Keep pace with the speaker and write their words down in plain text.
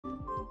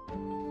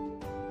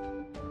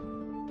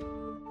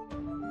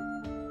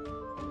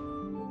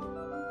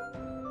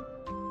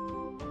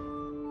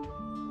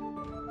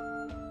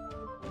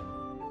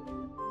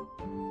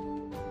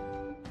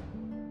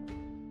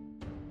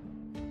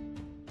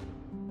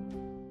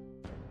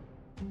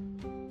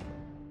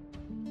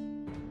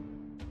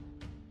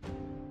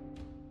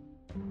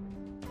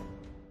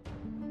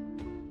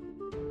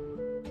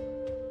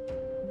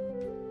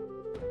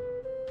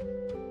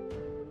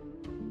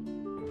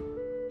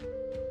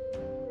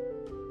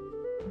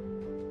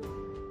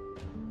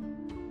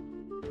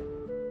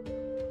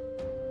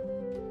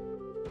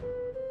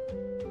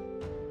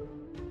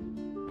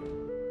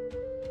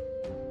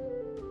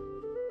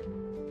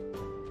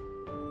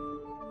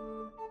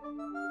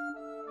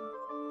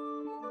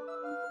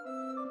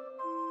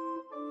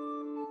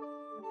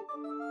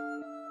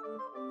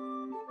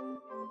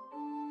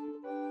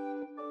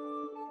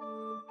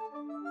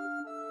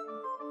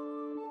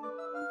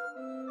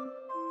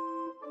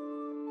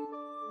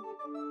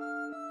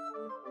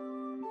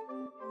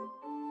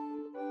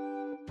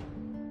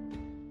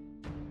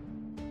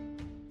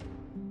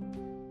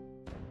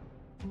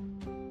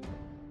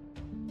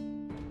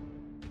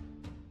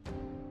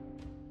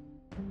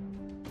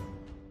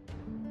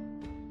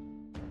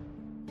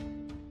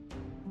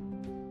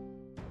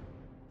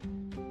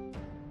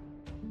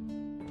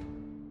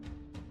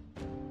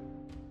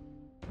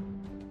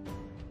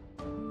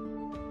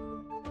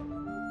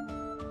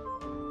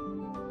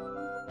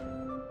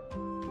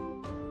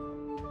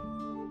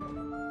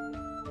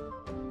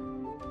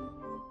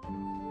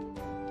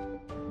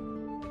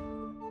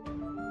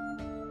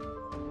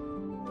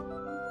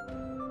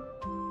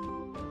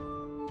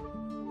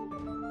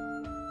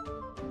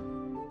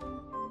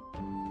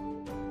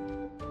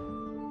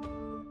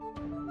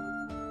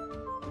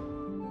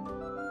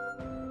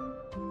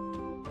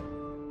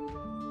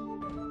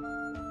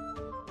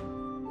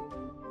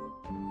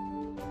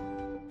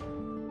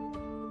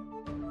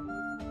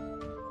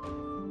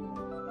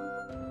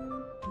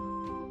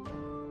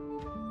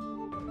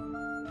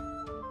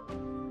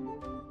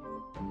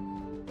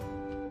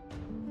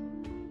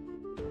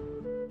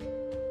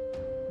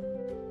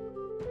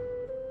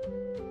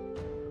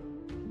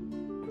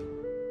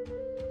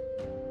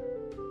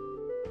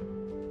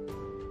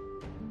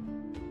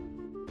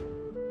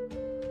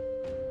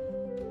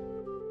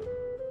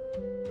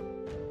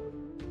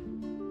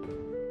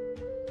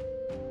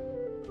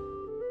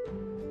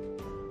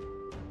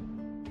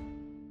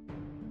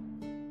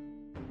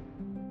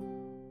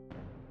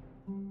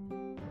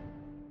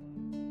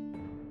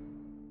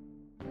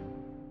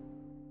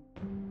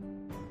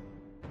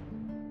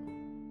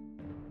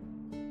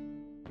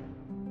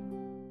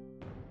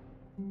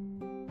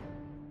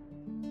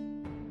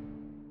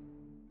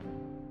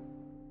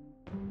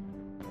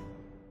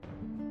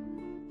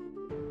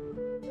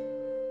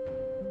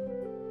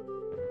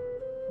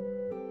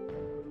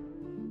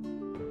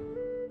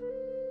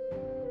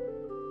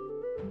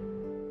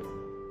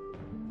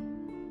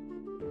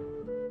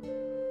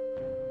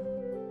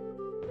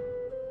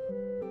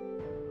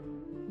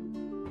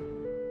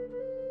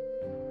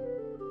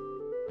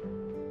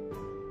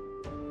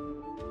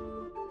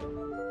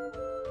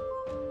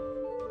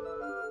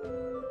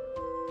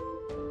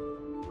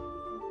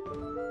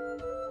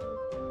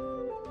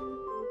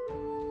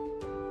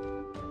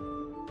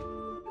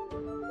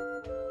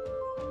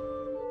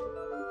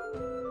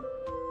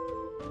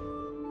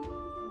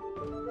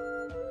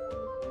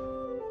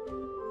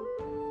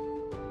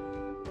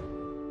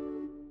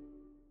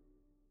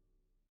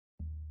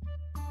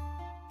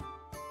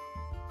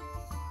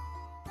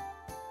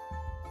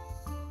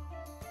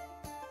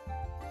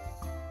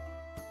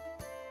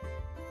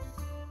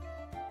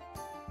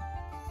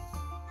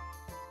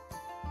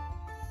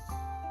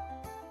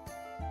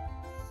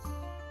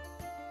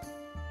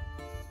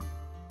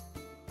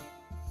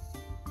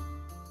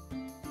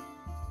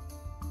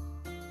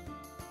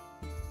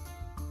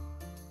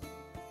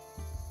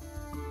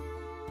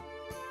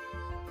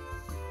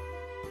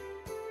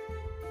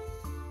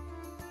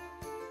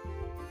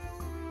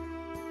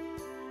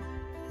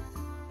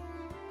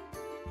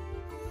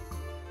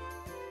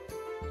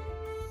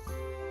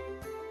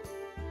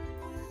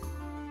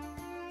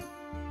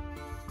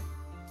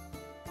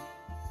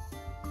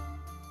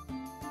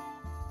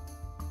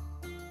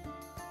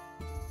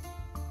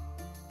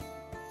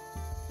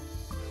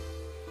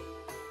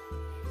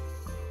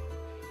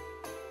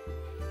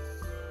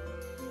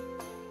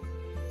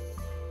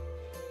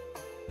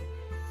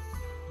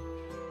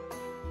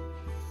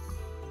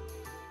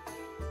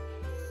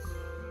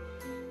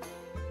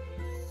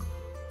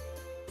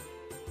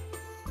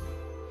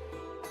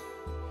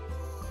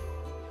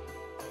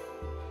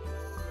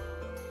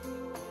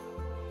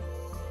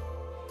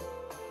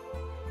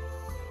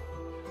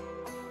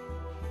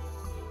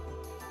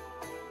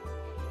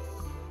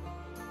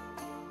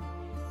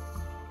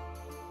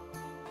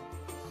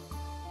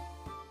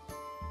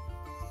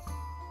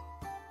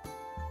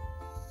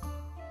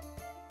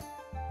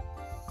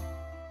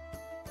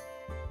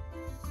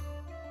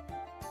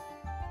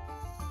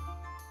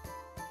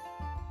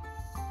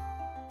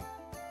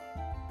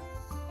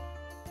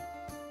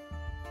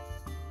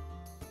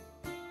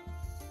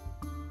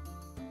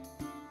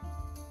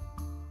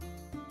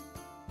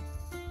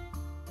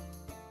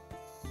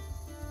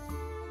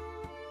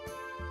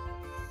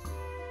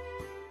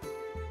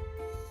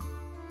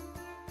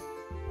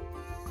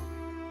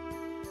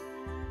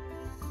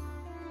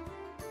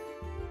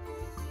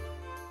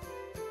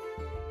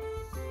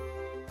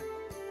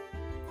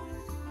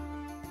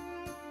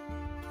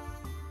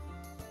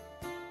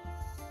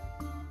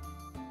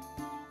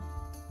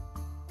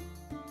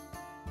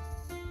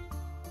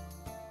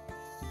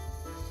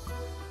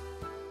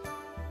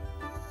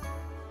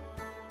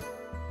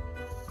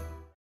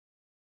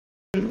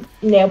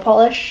nail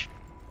polish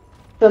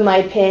for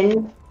my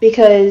pin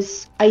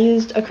because I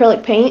used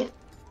acrylic paint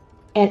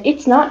and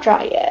it's not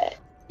dry yet.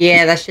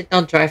 Yeah, that shit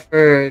don't dry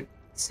for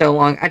so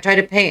long. I tried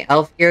to paint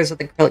elf ears with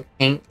acrylic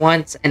paint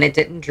once, and it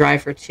didn't dry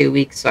for 2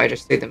 weeks, so I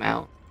just threw them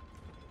out.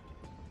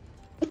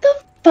 What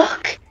the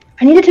fuck?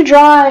 I needed to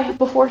dry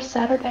before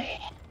Saturday.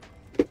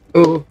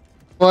 Ooh.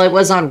 Well, it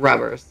was on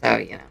rubber, so,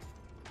 you know.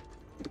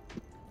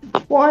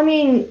 Well, I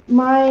mean,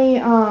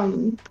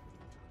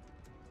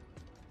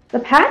 the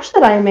patch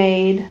that I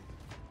made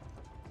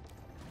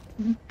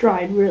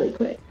dried really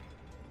quick.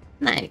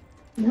 Nice.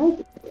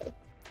 Nope.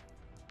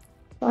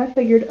 So I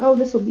figured, oh,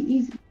 this will be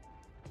easy.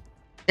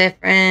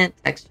 Different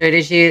texture.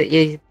 Did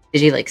you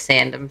like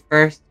sand them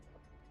first?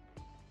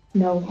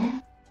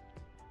 No.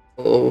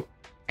 Oh,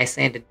 I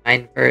sanded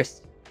mine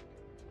first.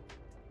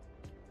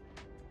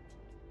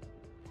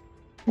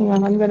 Hang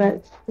on, I'm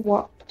gonna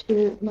swap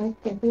to my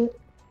tablet.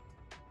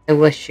 I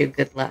wish you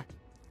good luck.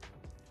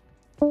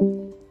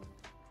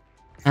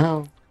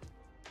 Oh.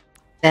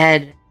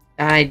 Dead,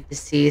 died,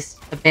 deceased,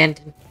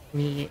 abandoned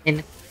me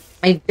in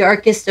my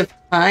darkest of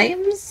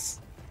times?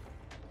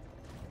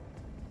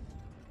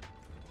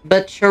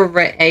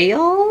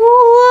 Betrayal?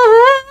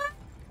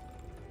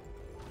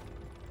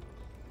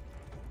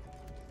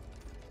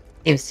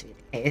 Seems to be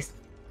the case.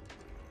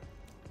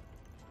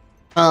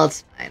 Well,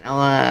 it's fine.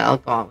 I'll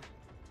go on.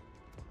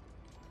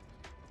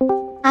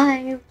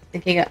 Hi.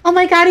 Thinking, oh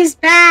my god, he's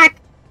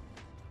back!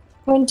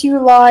 Coming to you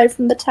live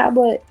from the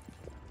tablet.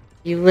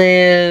 You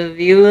live,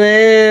 you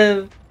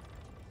live.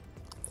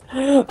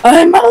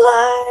 I'm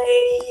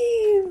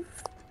alive!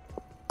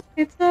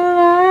 It's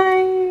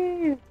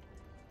alive.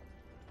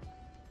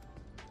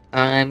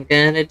 I'm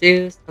gonna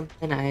do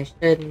something I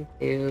shouldn't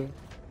do.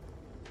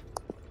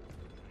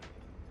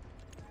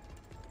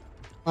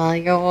 While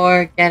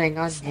you're getting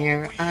on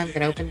here, I'm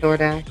gonna open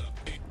DoorDash.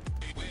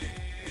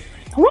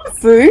 I want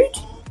food.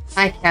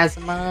 Hi,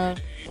 Kazuma.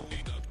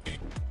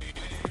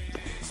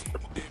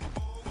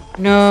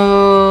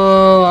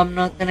 No, I'm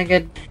not gonna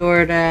get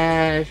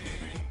DoorDash.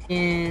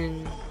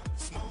 In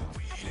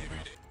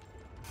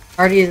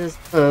Parties is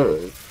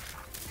closed.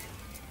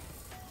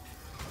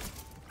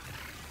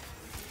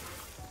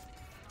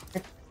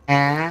 That's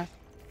ass.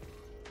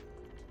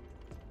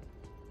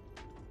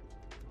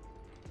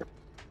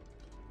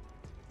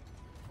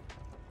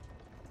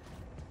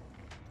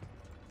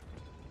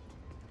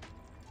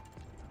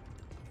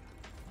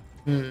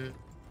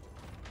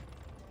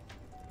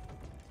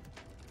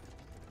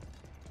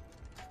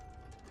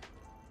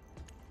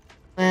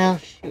 Well,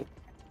 shoot.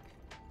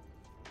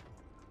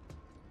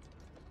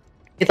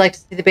 You'd like to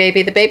see the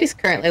baby? The baby's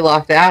currently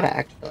locked out,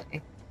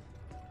 actually.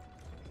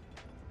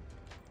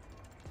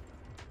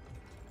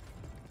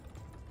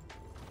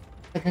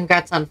 But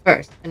congrats on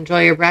first.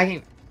 Enjoy your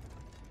bragging.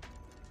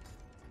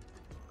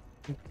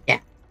 Yeah.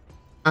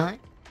 I'm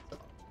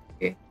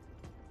sorry.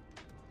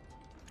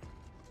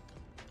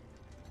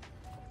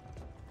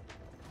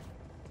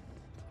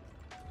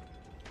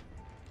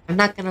 I'm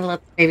not gonna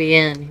let the baby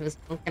in. He was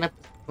looking up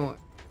the door.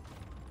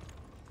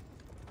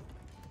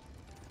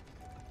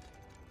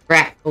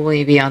 Brat, will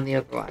you be on the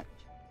Overwatch?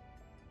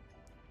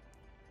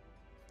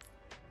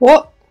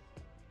 What?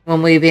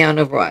 When will you be on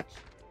Overwatch?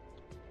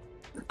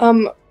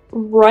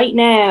 Right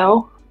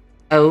now.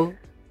 Oh.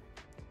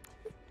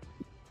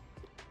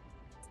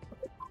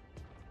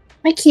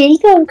 My kitty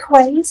going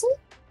crazy?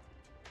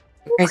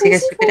 Crazy go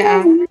stupid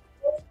out.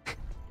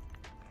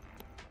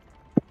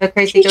 Go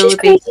crazy She's go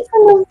just loopy. crazy for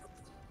no.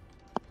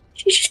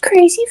 She's just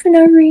crazy for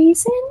no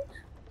reason.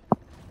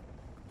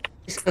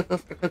 Just go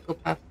for Cocoa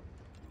Puff.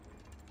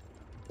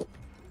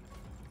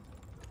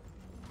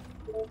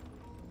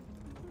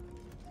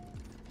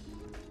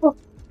 Oh,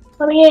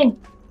 let me in.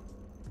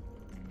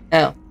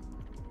 Oh.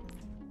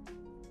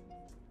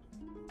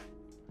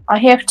 I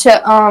have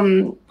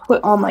to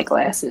put on my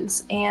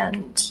glasses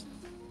and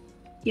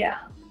yeah.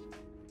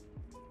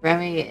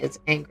 Remy is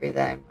angry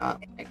that I'm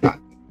not like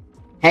Rocket.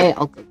 Hey,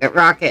 I'll go get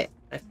Rocket.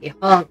 If he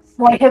honks,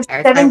 Well, I have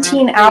there's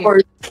 17 that round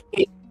hours to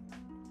get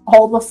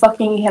all the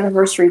fucking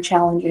anniversary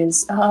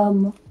challenges. Be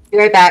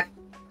right back.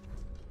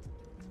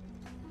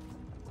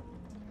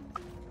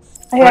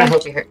 I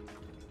hope you heard.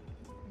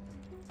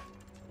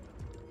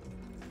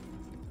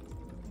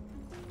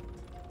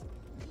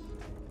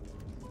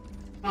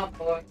 Oh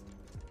boy.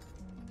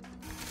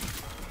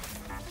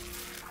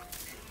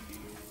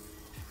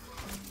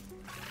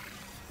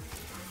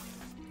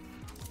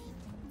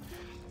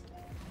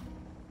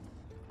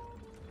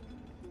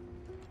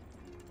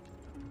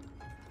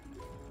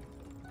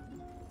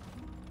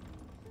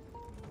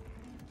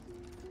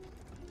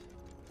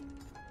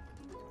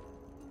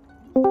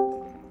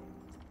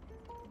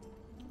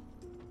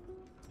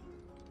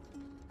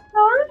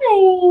 Hi.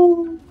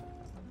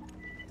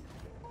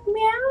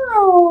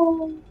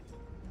 Meow.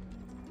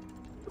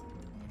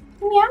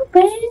 Meow,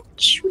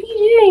 bitch. What are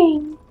you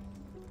doing?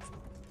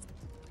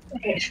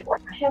 Okay, sure.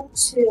 I have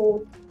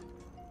to.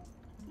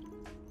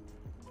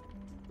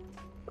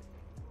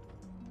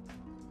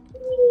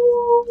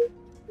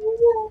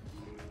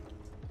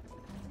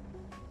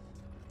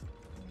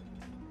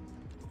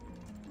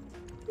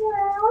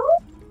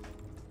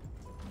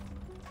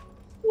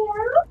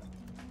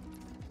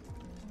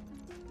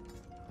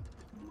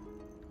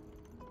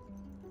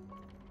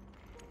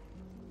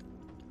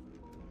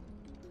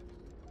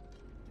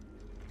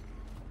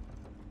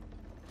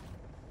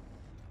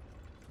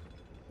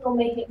 We'll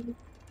make it.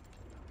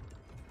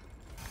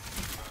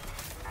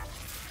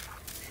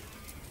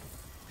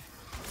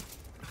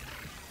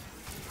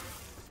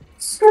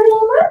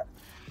 Screamer.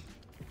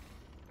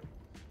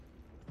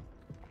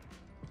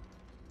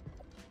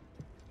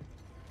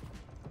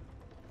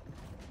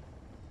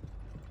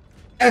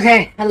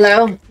 Okay,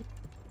 hello.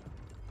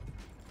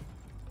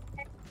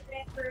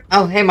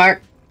 Oh, hey,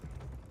 Mark.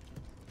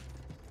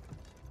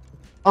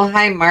 Oh,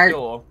 hi, Mark.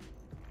 Hello.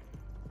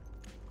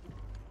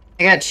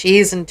 I got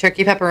cheese and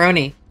turkey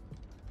pepperoni.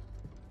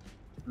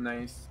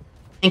 Nice.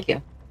 Thank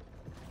you.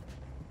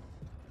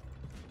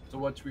 So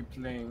what we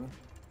playing?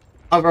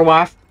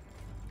 Overwatch.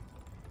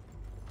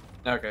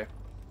 Okay.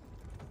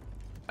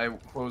 I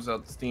close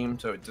out Steam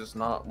so it does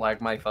not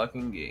lag my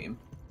fucking game.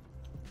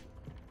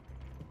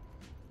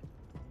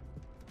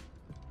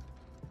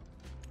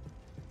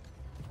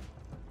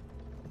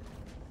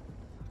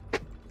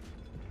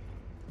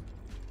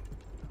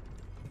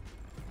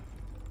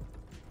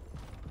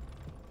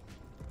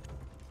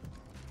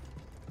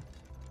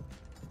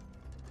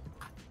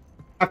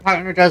 Our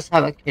partner does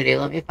have a kitty.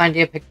 Let me find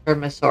you a picture of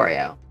Miss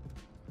Oreo.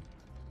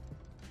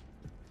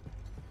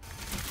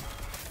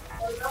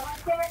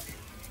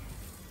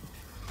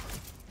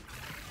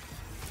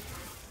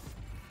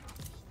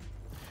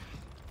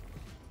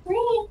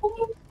 Scream.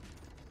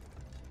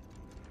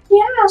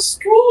 Yeah,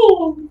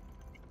 scream.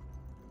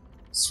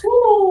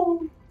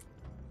 Screaming.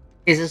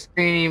 She's a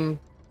scream.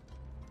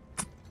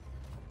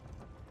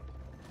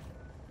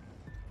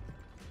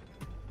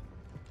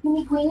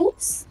 Mini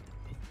queens?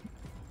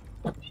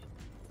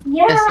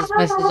 Yeah. This is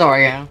Mrs.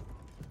 Oreo.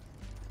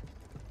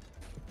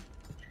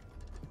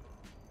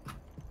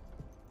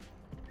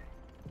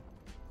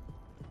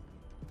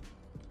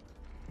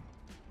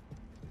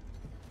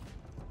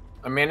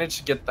 I managed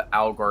to get the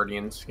Owl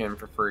Guardian skin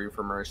for free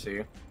for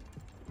Mercy.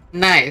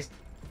 Nice.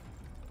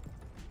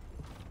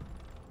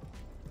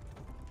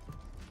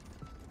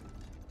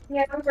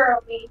 Yeah,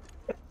 girlie.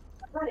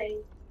 Running.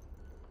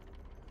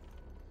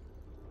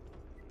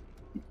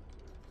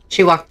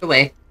 She walked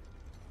away.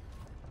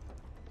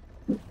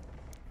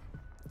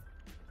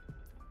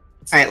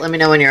 Alright, let me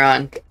know when you're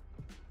on.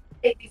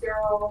 Baby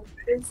girl.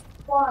 There's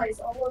flies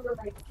all over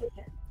my kitchen.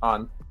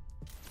 On.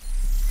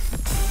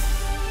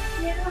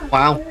 Yeah.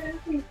 Wow.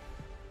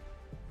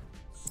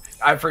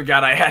 I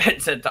forgot I had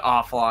it set to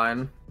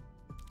offline.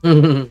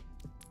 How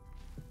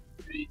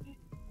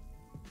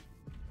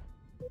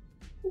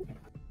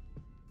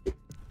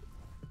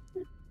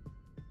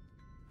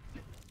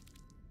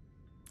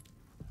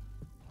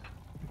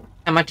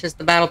much is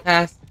the battle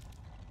pass?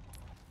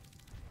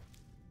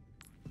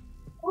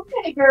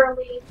 Okay,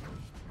 girlie.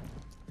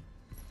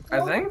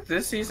 I think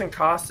this season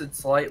costed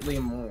slightly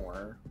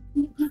more.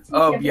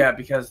 Oh yeah,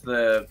 because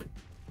the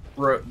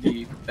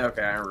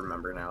okay, I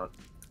remember now.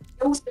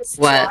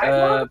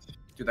 What?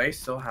 Do they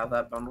still have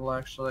that bundle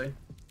actually?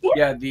 Yeah.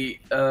 Yeah, the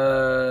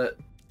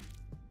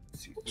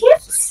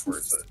Yes. where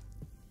is it?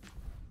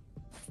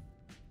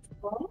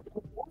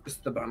 Is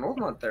the bundle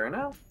not there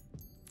now?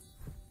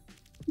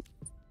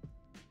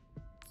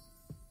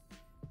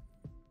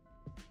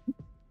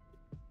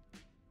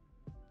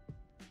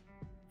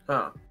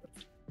 Huh.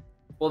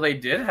 Well, they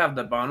did have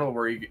the bundle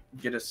where you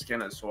get a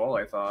skin as well,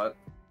 I thought.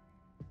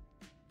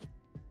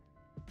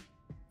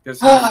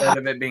 Because instead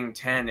of it being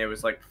 10, it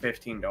was like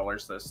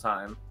 $15 this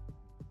time.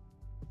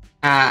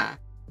 Ah.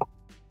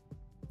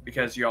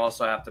 Because you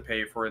also have to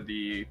pay for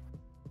the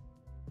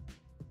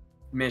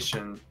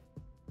mission.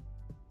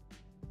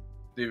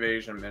 The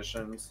evasion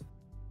missions.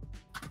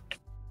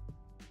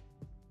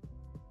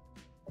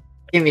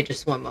 Give me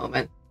just one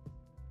moment.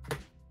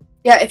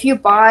 Yeah, if you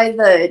buy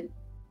the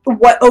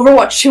what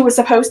Overwatch 2 was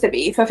supposed to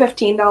be for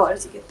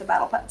 $15, you get the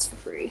battle pass for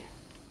free.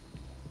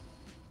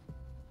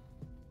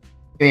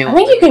 Give me I one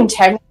think you moment. can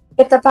technically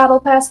get the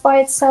battle pass by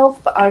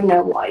itself, but I don't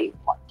know why you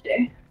want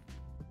to.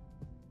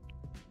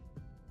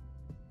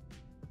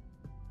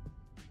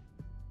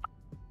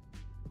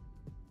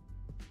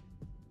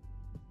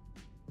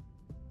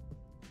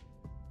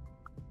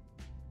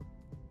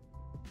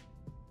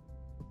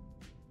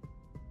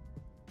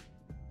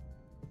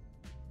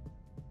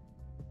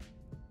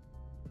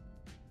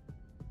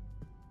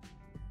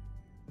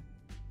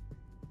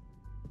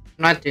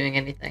 I'm not doing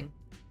anything.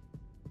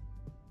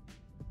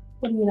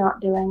 What are you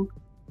not doing?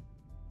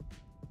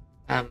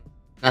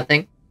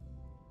 Nothing.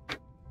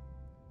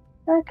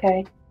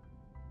 Okay.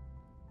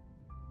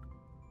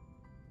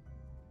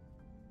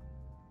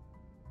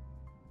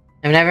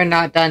 I've never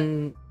not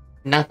done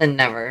nothing,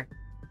 never.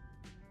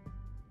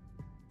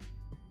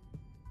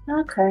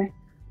 Okay.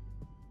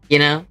 You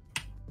know?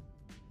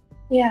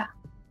 Yeah.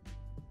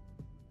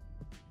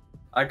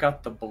 I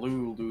got the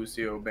blue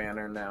Lucio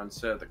banner now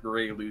instead of the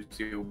gray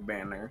Lucio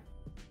banner.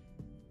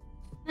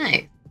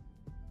 Nice.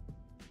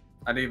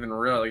 I didn't even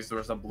realize there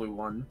was a blue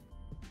one.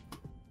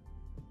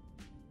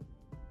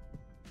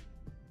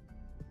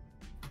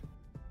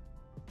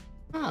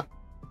 Oh.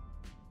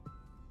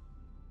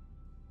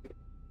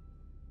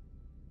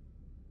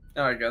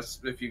 Oh, I guess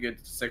if you get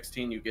to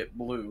 16, you get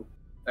blue.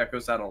 That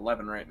goes at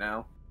 11 right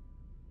now.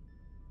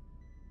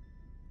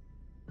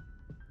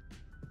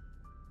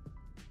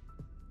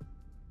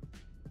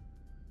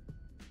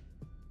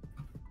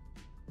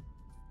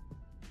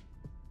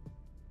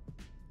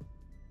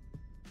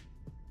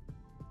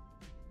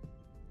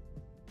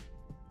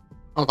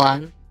 Hold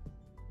on.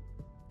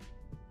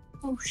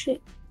 Oh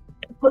shit.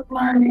 Put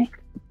my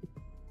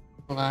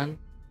Hold on.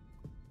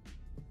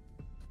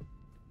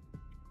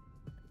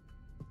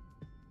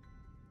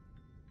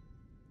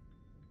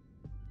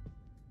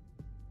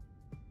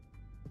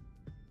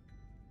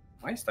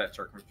 My stats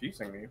are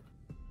confusing me.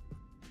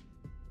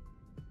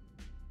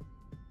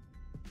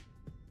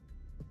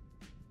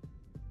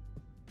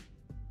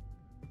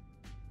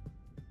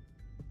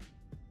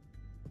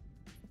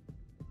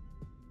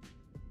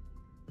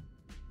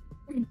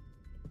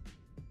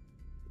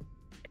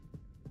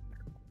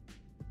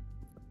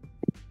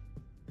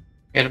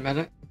 Wait a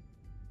minute.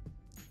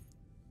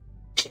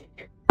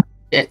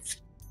 Shit.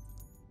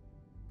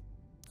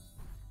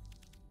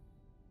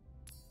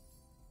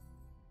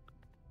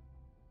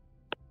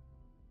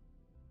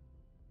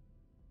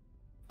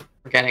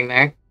 We're getting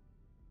there.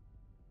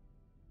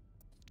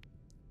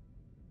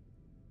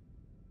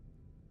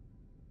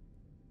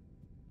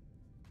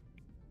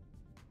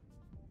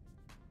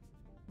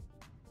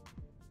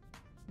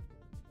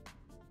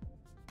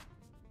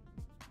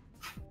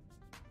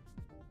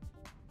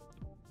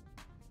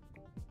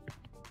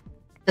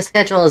 The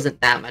schedule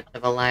isn't that much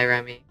of a lie,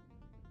 Remy.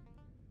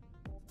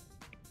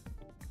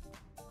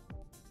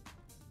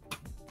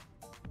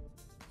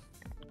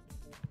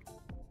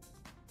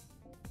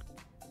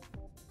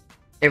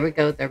 There we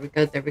go, there we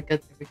go, there we go,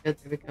 there we go,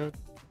 there we go.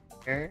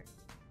 There.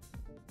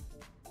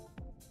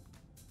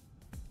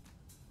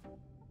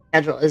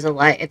 Schedule is a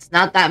lie. It's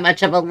not that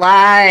much of a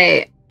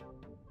lie.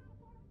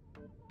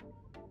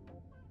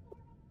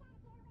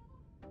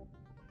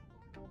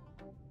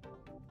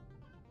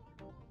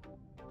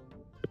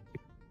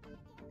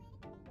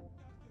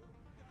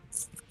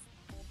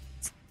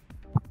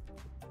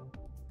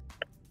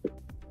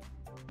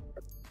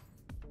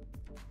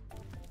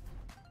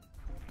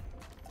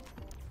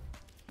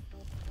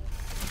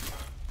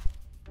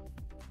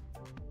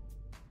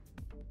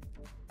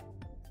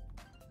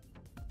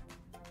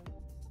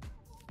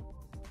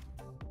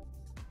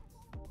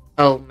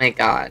 Oh my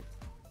god.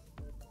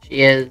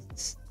 She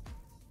is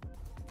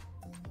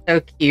so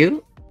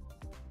cute.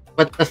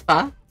 What the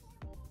fuck?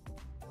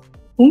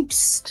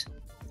 oops.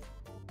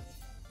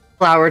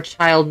 Flower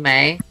Child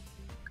May.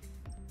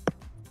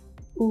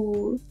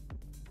 Ooh.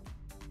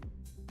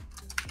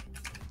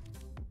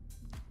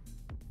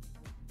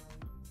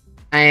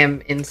 I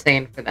am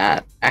insane for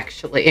that,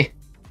 actually.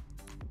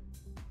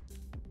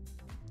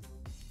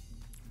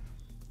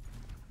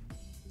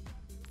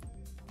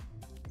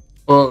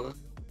 Well.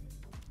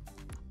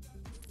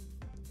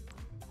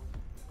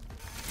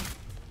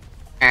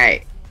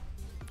 Alright.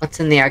 What's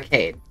in the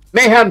arcade?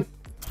 Mayhem!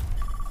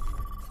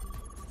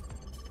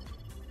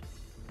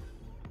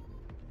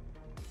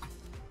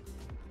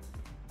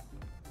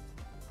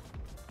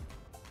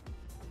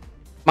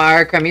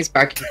 Mark, Remy's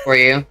barking for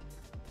you.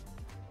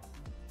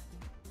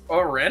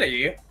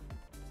 Already?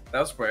 That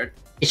was quick.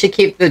 You should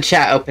keep the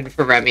chat open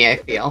for Remy, I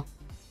feel.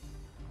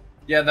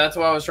 Yeah, that's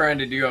what I was trying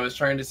to do. I was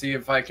trying to see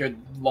if I could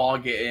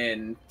log it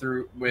in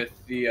through with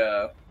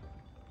the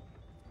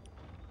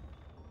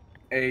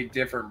a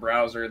different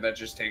browser that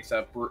just takes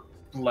up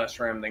less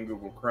RAM than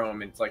Google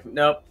Chrome. It's like,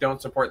 nope,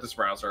 don't support this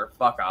browser.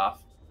 Fuck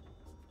off.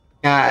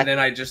 God. And then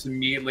I just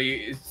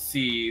immediately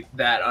see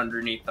that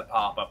underneath the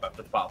pop-up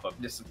after the pop-up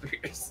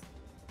disappears.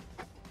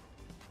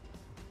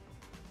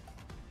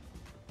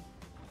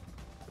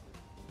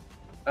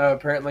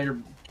 Apparently,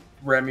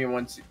 Remy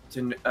wants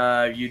to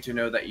you to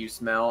know that you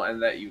smell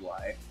and that you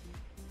lie.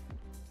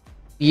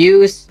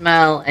 You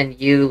smell and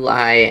you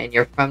lie, and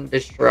you're from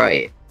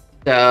Detroit.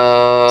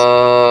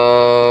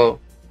 So...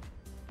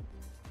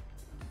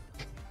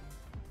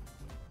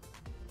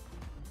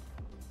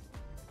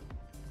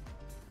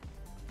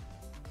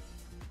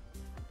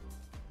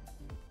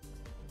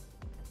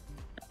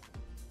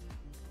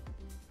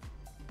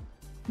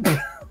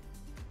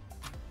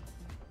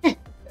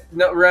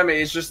 No, Remy,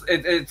 it's just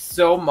it's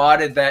so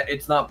modded that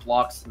it's not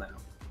blocks now.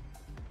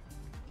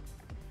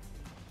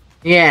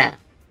 Yeah.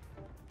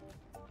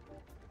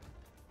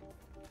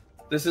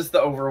 This is the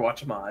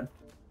Overwatch mod.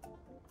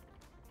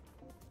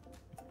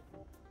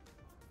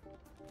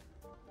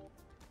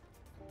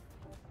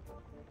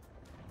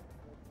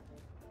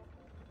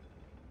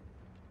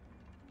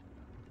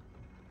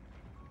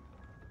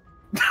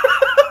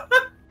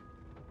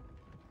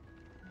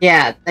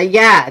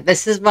 Yeah,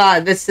 this is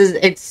mod.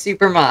 It's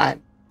super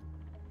mod.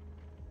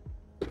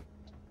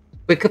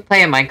 We could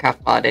play a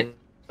Minecraft mod in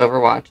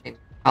Overwatch and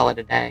call it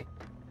a day.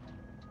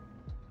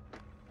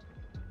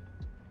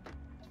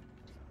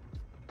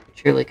 We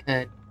truly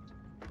could.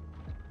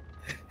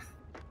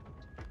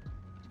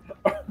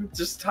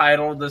 Just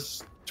title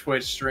this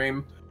Twitch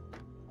stream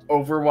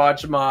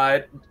Overwatch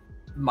mod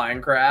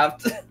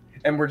Minecraft,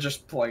 and we're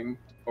just playing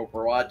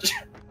Overwatch.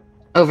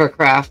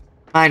 Overcraft.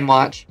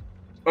 Mindwatch.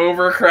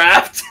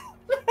 Overcraft.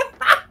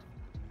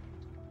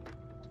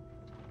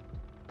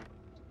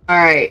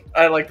 Alright.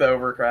 I like the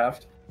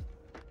Overcraft.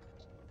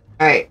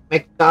 Alright.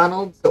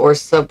 McDonald's or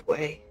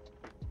Subway?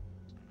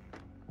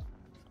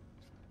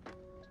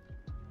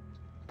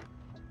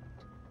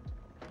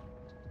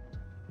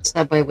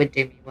 Subway would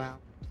do me well.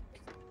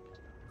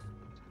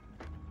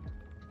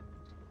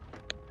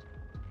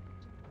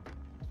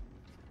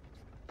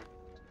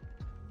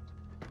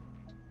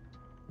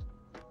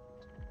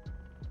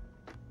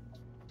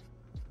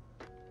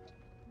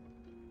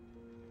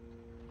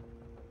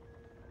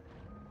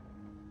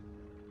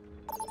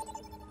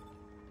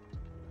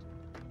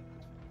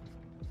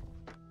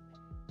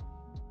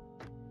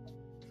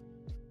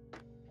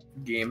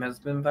 Game has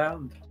been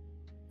found.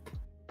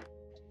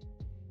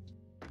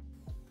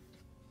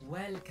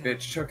 Welcome.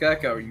 Bitch took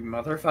Echo, you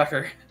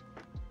motherfucker.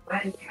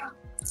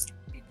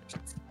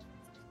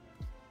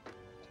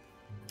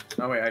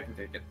 Oh wait, I can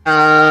take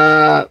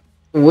it.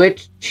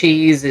 Which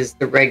cheese is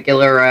the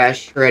regular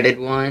shredded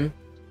one?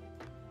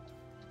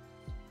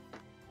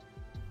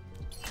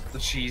 The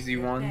cheesy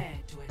one. Prepare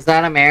to Is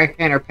that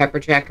American or pepper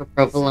jack or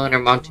provolone or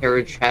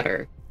Monterey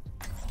cheddar?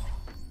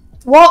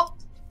 Well,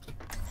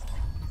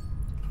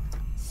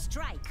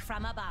 Strike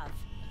from above.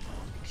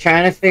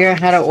 Trying to figure out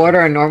how to order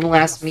a normal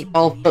ass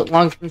meatball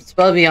footlong from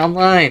Spubby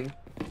online.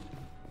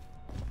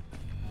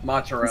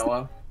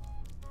 Mozzarella.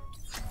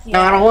 No,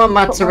 I don't want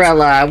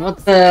mozzarella. I want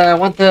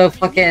the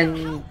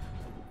fucking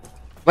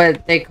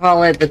what they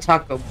call it, the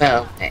Taco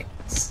Bell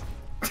mix.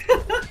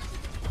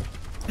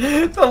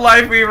 The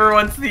Lifeweaver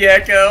wants the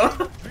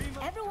Echo.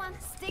 Everyone,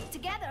 stick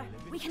together.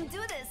 We can do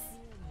this.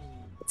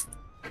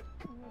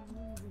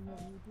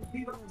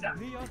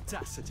 the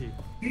audacity.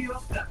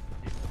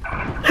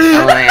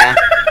 Oh yeah.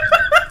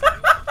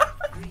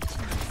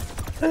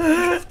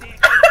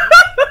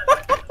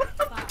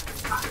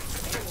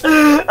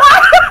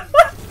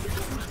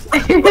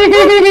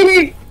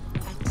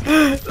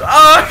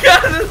 Oh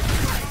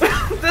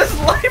god, this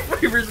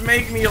Lifeweavers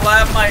make me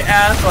laugh my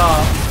ass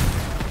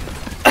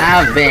off.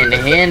 I've been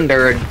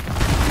hindered.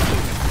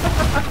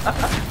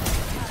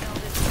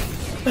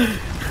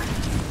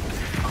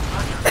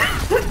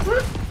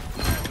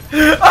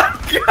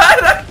 Oh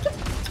god!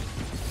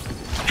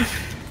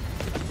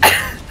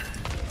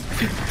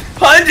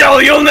 Hondo,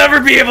 you'll never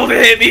be able to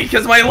hit me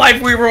because my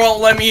Lifeweaver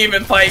won't let me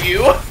even fight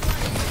you.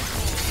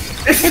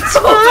 It's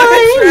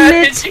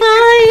fine, it's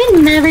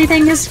fine,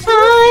 everything is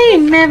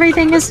fine,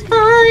 everything is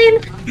fine.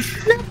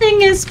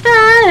 Nothing is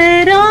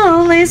bad,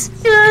 all is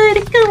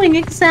good, going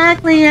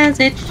exactly as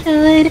it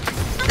should.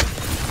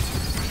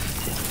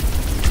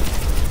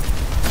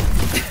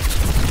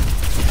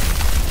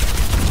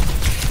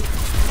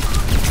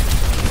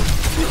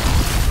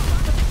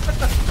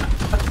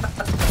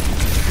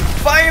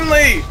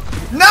 Finally!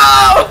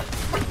 No!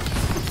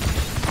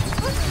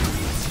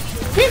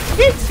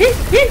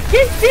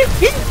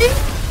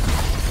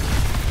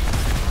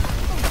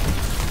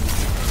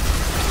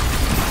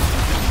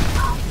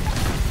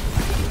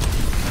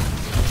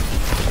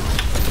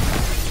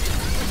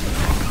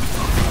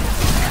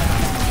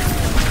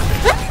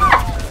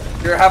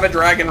 You have a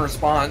dragon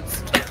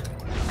response.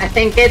 I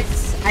think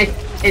is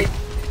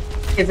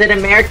it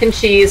American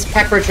cheese,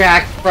 pepper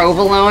jack,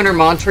 provolone, or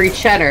Monterey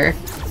cheddar?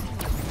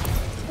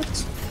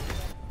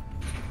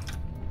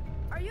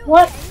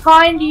 what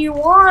kind do you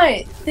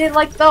want? They're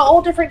like the all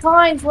different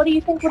kinds. What do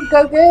you think would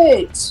go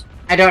good?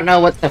 I don't know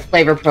what the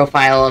flavor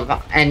profile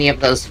of any of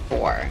those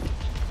four.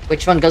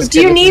 Which one goes Do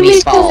good you with need me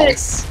to-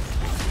 meatballs?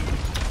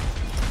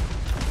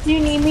 Do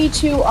you need me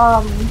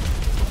to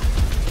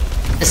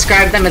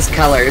Describe them as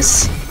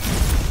colors.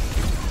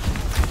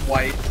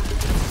 White.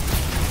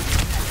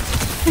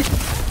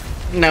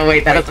 No,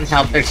 wait, that doesn't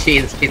help. Their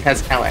cheese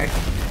has color.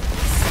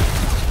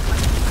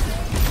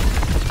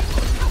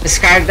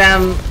 Describe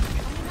them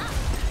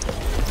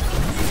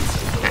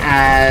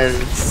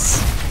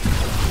as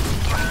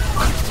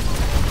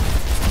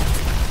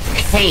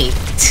paint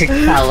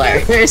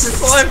colors.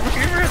 This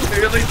Lifeweaver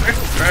literally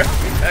starts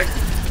driving back.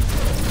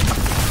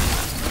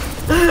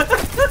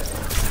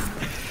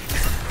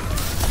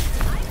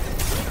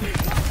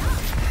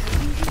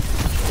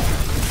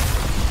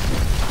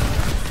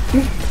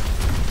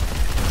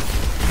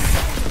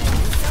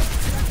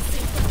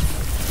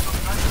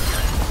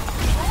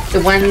 The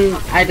one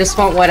I just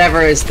want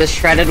whatever is the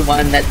shredded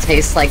one that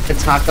tastes like the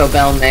Taco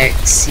Bell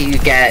mix you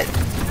get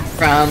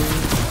from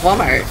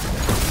Walmart.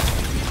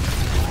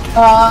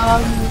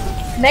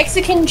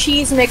 Mexican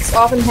cheese mix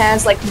often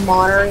has like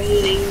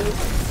Monterey.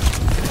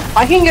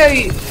 I can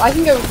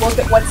go look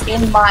at what's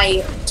in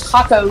my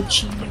taco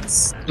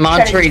cheese.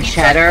 Monterey cheese.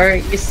 cheddar,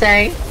 you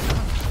say?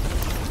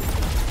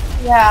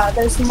 Yeah,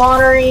 there's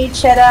Monterey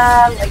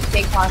cheddar, like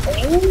big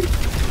thing.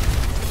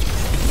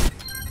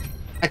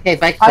 Okay,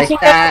 if I I click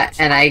think that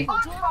and I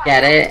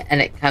get it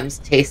and it comes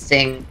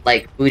tasting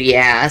like booty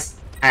ass,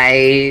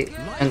 I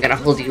am gonna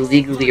hold you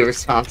legally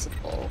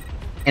responsible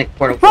in a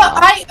court of But law.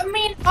 I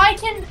mean,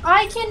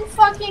 I can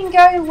fucking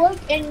go look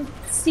and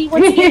see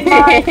what's in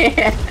my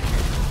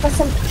for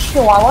some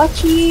Chihuahua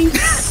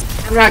cheese.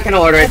 I'm not gonna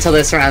order it till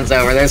this round's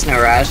over. There's no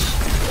rush.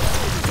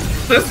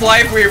 This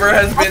Lifeweaver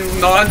has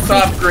been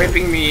non-stop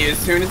gripping me as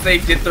soon as they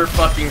get their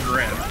fucking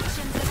grip.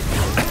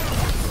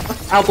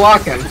 I'll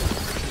block him.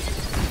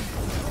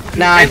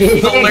 Nah, It's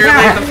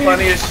literally the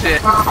funniest shit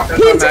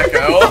from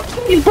Echo.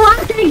 He's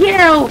blocking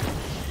you!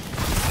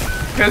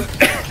 Because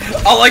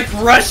I'll like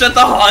rush at the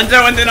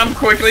Hondo and then I'm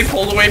quickly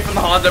pulled away from the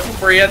Hondo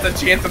before he has a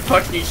chance to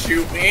fucking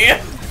shoot me.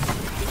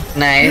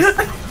 Nice.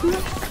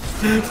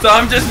 So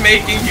I'm just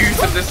making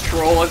use of this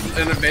troll as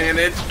an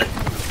advantage.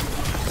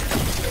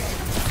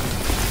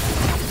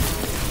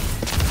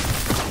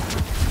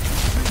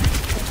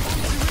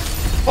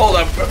 Hold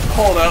up,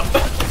 hold up.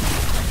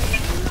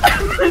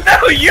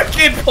 No, you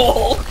can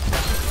pull!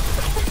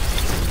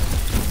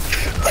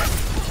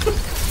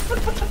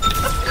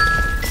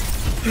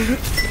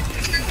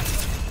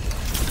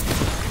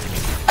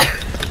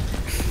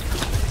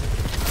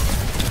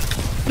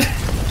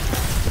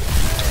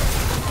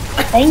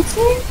 Thank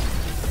you.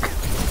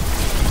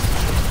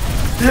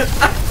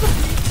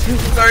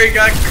 Sorry,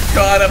 got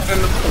caught up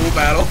in the pool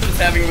battle I was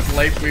having with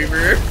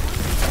Lifeweaver.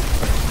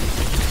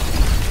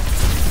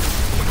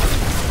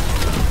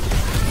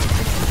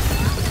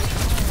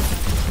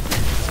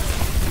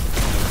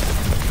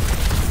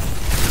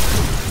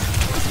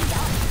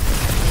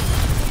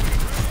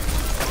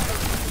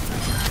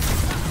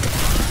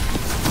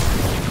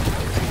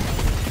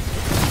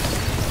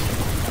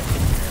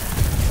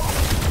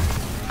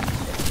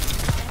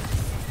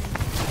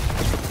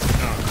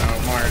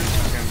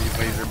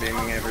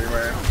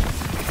 Everywhere.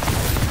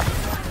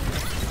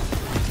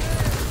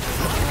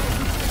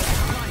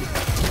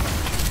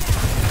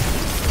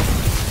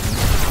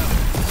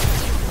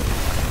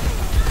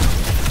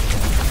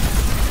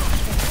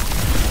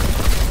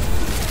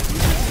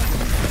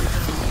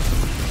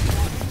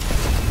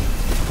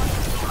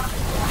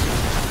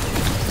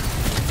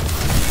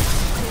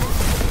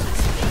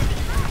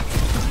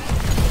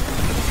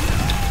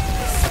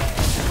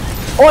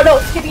 Oh no,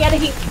 it's getting out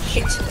of heat.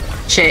 Shit.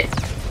 Shit.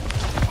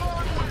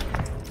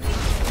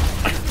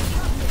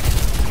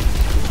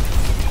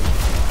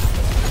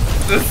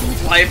 This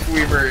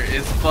Lifeweaver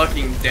is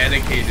fucking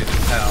dedicated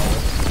as hell.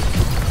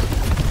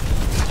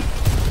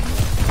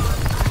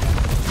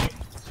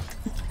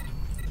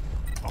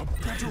 A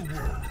better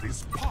world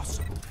is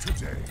possible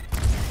today.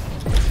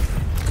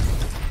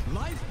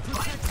 Life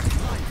protects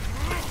life.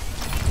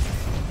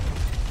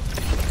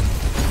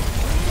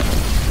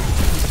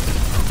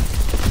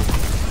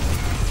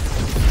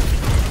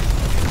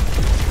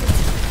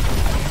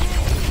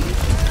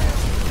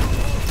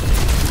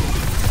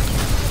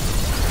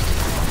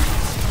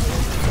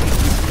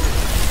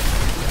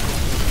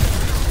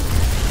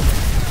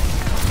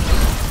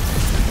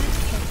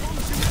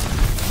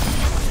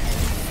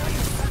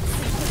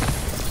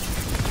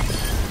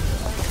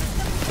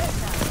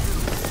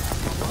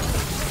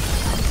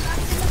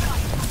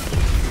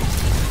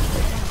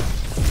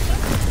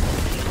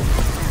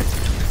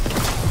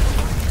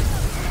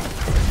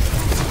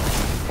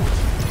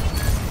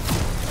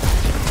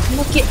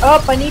 Get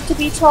up, I need to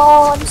be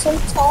tall, I'm so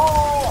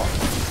tall.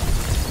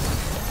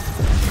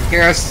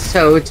 You're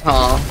so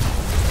tall.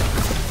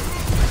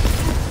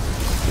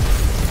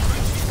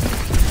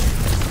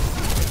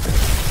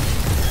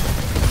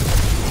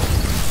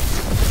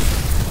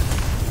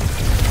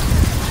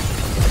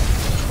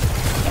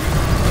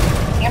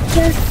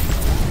 Hamster?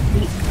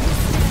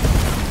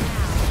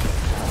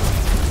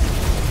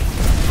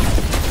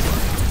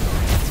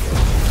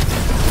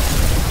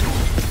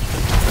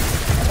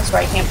 That's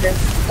right, hamster.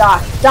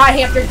 Die. Die,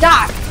 hamster,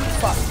 die!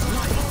 Fuck.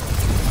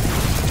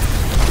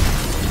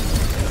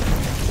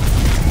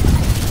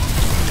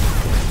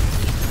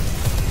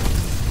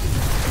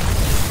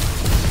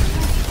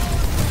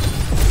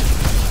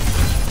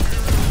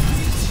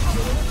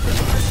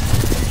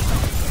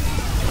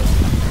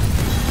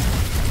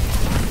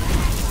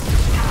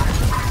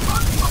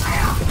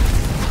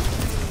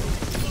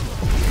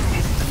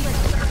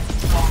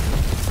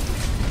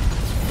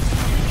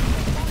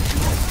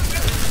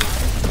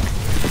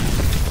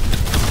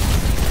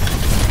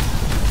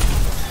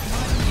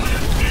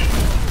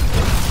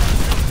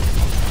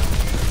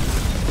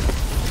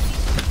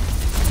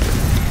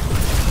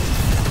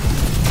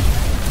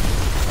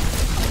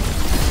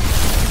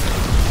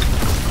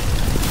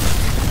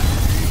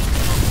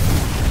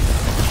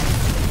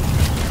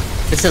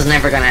 This is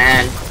never gonna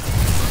end.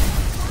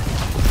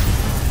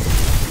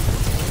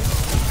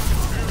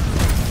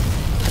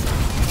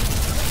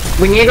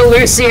 We need a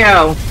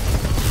Lucio.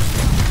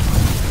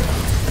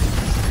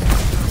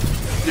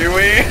 Do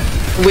we?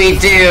 We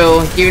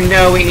do. You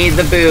know we need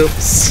the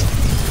boots.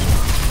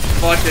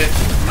 Fuck it.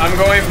 I'm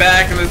going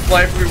back and this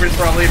Lifeweaver's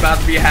probably about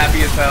to be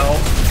happy as hell.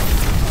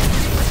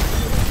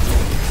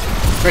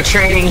 We're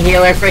trading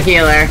healer for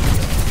healer.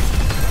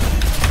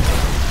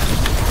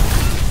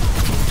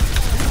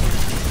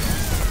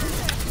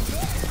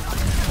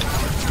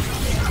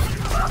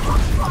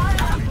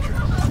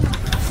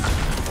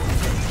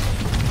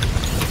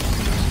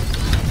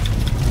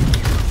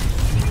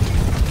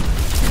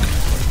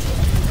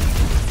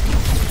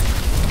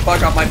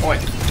 Fuck off my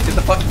point. Get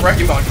the fuck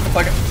wrecking ball. Get the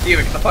fuck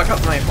Steven, get the fuck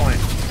off my point.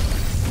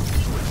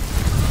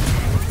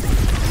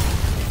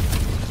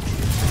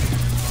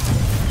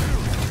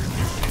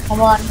 Come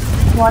on.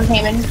 Come on,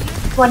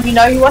 Heyman. Come on, you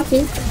know you want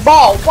to.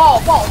 Ball,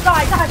 ball, ball.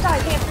 Die, die, die,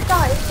 hamster,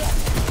 die. Yeah.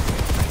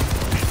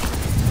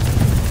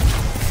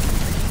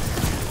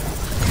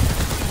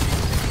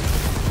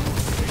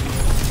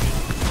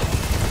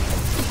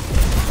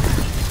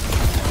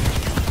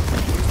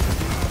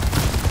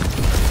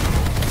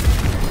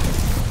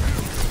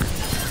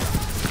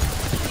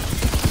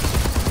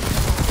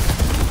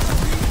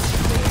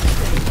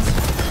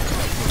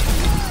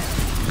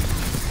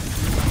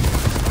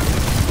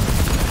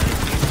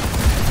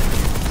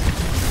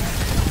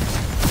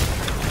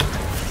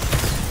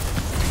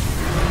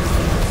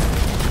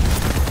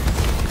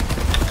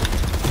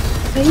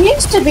 I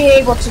used to be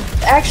able to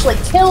actually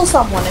kill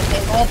someone if they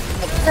went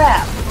in the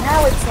trap.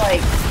 Now it's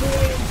like,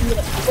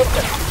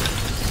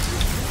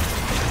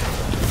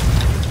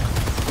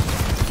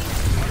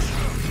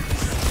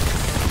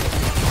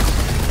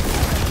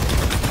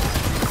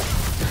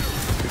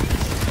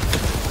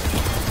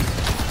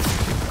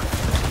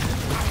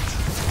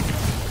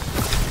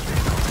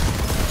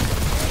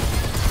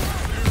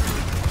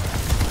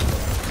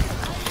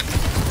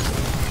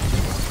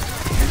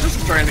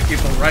 Trying to keep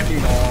the wrecking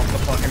ball off the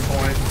fucking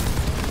point.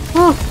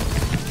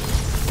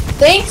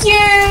 thank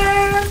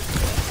you!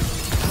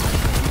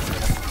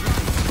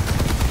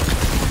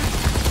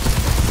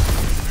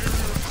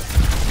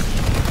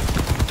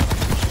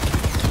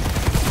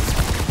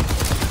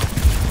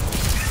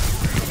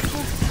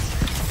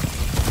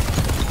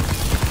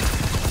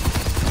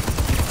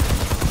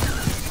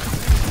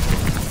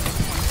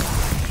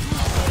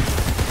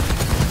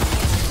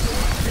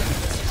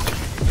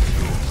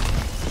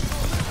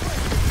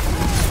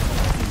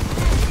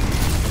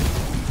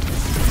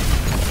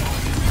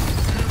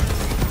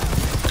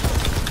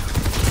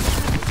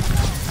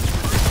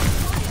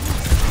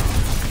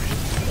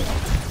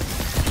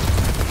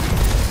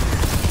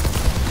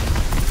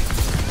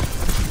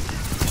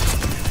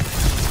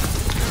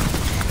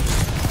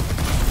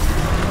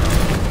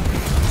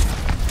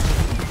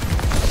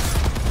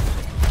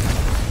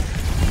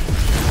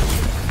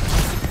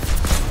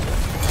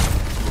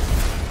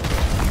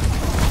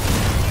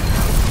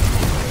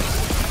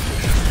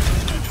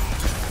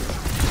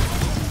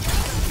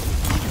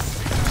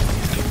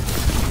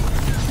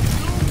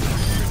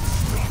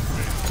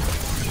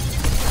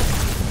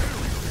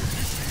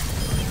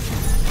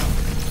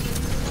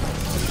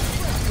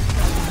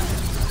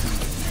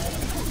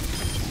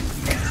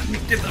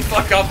 Get the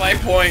fuck off my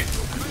point.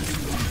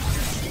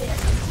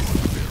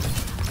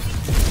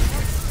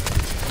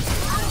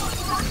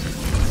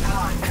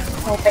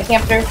 Okay,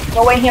 hamster.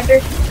 Go away, hamster.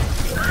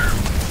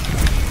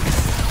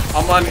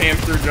 I'm on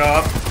hamster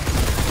job.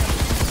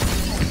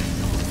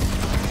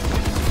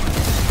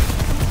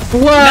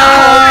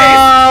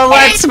 Whoa!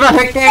 Let's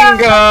fucking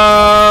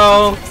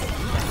go!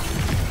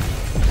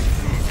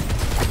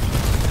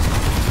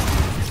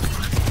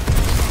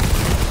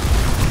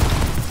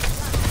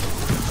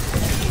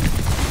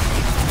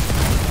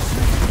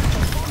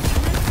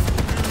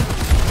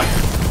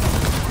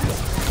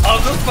 I'll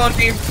just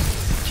fucking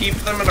keep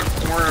them in a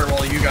corner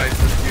while you guys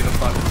just do the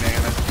fucking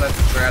damage. That's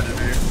the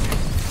strategy.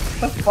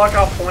 Get the fuck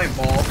off point,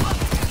 ball.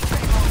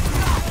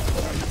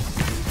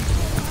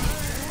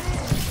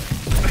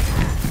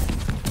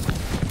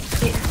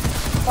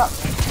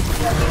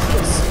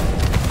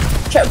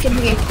 Choking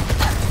me.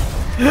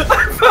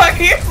 I'm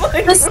fucking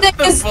playing The stick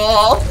with is the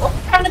ball.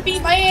 trying to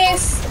beat my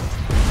ass.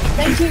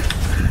 Thank you.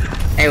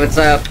 Hey, what's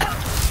up?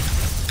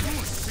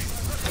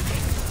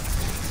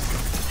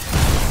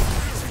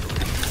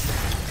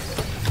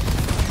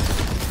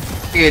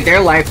 Dude,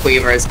 their life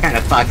weaver is kind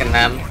of fucking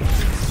them.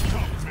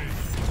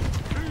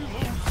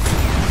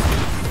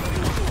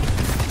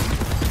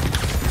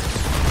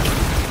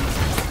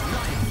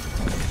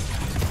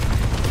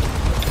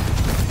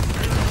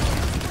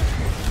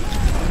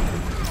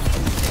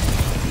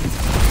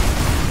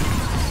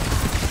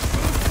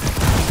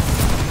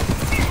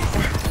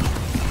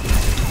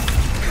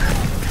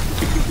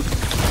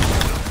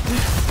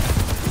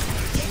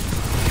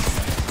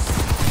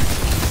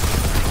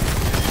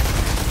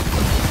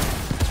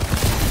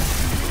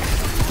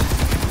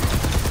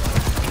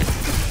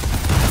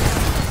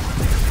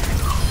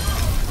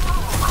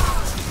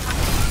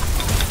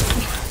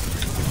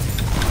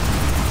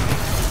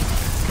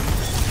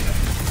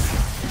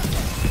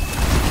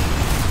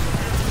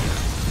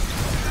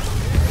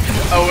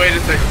 Oh, wait a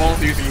sec,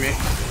 ball's using me.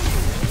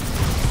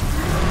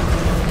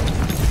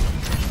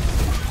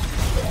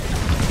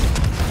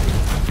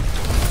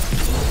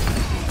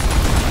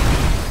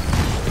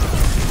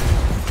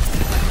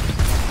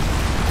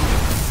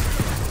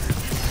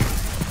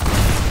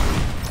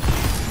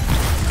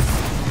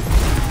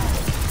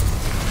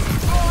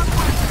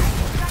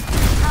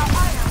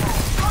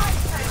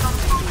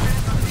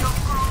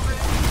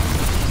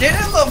 Get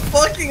in the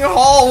fucking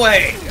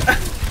hallway!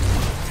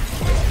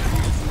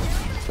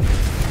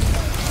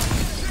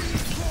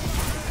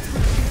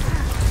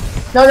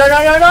 No, no,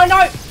 no, no, no,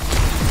 no!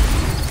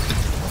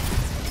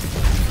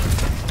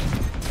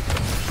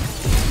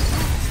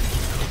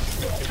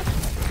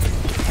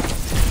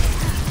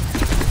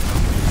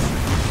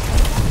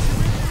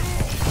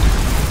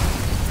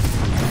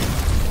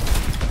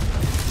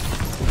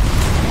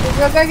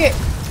 Go,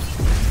 get.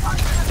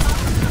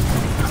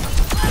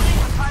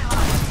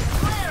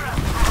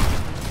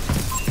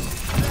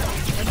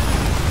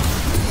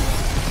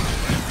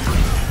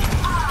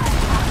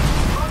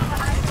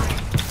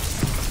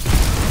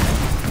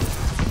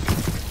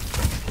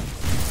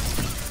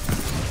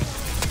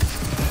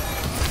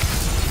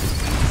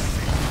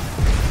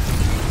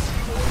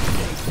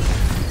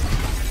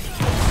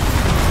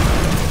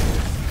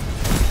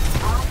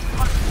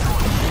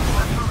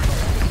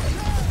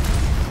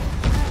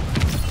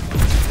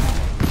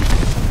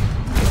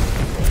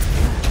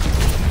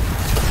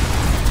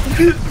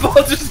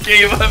 Paul just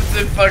gave up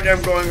and fuck,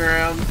 I'm going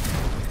around.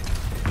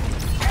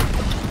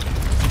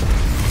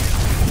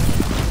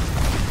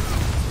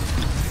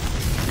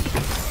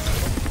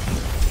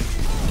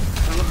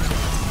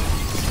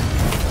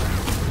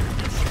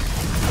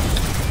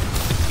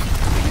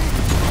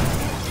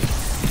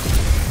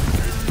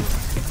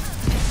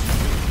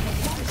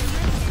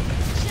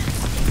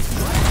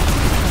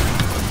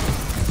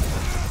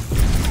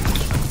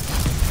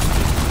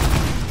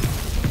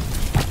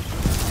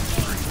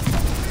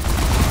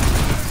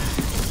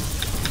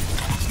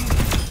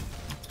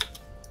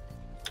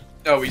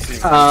 Oh, we see.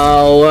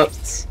 Oh,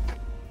 whoops.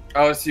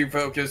 I was too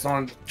focused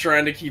on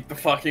trying to keep the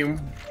fucking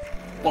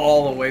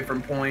ball away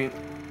from point.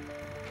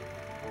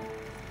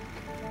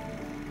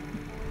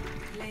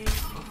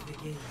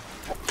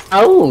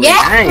 Oh,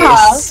 Yeah.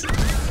 nice.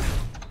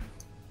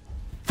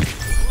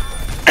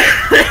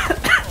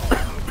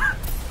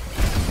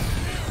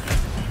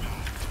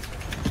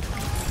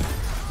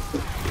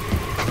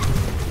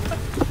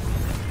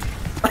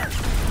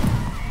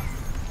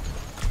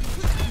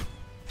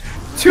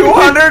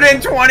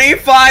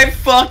 $225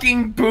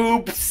 fucking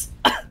boops.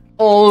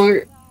 Oh,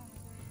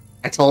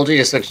 I told you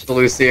to switch to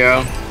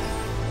Lucio.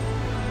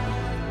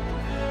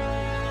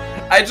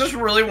 I just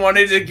really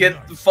wanted to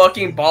get the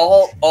fucking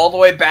ball all the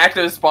way back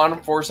to the spawn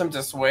and force him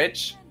to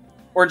switch.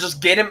 Or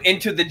just get him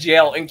into the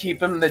jail and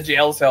keep him in the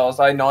jail cell as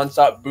I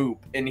non-stop boop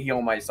and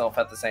heal myself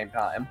at the same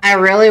time. I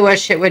really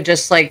wish it would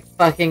just, like,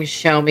 fucking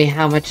show me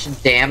how much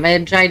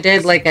damage I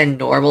did, like a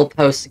normal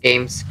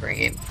post-game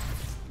screen.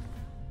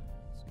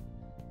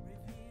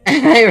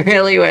 I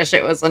really wish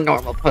it was a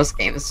normal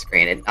post-game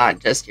screen and not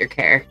just your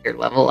character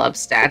level up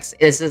stats.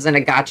 This isn't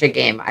a gacha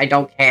game. I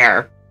don't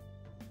care.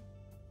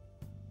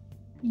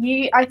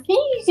 I think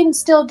you can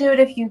still do it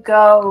if you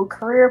go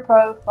career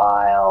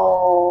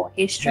profile,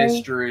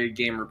 History,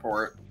 game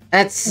report.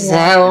 That's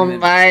so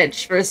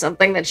much for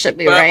something that should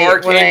be But right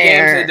arcade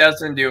there. games, it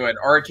doesn't do it.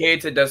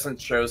 Arcades, it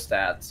doesn't show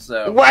stats,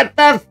 so... What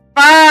the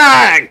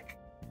fuck?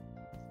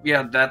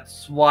 Yeah,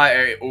 that's why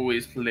I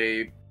always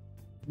play,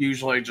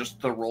 usually just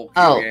the role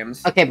queue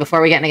games. Okay, before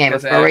we get in the game,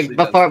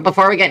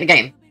 before we get in the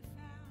game.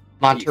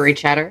 Monterey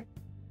Cheddar.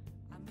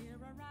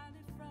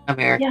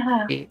 American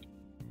Yeah. Beef.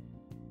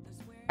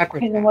 Pepper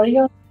Okay, then Jack. what are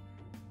you?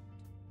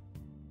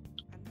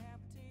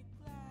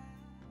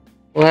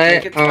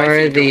 Make it What are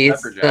spicy, don't these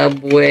pepper jack.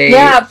 Subway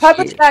Yeah,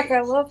 pepper cheeses? jack.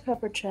 I love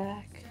pepper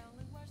jack.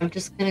 I'm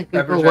just gonna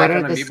Pepper Google jack what are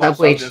and a the meatball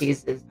Subway sub just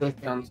cheeses with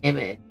an sounds-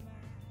 image.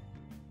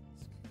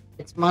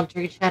 It's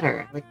Monterey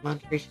Cheddar. I like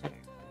Monterey Cheddar.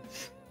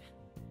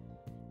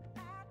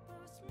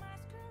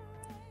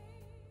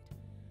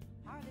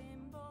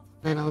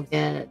 Then I'll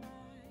get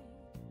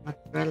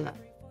mozzarella.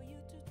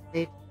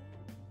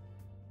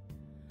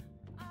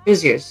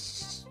 Here's your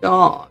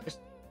sauce.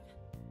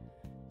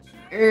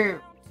 I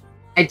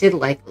did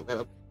like a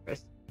little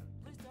bit.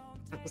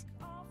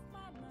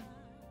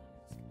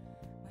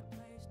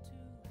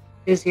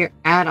 Here's your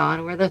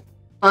add-on. Where the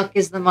fuck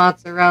is the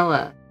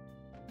mozzarella?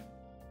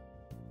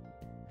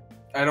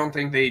 I don't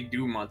think they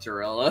do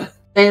mozzarella.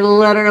 They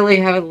literally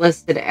have it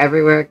listed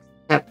everywhere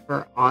except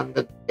for on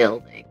the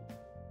building.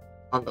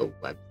 On the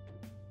website.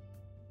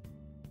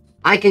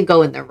 I could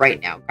go in there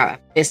right now, grab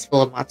a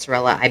fistful of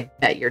mozzarella. I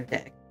bet your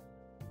dick.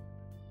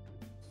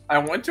 I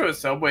went to a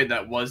Subway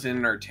that was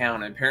in our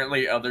town.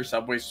 Apparently, other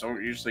Subways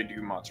don't usually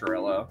do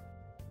mozzarella.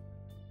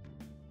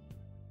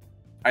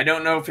 I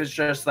don't know if it's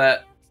just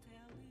that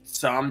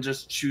some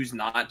just choose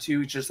not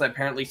to. It's just that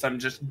apparently some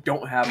just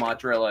don't have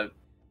mozzarella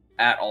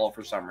at all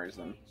for some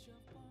reason.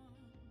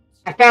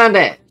 I found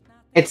it.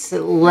 It's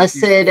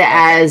listed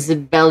as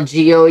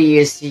Belgio.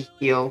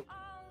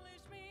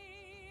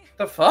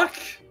 The fuck?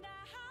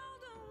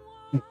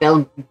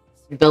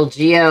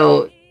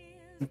 Belgio.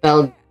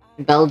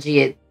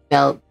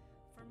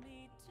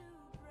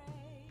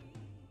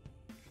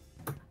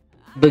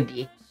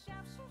 Boogie.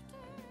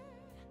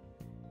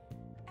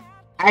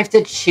 I have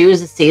to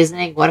choose a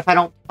seasoning. What if I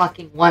don't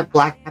fucking want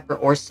black pepper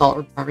or salt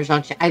or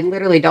Parmesan cheese? I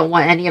literally don't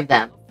want any of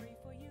them.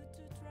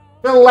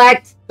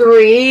 Select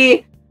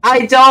 3.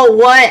 I don't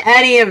want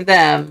any of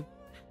them.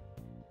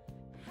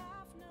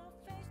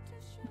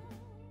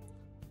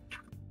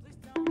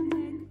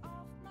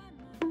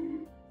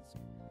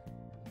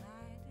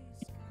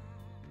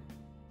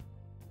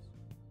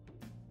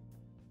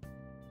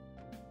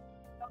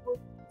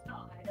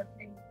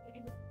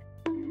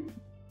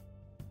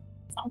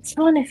 I'm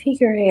trying to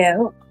figure it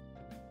out.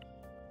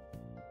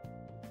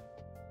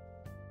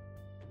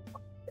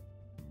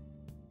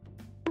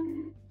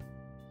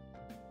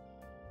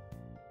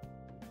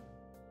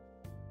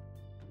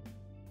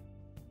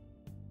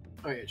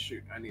 Oh yeah,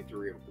 shoot. I need to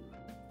reopen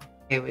that.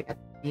 Okay, we got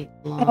the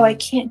Oh, I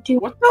can't do.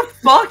 What the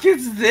fuck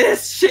is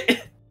this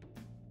shit?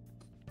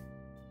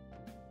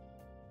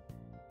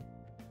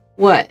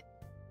 What?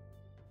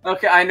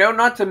 Okay, I know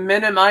not to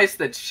minimize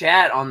the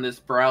chat on this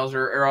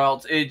browser or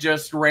else it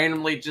just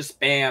randomly just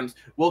spams.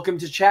 Welcome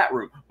to chat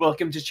room.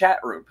 Welcome to chat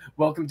room.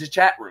 Welcome to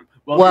chat room.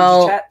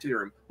 Welcome to chat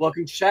room.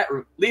 Welcome to chat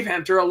room. Leave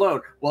Hunter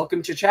alone.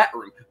 Welcome to chat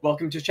room.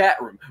 Welcome to chat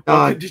room.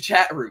 Welcome to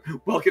chat room.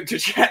 Welcome to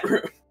chat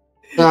room.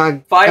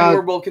 5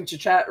 more welcome to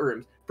chat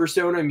rooms.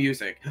 Persona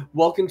music.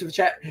 Welcome to the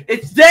chat.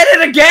 It's dead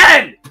it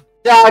again!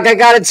 Dog, I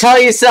gotta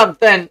tell you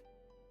something.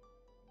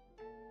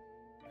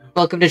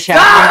 Welcome to chat.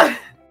 Ah!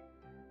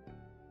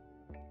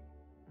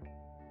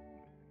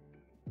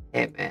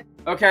 Hey, man.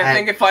 Okay, I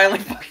think it finally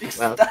fucking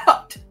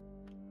stopped.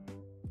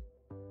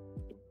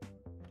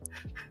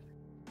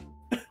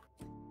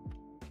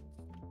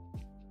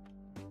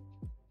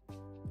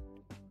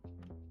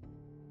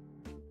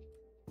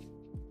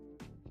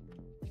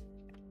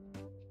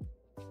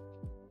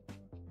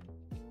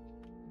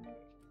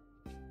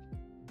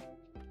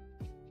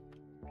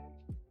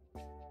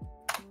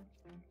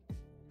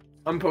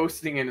 I'm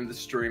posting it in the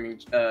streaming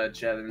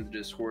chat in the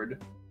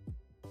Discord.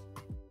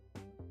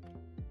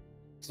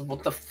 So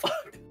what the fuck?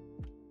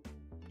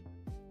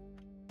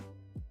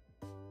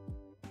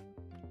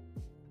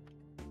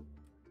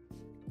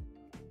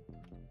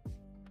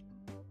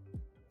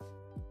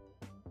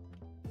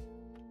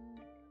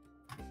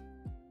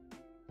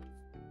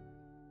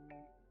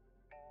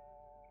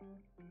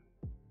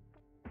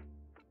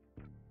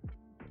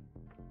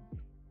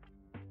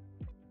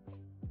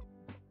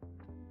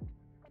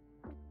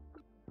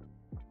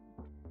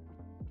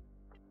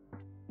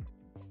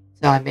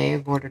 So I may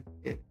have ordered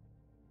food.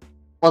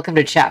 Welcome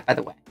to chat, by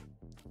the way.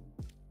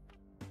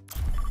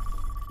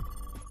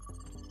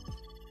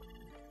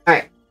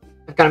 Alright.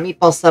 I've got a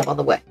meatball sub on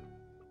the way.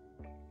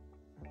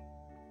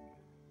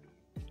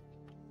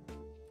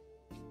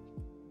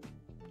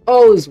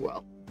 All's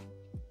well.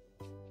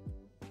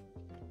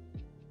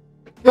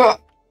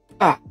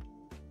 Ah.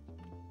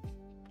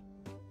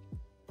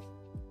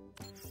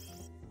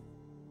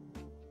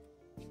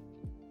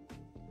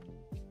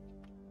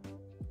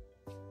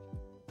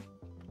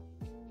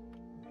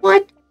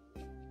 What?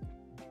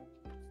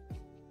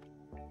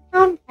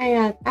 Don't pay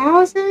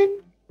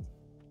 1,000?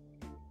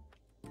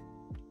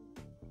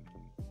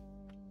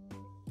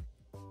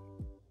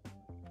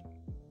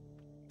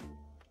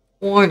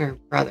 Warner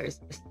Brothers.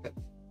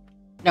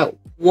 No,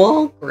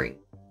 Walgreens.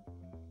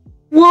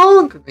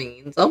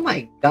 Walgreens. Oh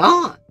my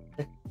god.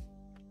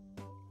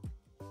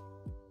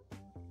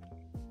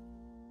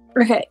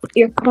 Okay,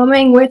 you're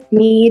coming with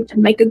me to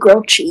make a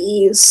grilled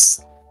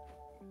cheese.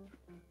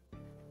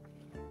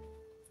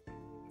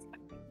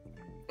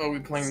 Are we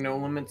playing No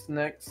Limits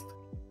next?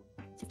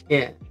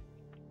 Yeah.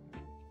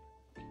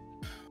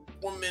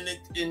 1 minute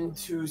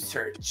into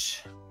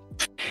search.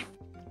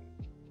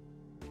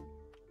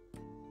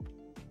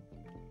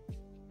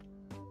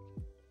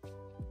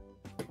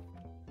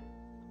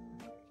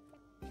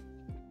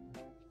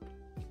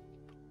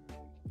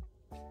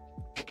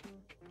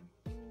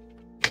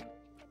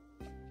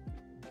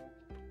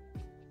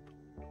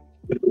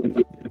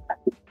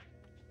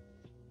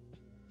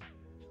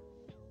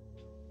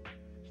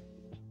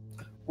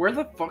 Where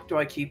the fuck do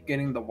I keep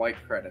getting the white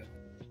credit?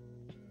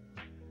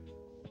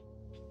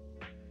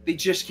 They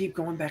just keep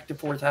going back to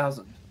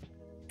 4,000.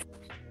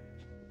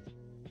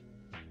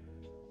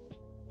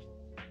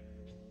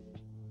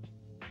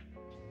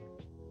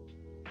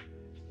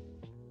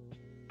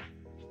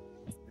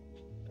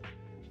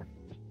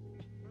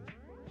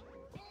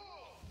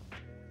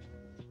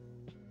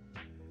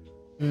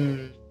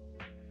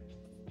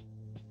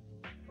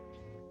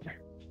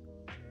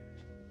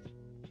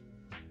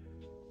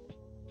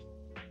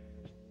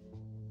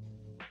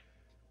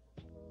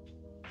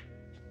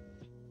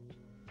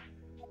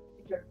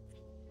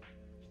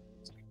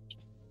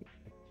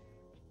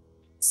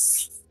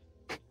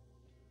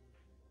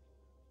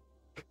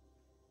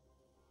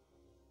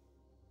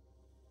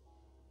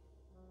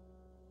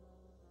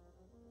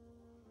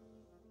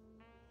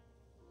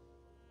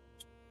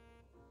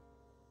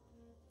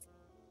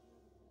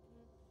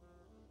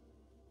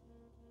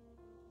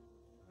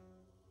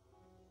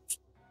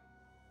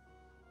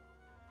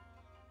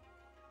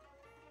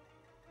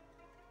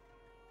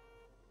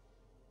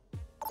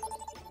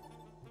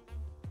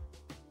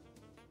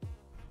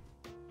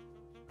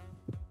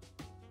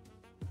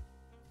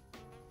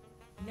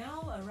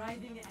 Now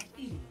arriving at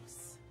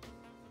Ilios.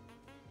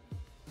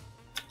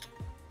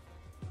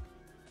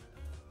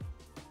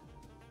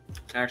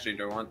 Actually,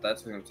 do I want that?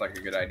 Seems like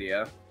a good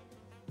idea.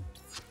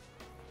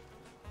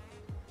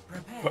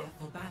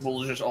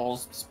 We'll just all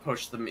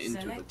push them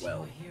into the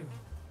well.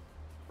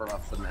 Or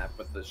off the map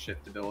with the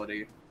shift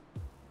ability.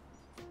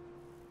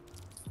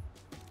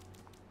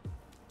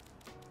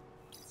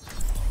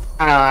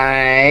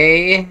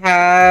 I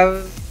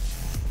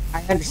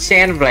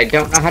understand, but I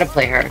don't know how to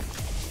play her.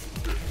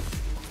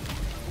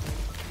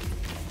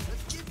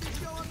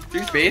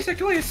 She's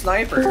basically a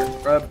sniper.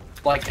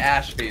 Like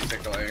Ash,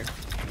 basically.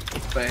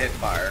 But hit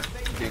fire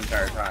the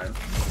entire time.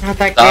 Not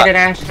that great at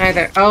Ash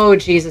either. Oh,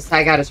 Jesus,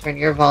 I gotta turn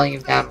your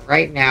volume down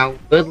right now.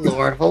 Good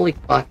lord, holy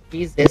fuck,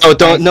 Jesus. Oh,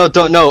 don't,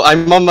 no.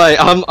 I'm on my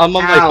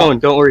phone.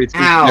 Don't worry, it's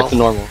back to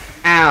normal.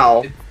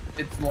 Ow.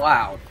 It's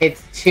loud.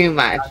 It's too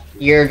much.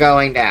 You're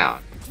going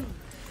down.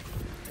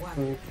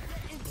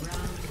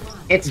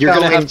 It's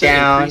going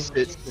down.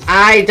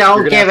 I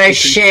don't give a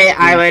shit.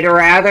 I would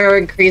rather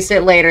increase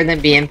it later than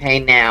be in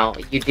pain now.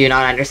 You do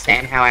not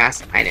understand how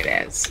asinine it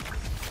is.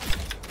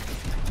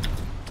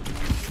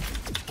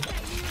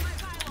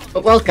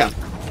 But welcome.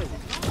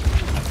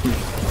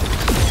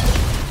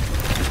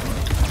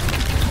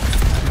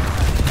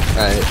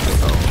 Alright,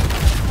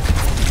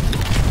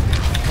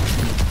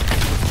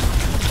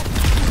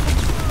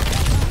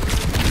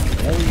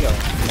 There we go.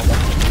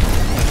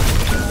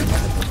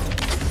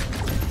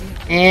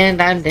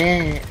 And I'm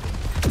dead.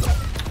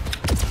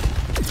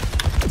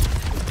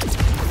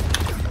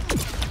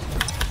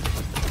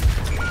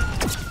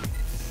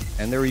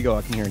 And there we go,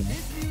 I can hear you.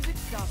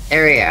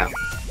 There we go.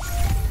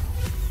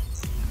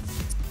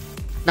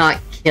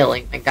 Not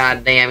killing my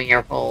goddamn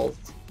earholes.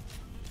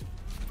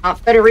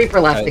 Better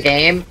Reaper left the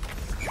game.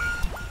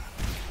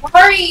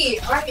 Hurry!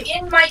 I'm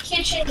in my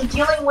kitchen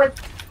dealing with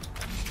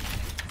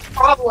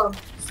problems.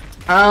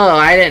 Oh,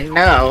 I didn't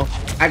know.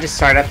 I just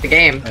started up the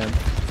game.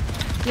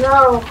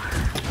 No.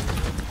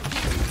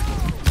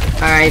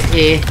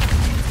 R.I.P.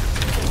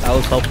 I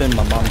was helping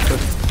my mom cook.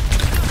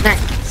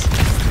 Nice.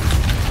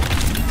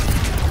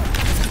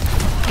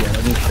 Yeah,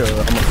 let me show.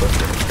 I'm gonna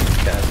post it.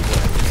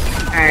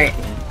 Alright.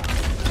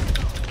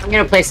 I'm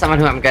gonna play someone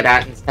who I'm good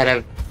at instead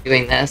of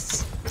doing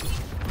this.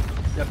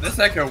 Yeah, this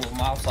echo will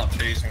not stop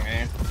chasing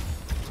me.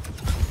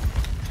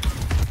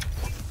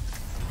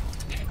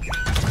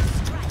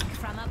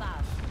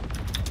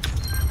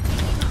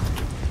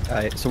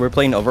 Alright, so we're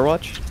playing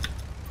Overwatch?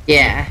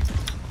 Yeah.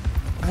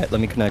 Alright,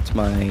 let me connect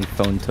my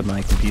phone to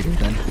my computer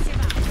then.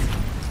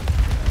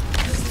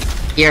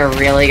 You're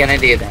really gonna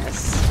do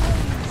this?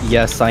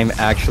 Yes, I'm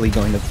actually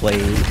going to play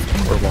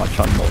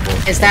Overwatch on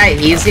mobile. Is that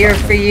easier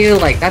for you?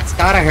 Like, that's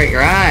gotta hurt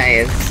your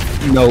eyes.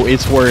 No,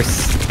 it's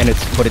worse,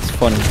 but it's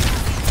funny.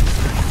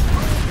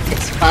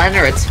 It's fun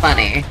or it's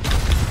funny?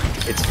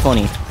 It's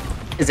funny.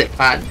 Is it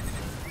fun?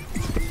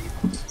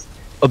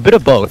 A bit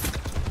of both.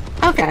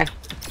 Okay.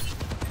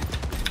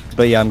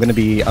 But yeah,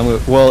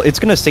 well, it's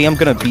gonna say I'm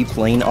gonna be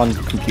playing on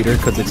computer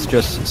because it's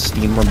just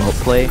Steam Remote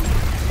Play.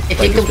 If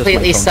you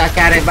completely suck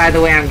at it, by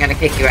the way, I'm gonna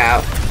kick you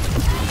out.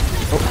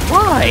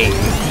 Why?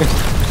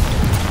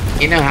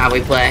 You know how we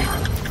play.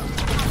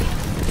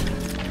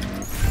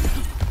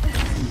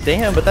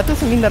 Damn, but that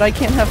doesn't mean that I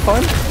can't have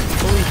fun.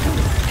 Holy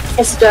shit.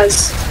 Yes, it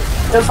does.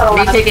 No fun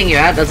Me allowed. kicking you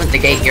out doesn't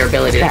negate your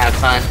ability to have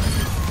fun.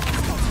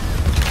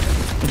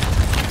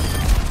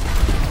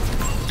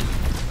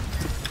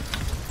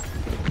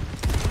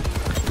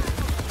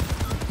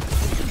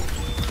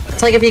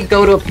 It's like if you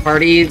go to a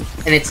party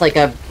and it's like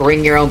a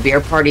bring your own beer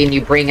party and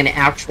you bring an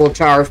actual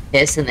jar of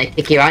piss and they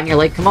kick you out and you're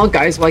like, come on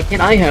guys, why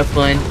can't I have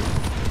fun?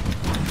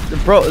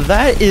 Bro,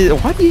 that is...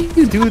 Why do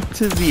you do it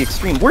to the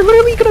extreme? We're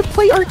literally gonna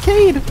play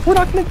arcade! We're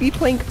not gonna be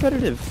playing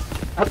competitive.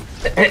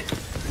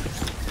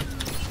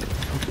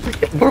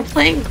 We're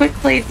playing quick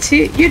play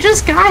too. You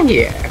just got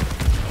here.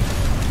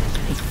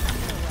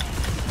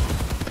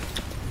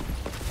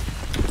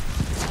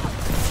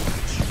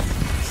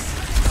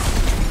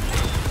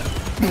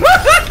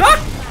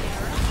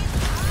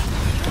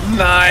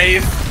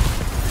 Nice.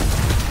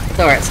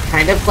 So it's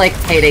kind of like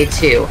Payday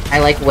 2. I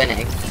like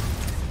winning.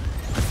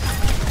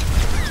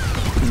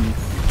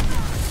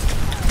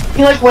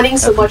 You like winning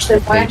so much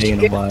that why Payday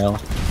in a while.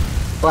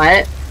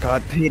 What?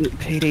 God,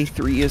 Payday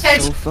 3 is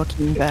so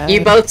fucking bad.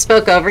 You both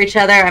spoke over each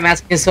other. I'm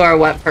asking Sora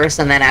what first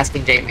and then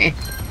asking Jamie.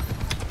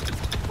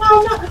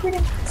 No, not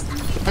everything.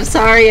 I'm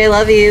sorry, I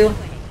love you.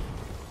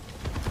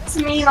 It's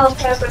mean on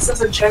purpose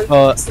as a joke.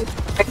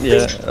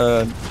 Yeah,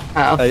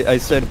 Oh. I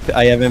said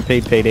I haven't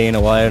played Payday in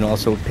a while, and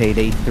also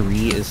Payday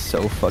 3 is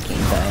so fucking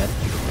bad.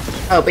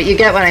 Oh, but you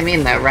get what I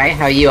mean though, right?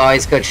 How you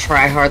always go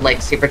try hard,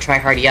 like super try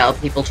hard, yell.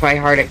 People try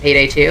hard at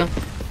Payday 2?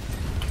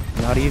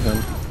 Not even.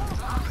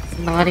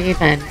 Not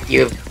even.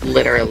 You've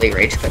literally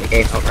rage quit a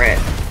game over it.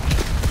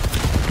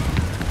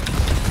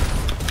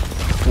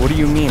 What do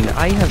you mean?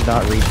 I have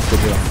not rage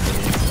quit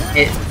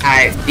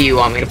on Do you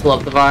want me to pull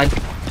up the VOD?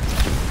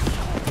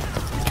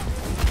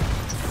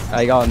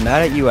 I got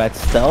mad at you at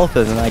stealth,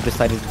 and then I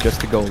decided just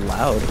to go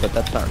loud, but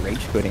that's not rage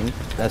quitting.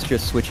 That's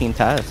just switching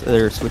tasks,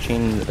 or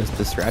switching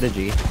the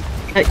strategy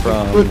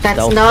from Well, that's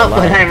stealth not to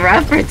what loud.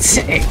 I'm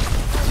referencing.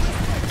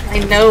 I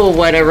know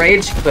what a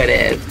rage quit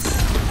is.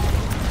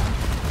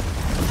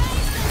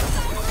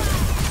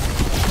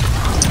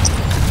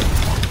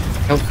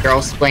 No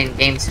girls playing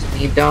games to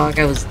me, dog.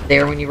 I was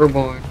there when you were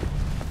born.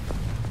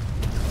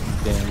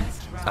 Damn.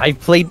 I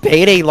played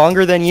Payday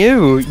longer than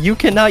you! You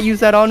cannot use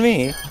that on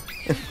me!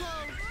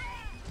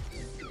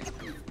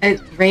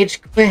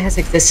 Rage quit has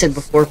existed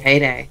before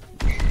Payday.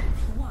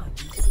 1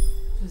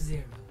 to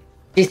 0.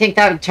 Do you think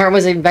that term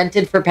was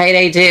invented for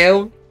Payday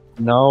too?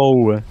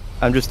 No!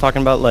 I'm just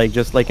talking about, like,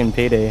 just like in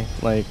Payday.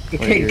 Like,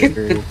 what you're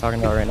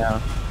talking about right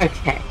now.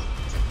 Okay.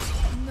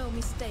 No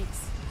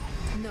mistakes,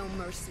 no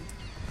mercy.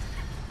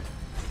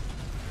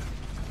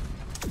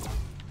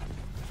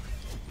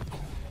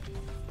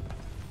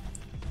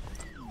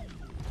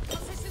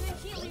 Positioning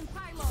healing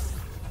pylon.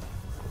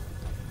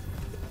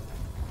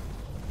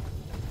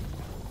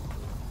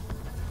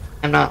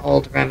 I'm not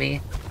old, Remy.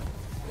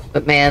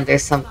 But man,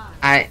 there's some...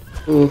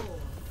 Ooh.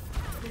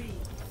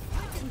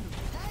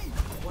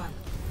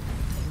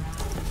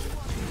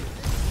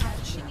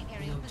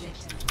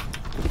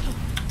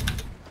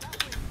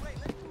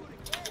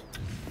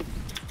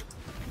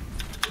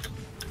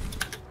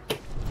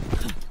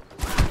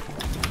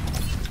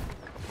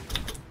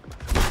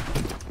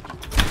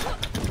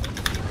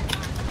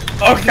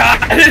 Oh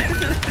god!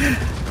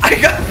 I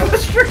got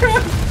pushed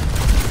around!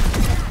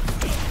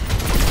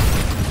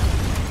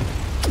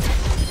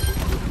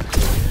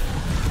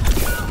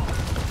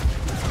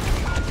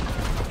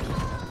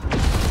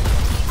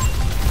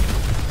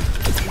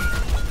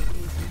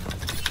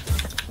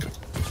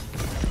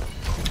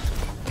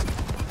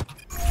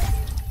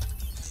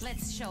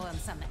 Let's show him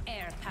some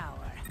air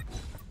power.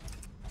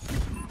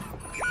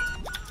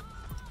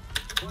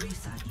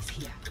 Orisa is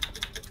here.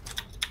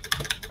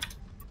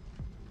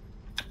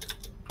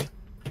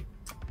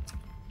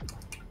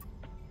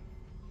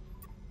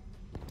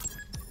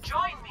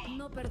 Join me.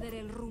 No perderé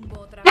el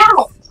rumbo otra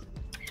Ow! vez.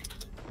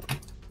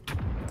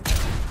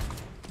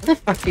 How the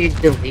fuck do you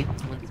delete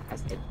someone's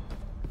message?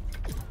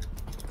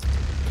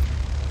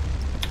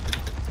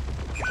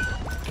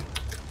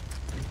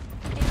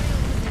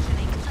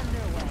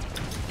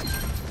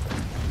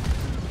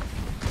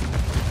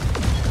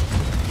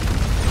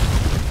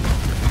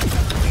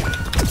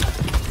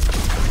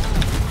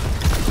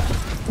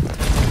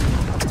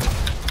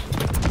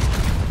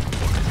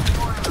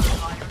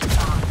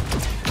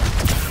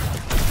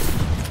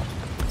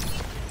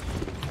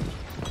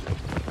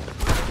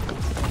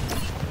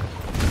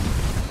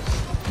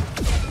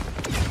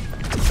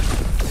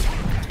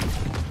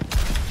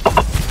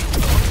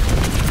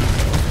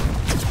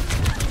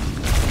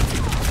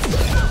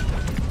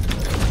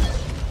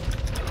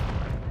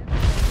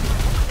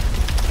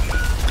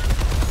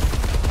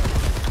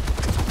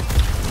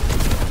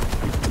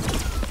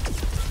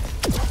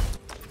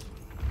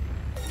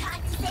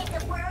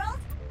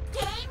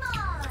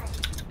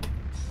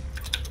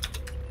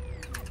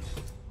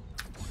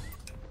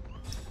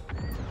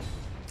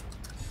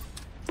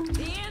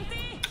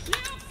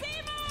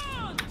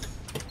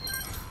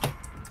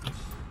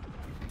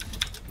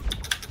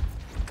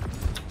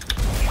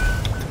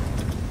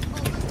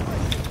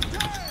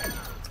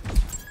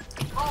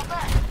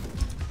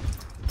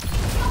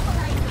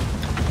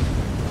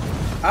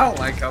 I don't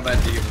like how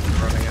that D was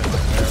running in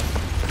like that.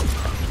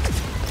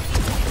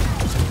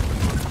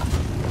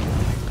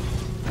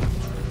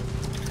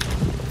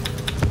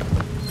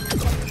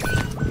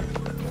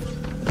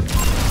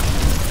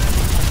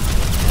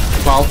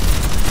 Well.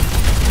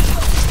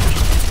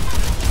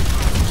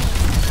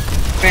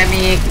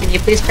 Remy, can you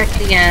please check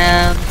the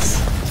ends?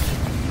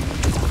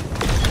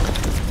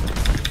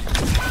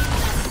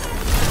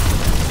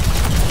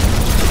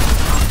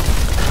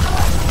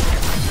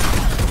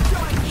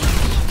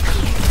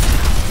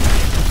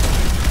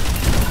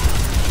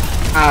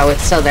 Oh,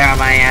 it's still there on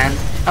my end.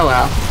 Oh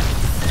well.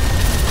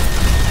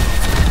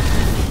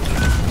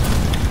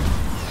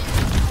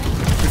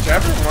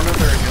 Whichever one of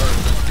their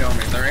healers just kill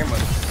me, their aim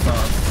was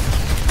sus.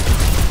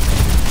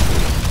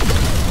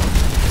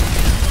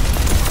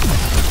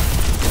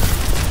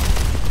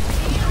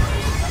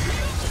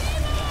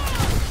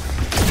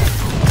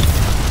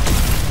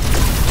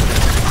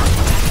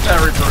 That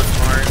reverse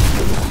smart.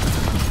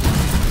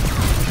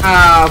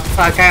 Oh,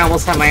 fuck, I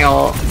almost had my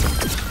ult.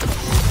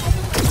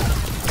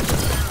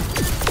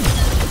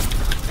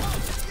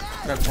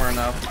 That's more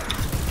enough.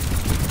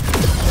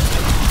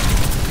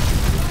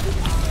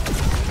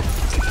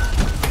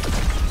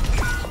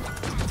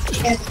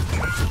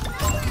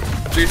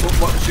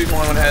 She's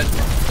one ahead.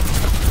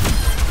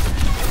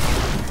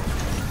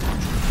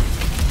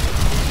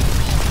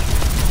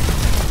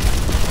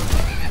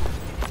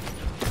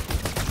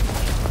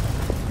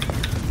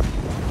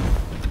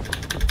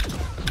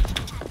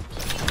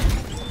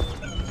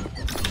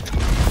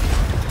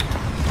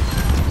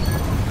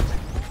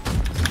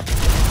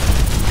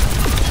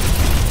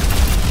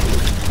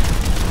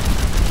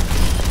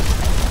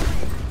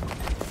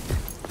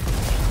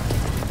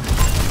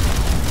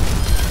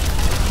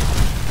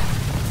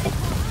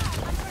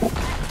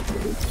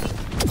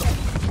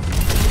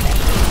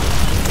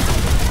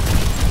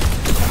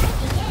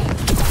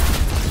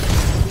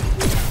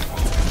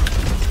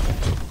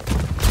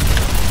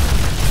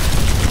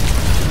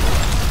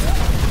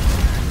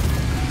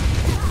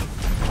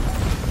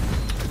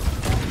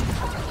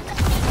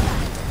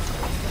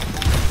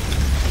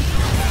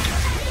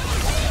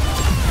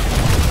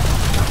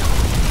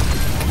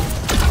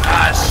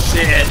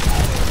 Shit.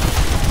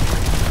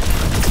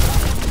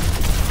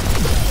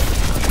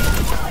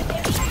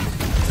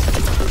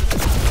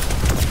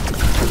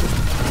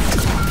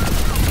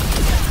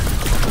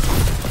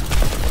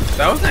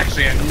 That was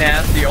actually a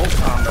nasty ult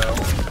combo.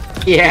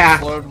 Yeah.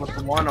 Explode with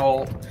the one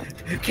ult.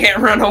 Can't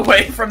run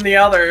away from the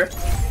other.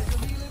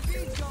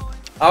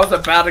 I was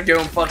about to go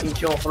and fucking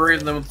kill 3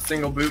 of them with a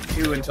single boot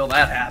too until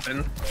that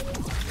happened.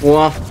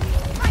 Woof.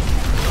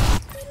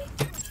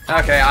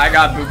 Okay, I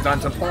got booped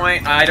onto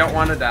point. I don't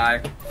want to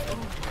die.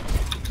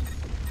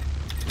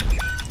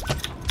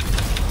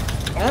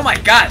 Oh my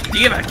god,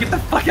 D.Va, get the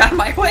fuck out of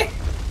my way!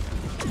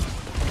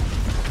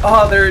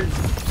 Oh, their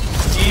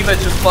D.Va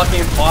just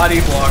fucking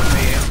body blocked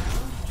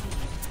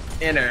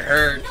me. And it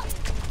hurt.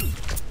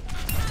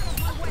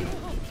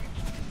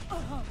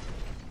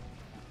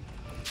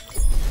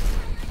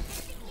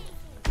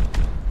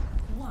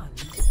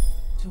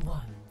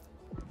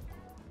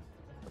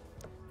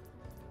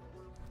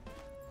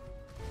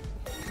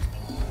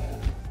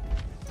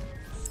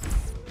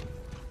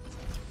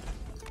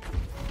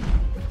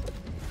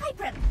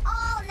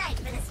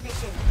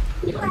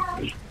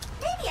 maybe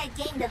I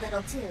gained a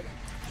little too.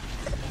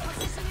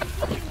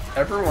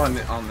 Everyone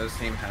on this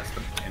team has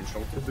the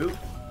potential to boop.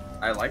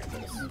 I like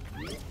this.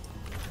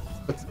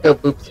 Let's go,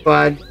 Boop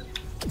Squad.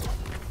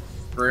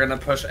 We're gonna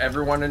push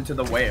everyone into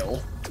the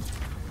whale.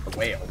 The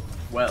whale.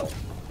 Well.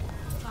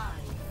 5,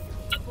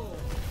 4,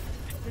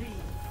 3, 2,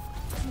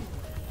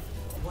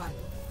 1.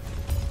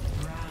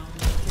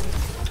 Round 3.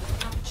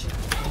 Capture.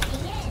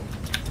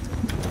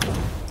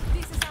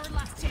 This is our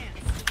last chance.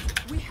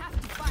 We have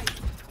to fight.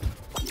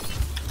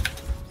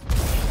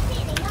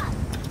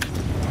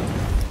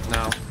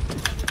 No.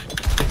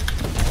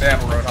 They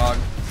have a Roadhog.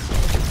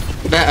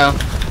 Uh-oh.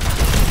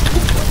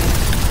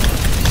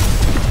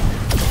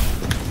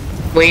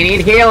 We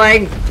need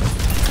healing!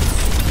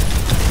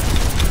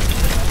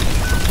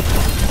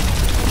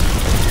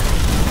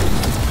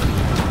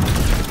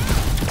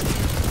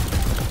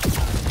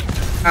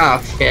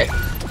 Oh, shit.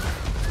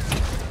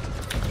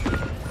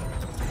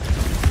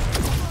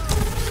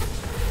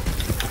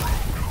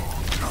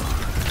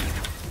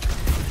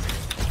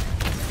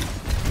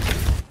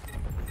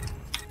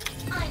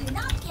 I'm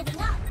not giving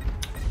up.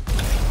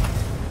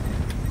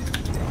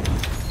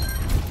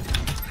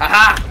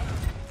 Haha!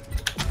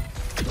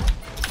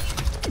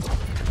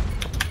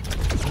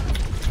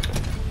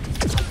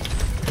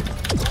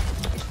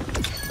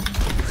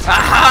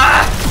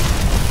 Haha!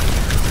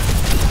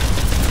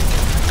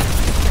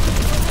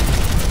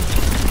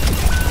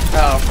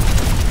 Oh.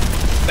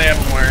 They have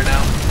him where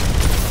now?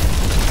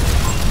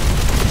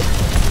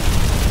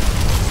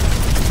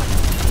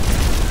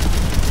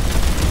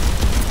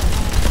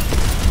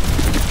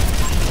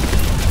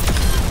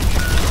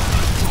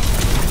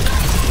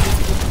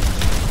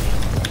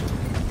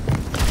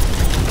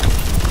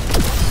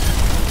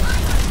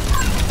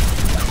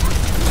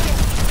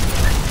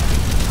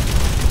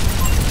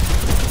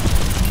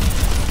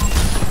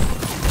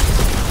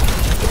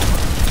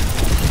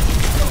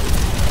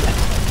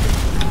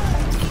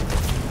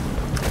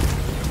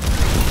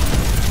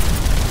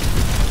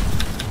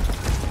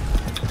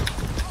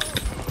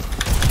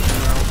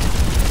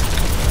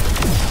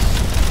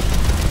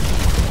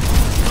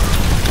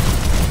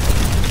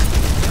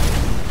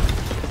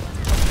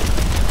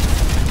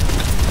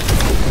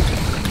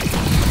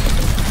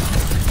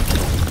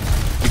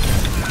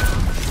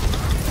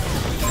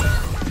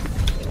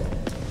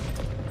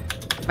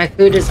 My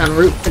food is en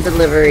route for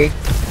delivery.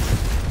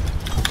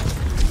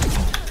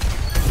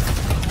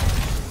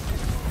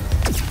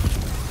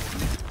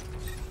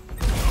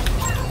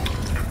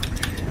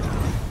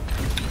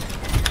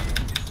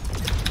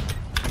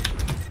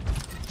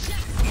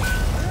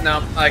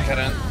 No, I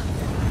couldn't.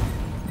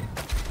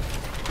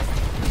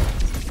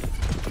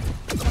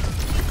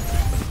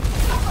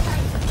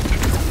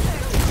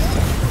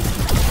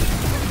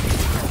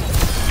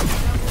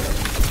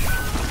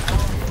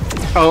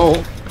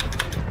 Oh.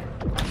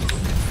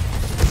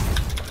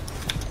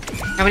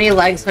 How many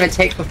legs would it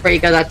take before you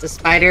got that to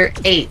spider?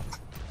 8.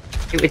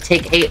 It would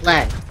take 8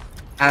 legs.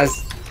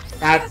 As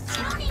that's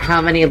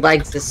how many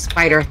legs this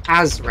spider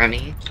has,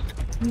 Remy.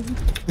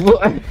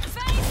 What?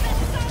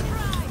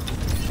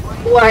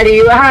 Why do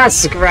you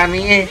ask,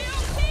 Remy?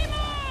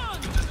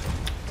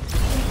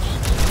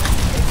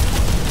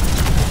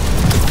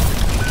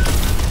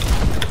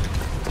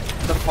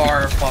 The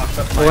far fucked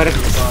up. What if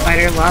the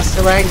spider lost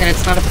a leg? Then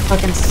it's not a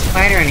fucking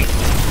spider anymore.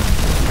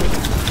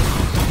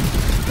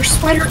 Your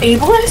spider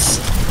ableist?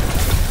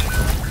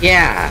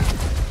 Yeah.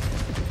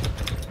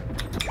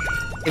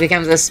 It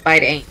becomes a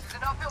spide ain't.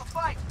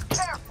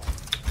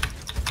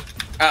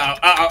 Uh-oh,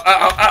 uh-oh,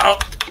 uh-oh, uh-oh.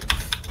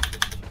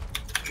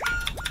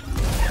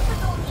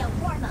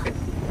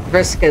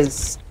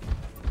 Vriska's...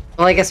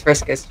 Well, I guess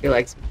Vriska's 2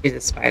 legs, but she's a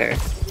spider.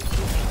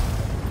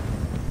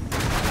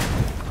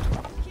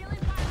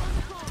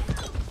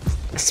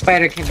 A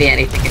spider can be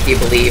anything if you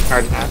believe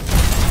hard enough.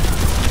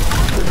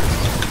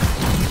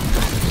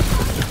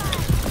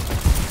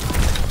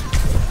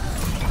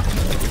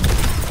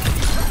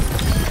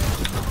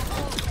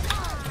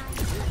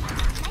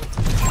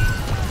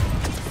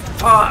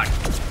 Fuck!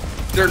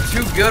 They're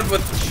too good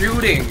with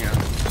shooting!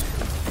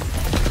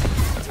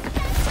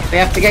 We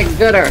have to get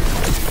gooder.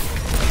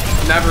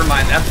 Never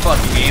mind, that's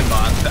fucking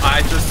aimbot.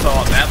 I just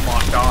saw that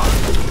locked on.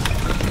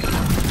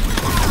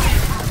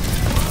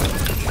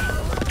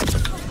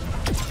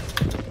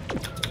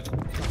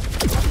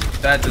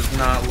 That does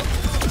not look...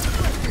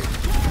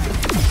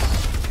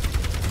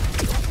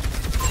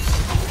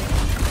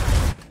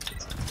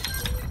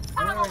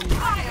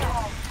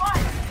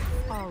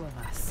 All of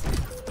us.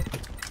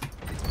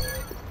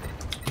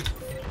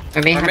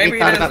 Or maybe maybe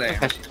thought it is about there.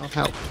 professional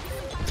help.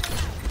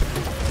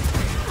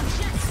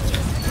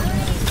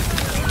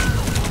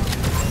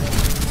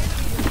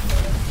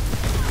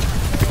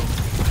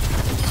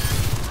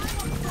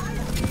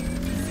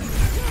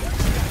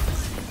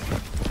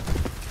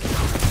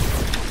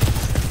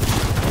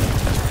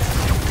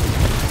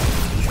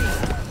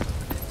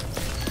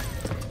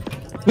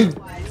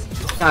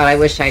 God, I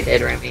wish I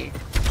did, Remy.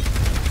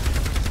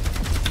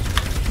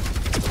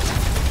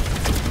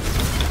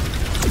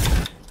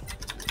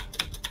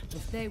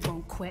 If they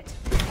won't quit,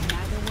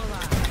 neither will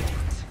I.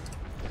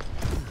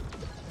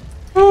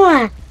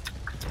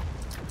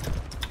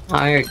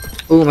 Alright.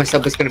 Ooh, my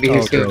subway's gonna be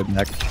here soon.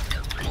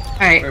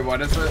 Alright. Wait,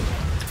 what is it?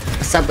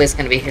 The subway's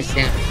gonna be here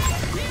soon.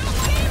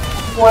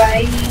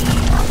 Why?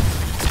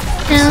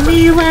 Tell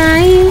me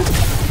why.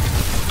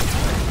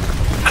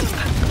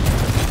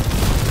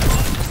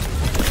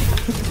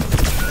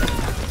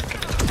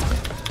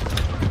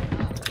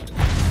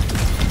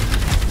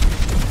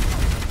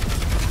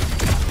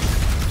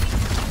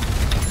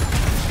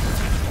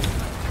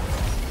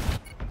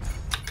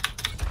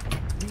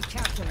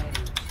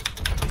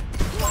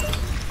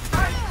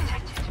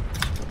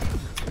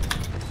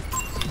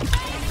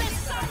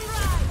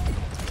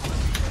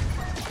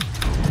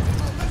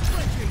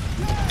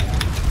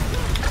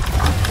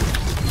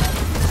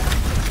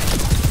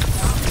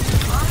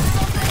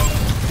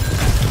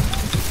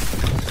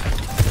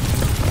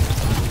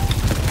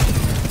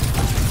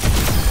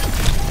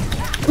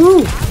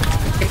 Ooh!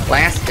 Get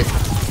blasted.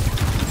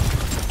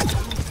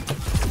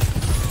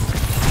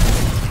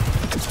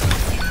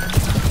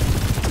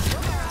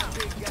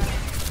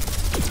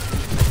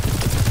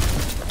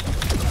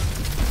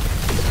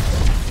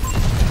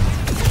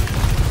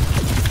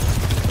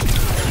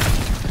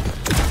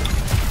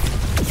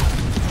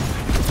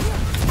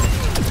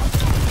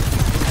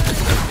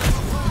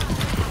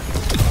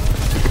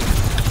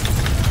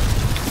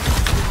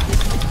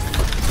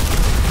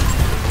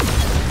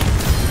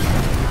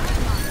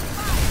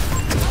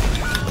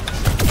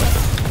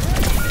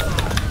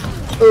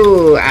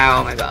 Ooh,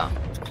 ow, my god.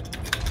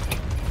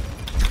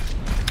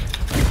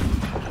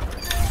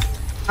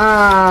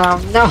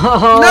 No!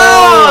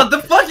 No!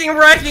 The fucking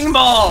wrecking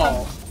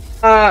ball!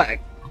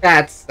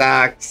 That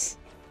sucks.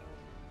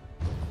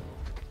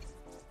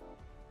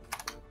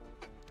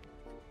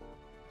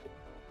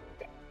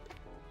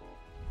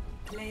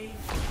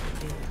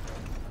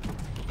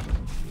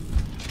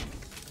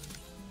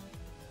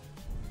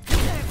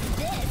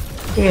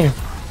 Yeah.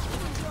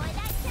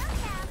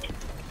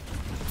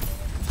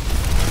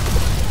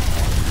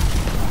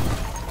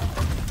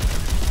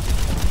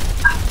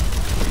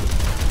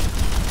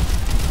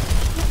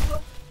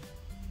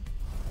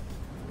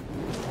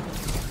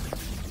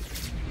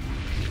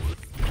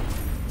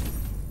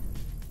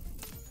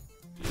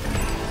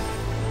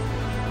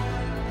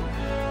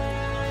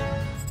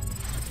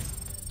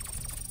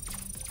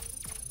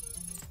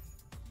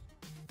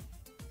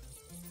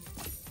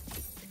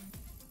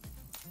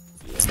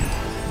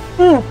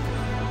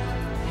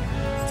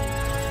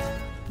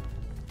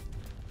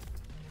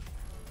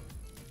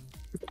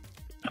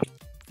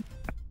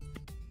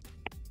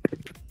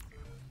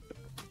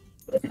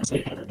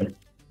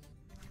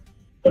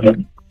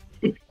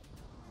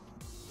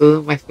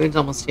 Ooh, my food's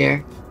almost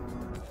here.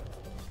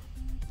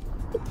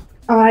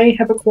 I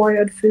have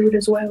acquired food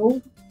as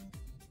well.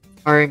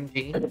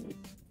 RMG.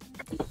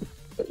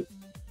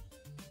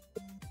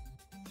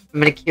 I'm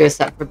gonna queue us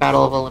up for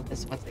Battle of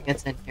Olympus once it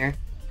gets in here.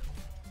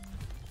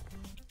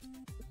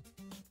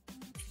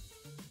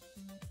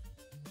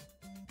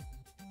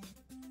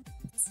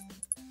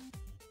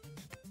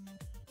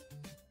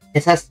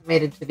 It's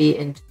estimated to be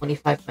in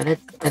 25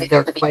 minutes, and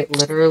they're quite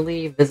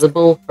literally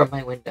visible from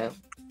my window.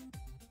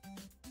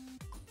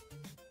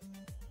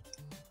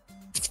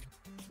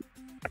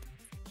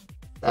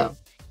 So,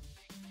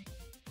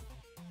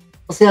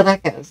 we'll see how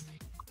that goes.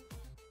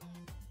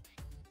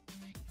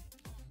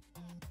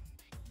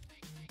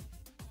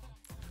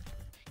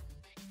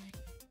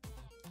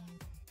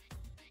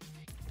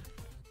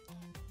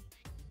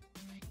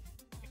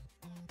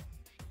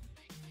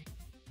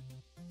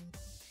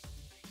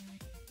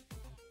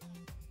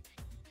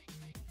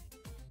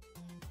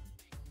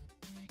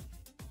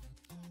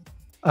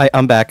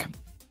 I'm back.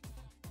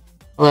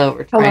 Hello,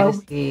 we're trying Hello.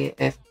 to see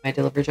if my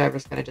delivery driver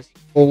is going to just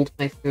hold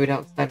my food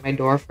outside my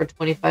door for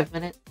 25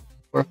 minutes,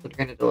 or if they're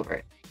going to deliver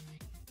it.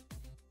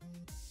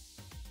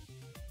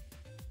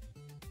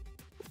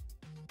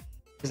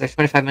 Because they're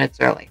 25 minutes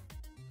early.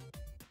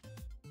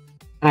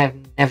 And I've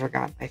never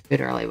gotten my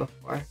food early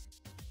before.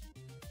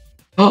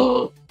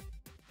 Oh!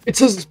 It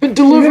says it's been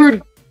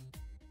delivered!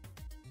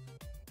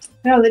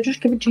 No, they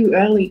just give it to you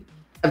early.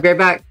 I'll be right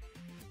back.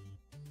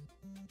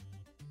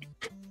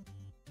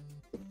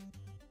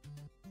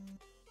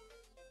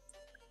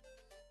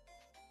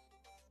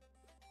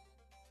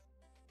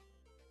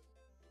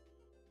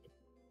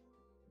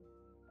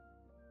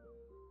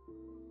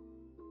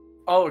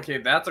 Oh, okay,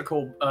 that's a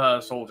cool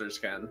soldier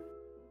skin.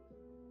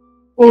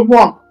 Or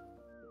what?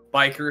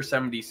 Biker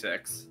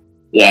 76.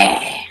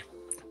 Yeah.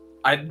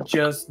 I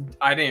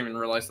didn't even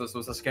realize this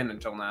was a skin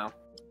until now.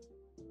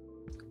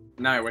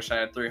 Now I wish I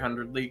had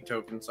 300 league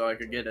tokens so I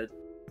could get it.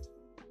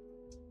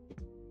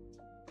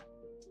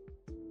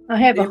 I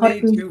have They a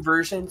made 100. 2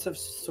 versions of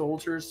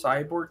Soldier's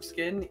cyborg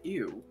skin?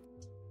 Ew.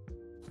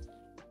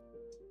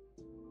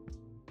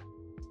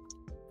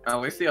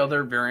 At least the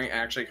other variant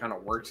actually kind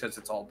of works since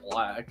it's all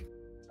black.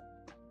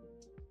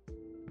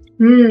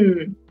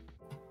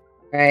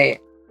 Right.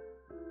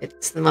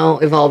 It's the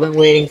moment we've all been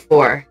waiting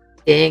for.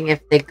 Seeing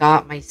if they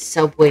got my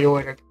Subway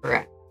order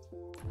correct.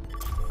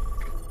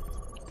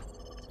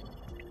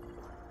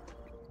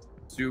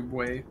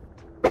 Subway.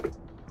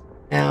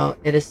 Now,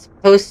 it is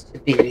supposed to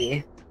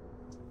be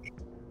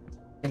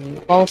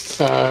an all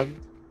sub.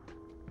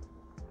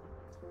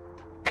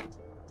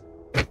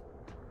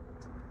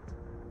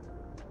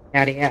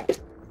 Yada yada.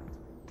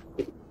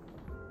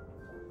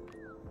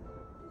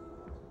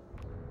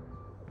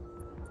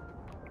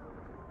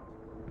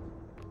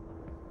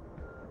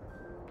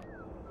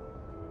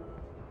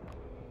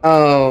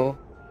 Oh.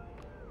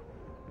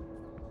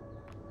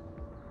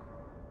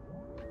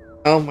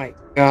 Oh my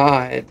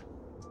god.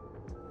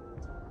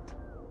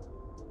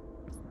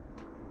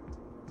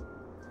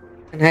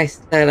 And I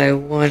said I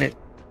wanted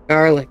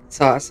garlic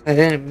sauce. I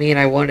didn't mean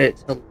I wanted it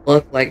to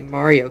look like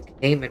Mario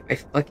came in my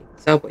fucking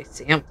Subway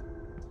sandwich.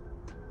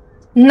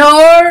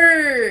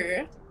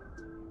 No!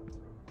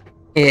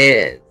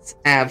 It's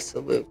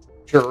absolute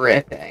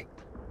dripping.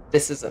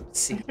 This is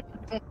obscene.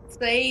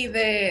 Say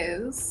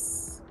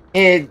this.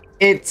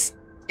 It's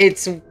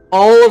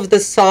all of the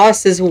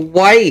sauce is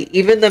white.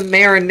 Even the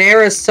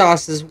marinara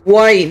sauce is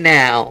white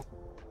now.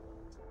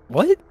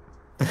 What?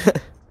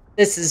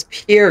 This is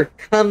pure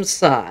cum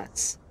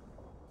sauce.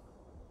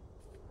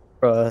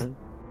 Bruh.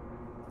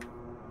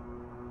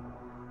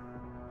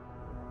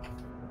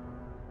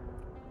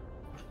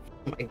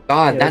 Oh my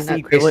god, Yeah,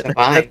 that tastes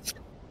divine.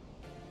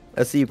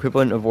 That's the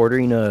equivalent of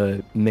ordering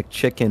a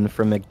McChicken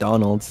from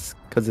McDonald's,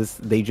 because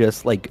they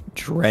just, like,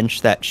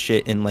 drench that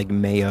shit in, like,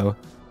 mayo.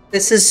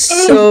 This is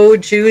so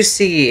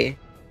juicy.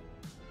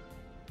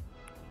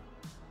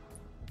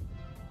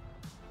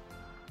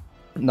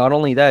 Not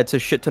only that, it's a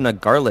shit ton of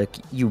garlic.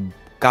 You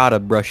gotta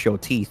brush your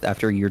teeth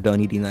after you're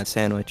done eating that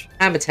sandwich.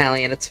 I'm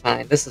Italian, it's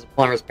fine. This is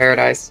plumber's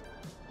paradise.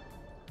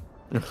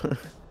 My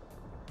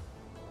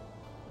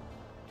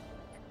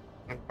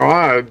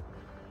god.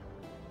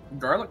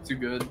 Garlic too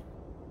good.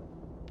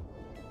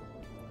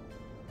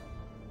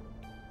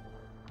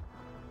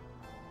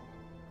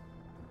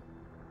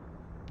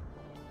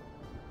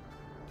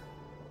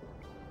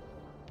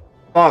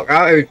 Fuck,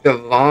 that is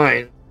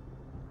divine.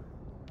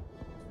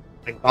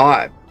 My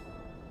god.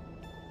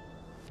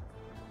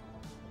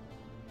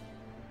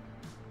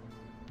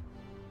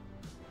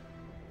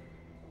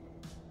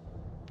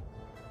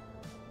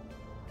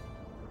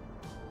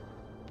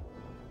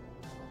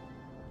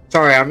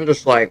 Sorry, I'm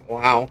just like,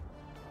 wow.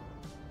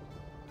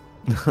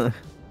 I'm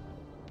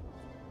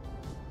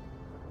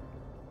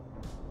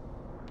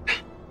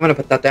gonna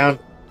put that down.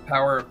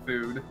 Power of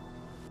food.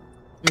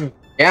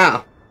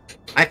 Yeah.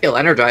 I feel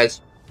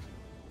energized.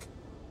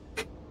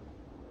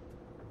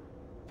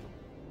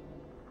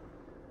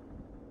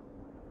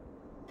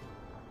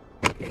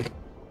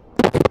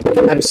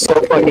 I'm so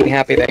fucking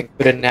happy they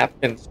included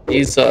napkins.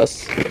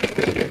 Jesus.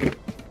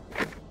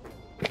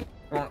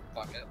 Oh,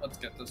 fuck it. Let's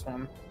get this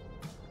one.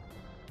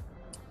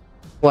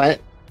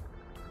 What?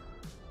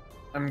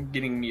 I'm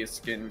getting me a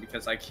skin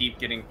because I keep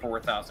getting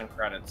 4,000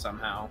 credits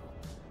somehow.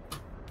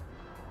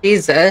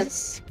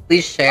 Jesus.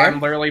 Please share.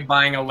 I'm literally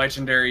buying a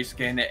legendary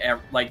skin,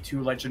 like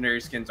 2 legendary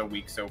skins a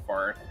week so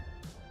far.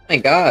 Oh my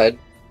god.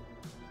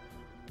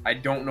 I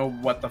don't know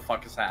what the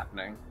fuck is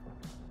happening.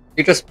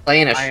 You're just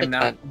playing a I shit am now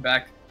ton.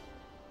 back.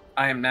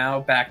 I am now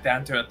back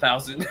down to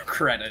 1,000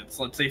 credits.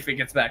 Let's see if it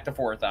gets back to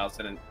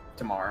 4,000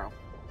 tomorrow.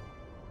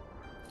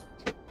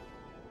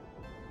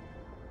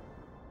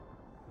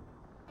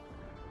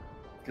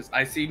 Because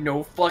I see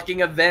no fucking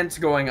events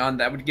going on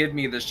that would give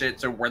me the shit,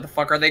 so where the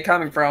fuck are they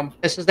coming from?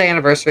 This is the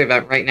anniversary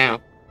event right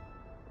now.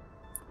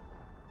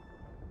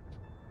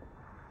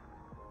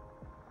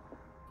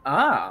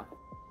 Ah.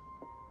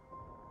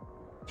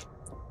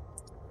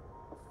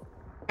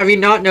 Have you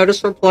not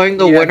noticed we're playing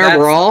the Yeah, winner that's-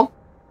 brawl?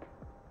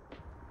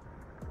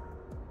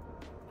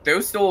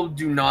 Those still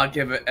do not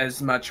give it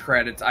as much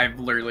credits I've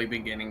literally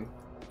been getting.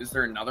 Is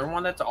there another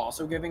one that's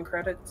also giving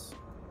credits?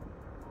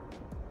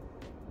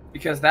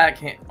 Because that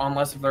can't,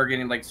 unless if they're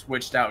getting like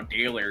switched out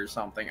daily or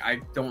something, I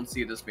don't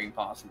see this being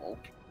possible.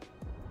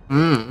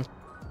 Hmm.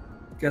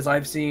 Because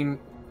I've seen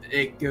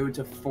it go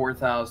to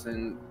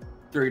 4,000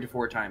 3 to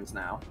 4 times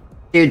now.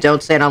 Dude,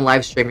 don't say it on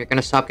live stream. You're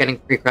gonna stop getting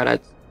free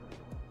credits.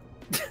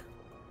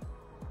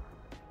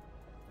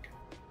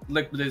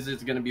 Liquid is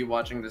going to be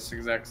watching this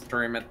exact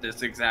stream at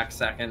this exact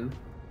second.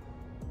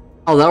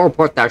 Oh, they'll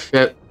report that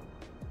shit.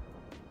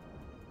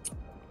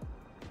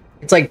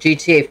 It's like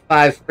GTA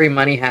 5 free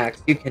money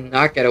hacks. You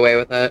cannot get away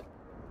with it.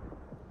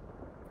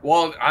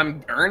 Well,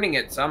 I'm earning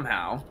it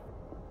somehow.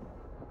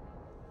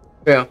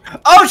 Yeah.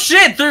 Oh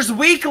shit, there's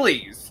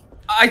weeklies!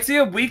 I see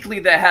a weekly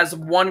that has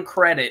 1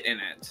 credit in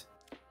it.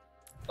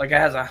 Like it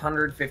has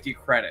 150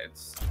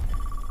 credits.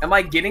 Am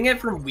I getting it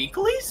from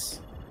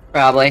weeklies?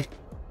 Probably.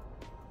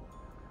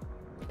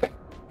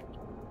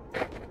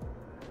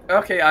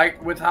 Okay,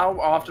 with how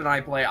often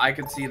I play, I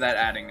could see that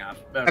adding up.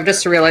 Okay. I've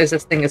just realized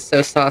this thing is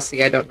so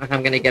saucy, I don't know how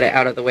I'm gonna get it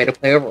out of the way to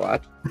play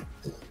Overwatch.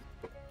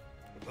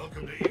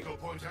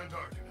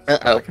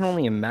 Uh-oh. I can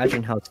only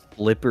imagine how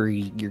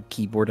slippery your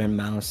keyboard and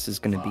mouse is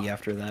going to be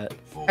after that.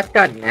 I've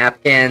got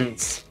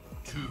napkins.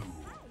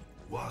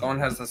 Someone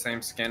has the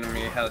same skin as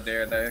me, how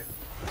dare they?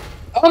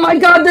 Oh my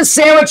god, the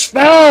sandwich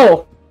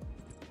fell!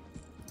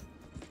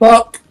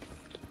 Fuck.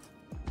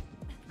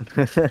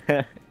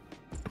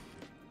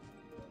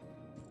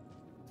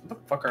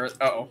 Fucker.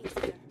 Uh-oh.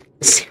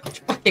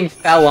 Fucking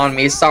fell on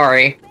me,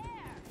 sorry.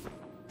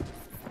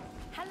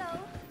 Hello.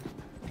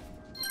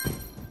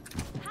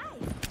 Hi.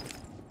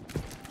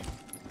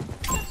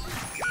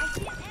 I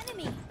see an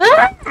enemy.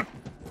 Ah!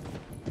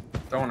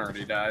 Someone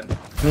already died.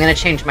 I'm gonna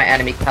change my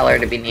enemy color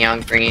to be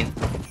neon green.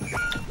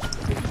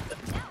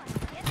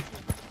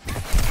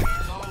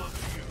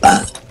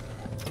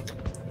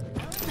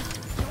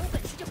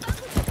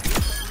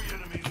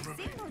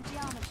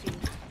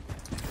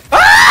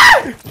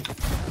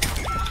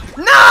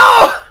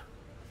 No!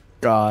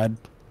 God.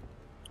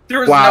 There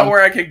was Wow.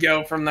 nowhere I could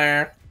go from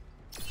there.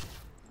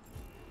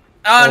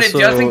 Oh, and it Also,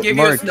 doesn't give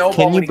you a Mark, snowball.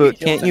 can when you he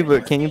kills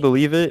anyone. can you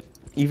believe it?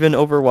 Even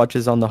Overwatch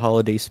is on the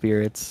holiday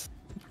spirits.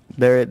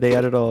 They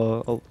added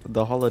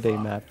the holiday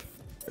map,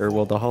 or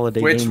well, the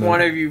holiday. Which game one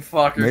mode. of you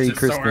fuckers Merry is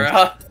Christmas.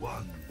 Sora?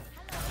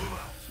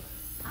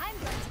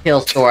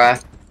 Kill Sora.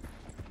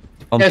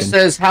 Pumpkin. This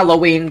is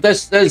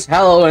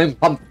Halloween,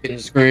 pumpkin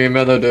scream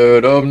in the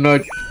dead of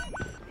night.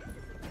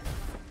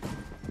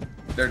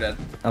 They're dead.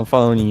 I'm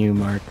following you,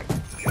 Mark.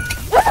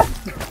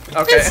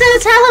 Okay. This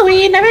is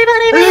Halloween,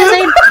 everybody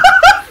amazing.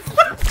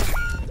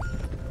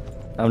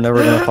 I'm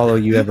never gonna follow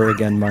you ever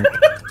again, Mark.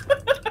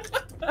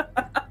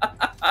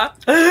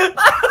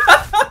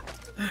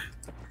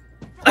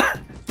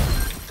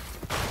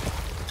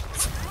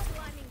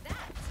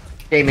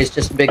 Jamie's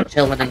just big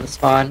chillin' in the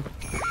spawn.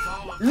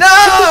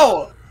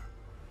 No!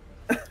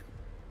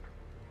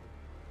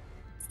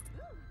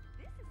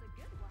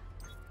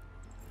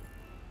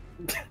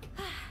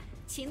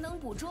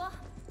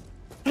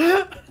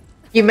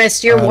 You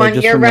missed your I 1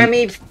 just year, remem-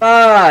 Remy?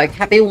 Fuck!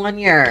 Happy 1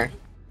 year!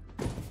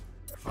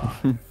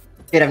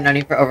 Dude, I've known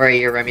you for over a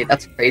year, Remy.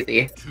 That's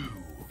crazy.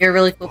 You're a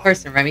really cool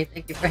person, Remy.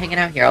 Thank you for hanging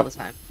out here all the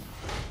time.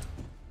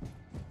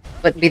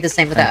 Wouldn't be the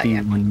same without Happy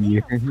you. 1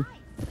 year.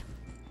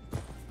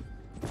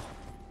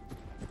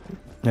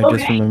 I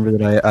just remember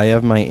that I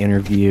have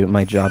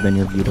my job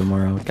interview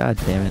tomorrow. God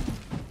damn it.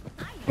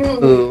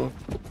 Ooh.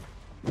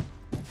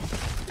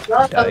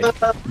 Die.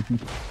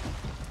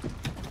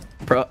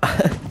 Bro.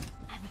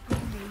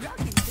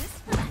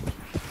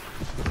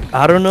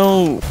 I don't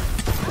know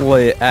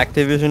what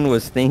Activision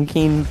was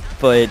thinking,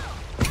 but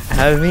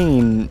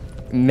having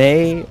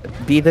May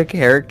be the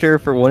character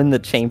for One in the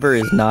Chamber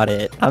is not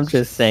it. I'm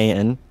just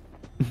saying.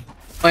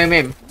 What do you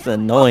mean? It's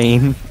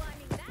annoying.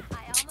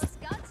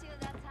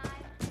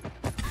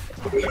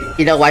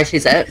 You know why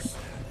she's it?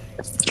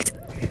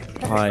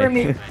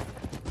 Why?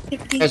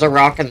 There's a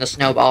rock in the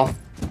snowball.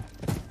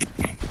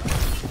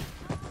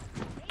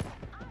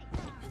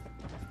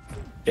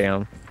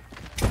 Damn.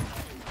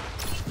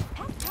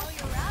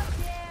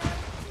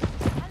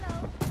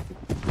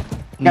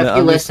 No, if you I'm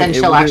just listen, saying,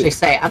 she'll actually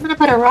say, I'm gonna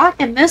put a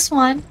rock in this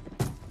one.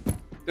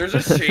 They're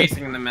just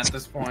chasing them at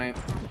this point.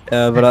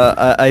 But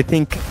I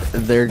think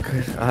they're.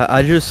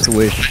 I just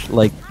wish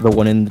like the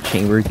One in the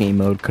Chamber game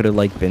mode could have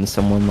like been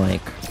someone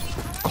like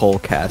Cole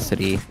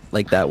Cassidy.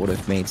 Like that would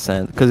have made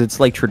sense because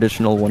it's like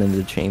traditional One in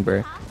the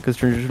Chamber. Because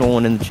traditional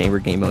One in the Chamber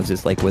game modes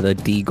is like with a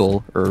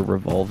deagle or a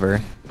revolver.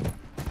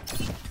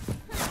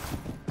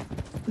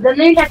 Then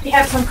they'd have to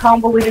have some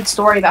convoluted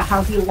story about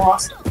how he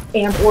lost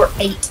and or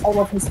ate all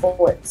of his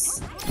bullets.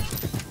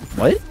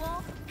 What?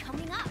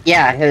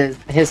 Yeah,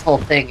 his whole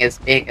thing is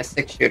being a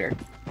 6-shooter.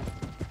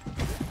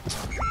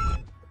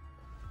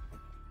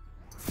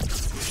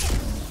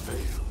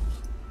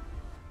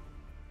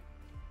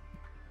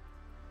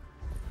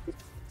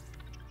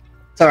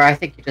 Sorry, I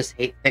think you just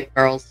hate thick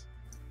girls.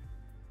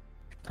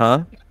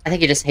 Huh? I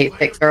think you just hate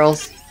thick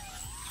girls.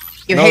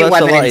 You No, hate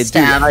that's a women lie, in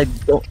STEM.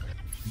 dude,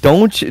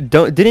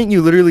 don't didn't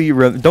you literally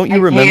don't you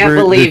remember? I can't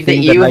the believe that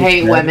thing you I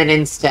hate said? women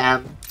in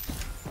STEM.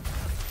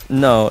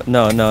 No.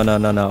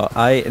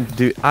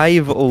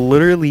 I've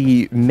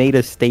literally made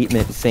a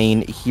statement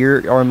saying,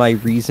 here are my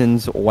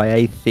reasons why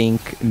I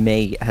think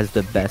May has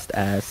the best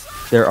ass.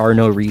 There are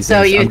no reasons.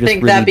 So you I'm just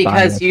think that really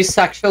because biased. you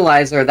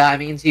sexualize her, that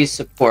means you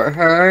support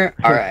her?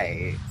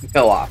 Alright,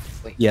 go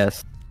off, please.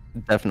 Yes,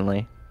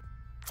 definitely.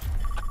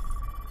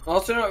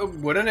 Also,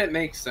 wouldn't it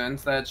make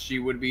sense that she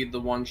would be the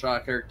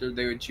one-shot character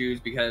they would choose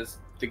because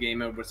the game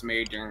mode was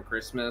made during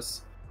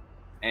Christmas,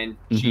 and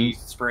she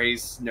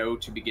sprays snow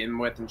to begin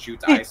with and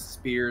shoots ice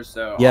spears?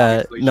 So Yeah,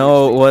 obviously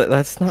no, she's what?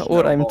 That's not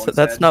what I'm. snowball That's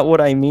instead. not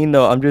what I mean,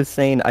 though. I'm just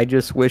saying. I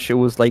just wish it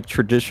was like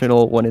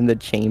traditional One in the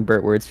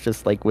Chamber, where it's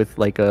just like with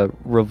like a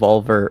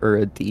revolver or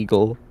a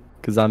deagle,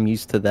 because I'm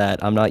used to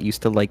that. I'm not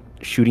used to like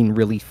shooting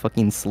really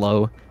fucking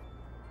slow.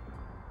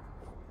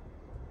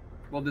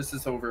 Well, this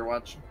is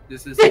Overwatch.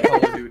 This is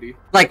Call of Duty.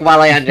 Like,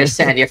 while I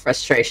understand your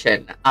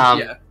frustration,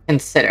 Yeah.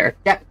 consider.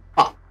 Yeah,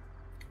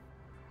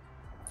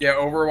 Yeah,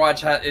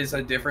 Overwatch is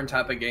a different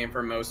type of game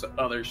from most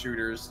other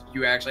shooters.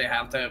 You actually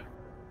have to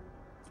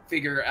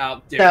figure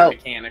out different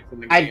mechanics in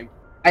the game.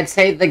 I'd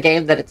say the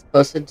game that it's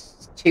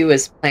closest to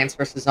is Plants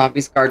vs.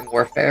 Zombies Garden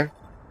Warfare.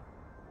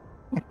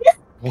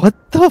 What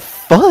the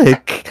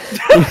fuck?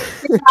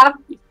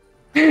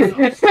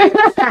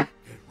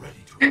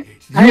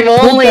 I'm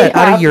only that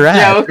out half of your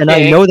ass, and I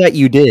joking. know that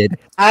you did.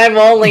 I'm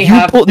only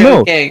half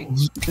joking.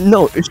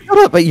 No, shut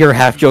up! You're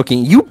half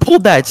joking. You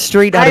pulled that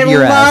straight out of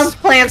your ass. I love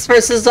Plants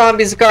vs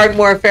Zombies Garden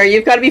Warfare.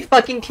 You've got to be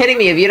fucking kidding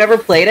me. Have you never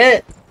played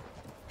it?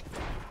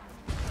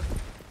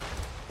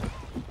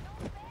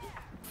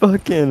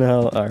 Fucking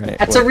hell! All right.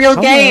 That's a real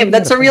game.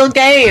 That's a real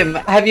game.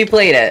 Have you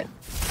played it?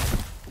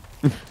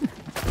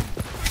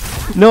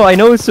 No, I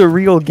know it's a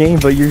real game,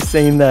 but you're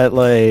saying that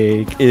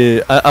like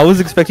I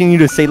was expecting you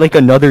to say like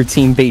another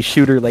team-based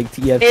shooter like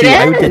TF2. It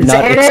is.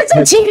 It is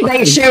a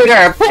team-based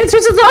shooter. Plants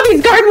vs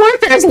Zombies Garden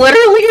Warfare is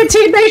literally a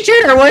team-based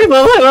shooter. What do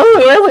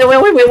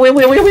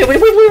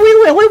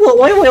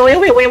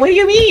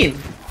you mean?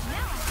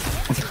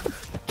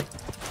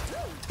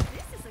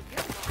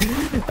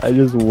 I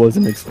just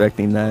wasn't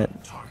expecting that.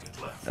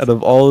 Out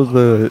of all of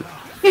the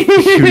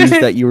shooters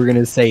that you were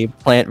gonna say,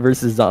 Plant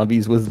vs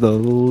Zombies was the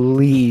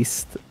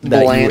least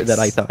that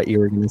I thought you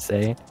were gonna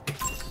say.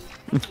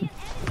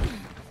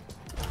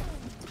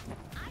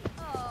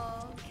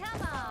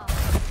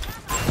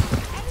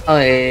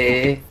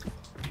 Hey.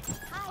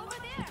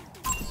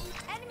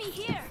 Enemy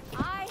here.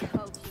 I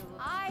hope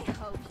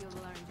you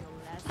learned your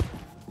lesson.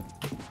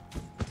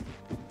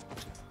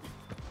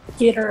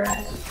 Get her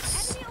ass.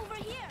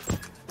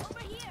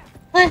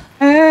 Put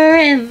her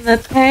in the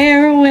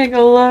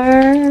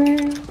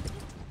periwiggler.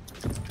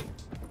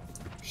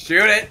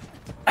 Shoot it!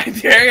 I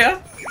dare ya!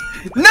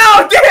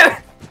 No, damn it!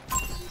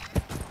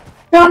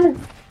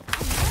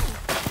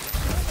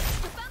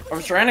 I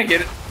was trying to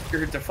get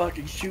her to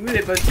fucking shoot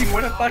it, but she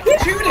wouldn't fucking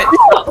shoot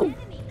it!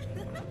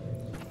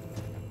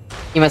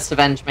 You must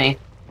avenge me.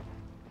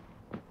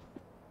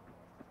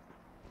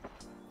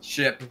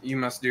 Ship, you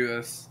must do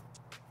this.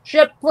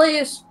 Ship,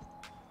 please.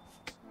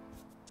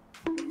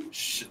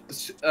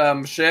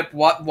 Ship,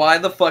 why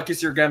the fuck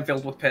is your gun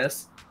filled with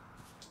piss?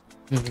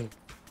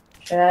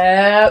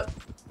 Ship.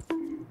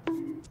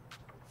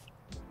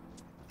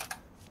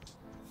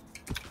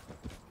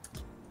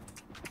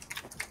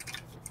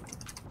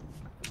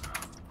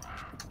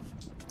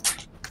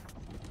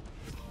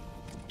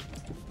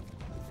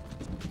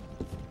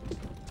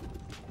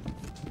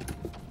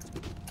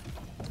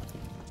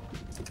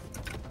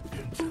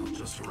 Intel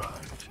just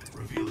arrived,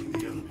 revealing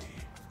the enemy.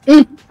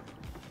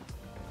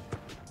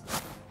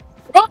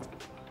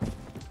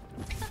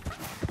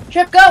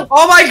 Chip, go!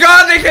 Oh my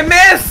god, they can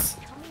miss!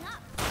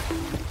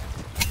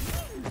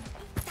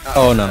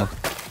 Oh no.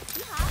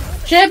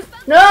 Chip,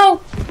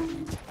 no!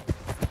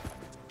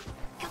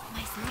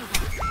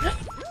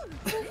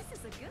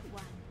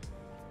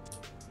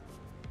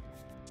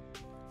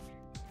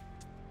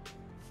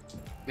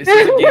 This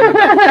is a game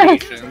with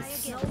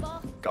patience.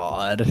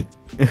 God.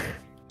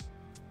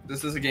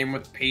 This is a game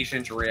with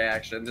patient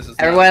reaction. This is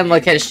Everyone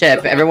look at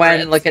Ship.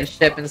 Everyone look at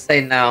Ship and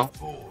say no.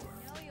 4,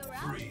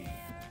 3,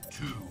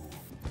 2,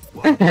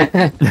 1.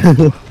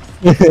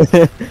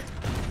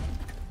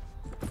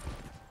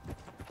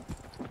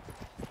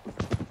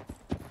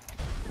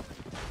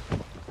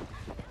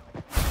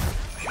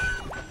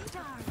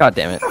 God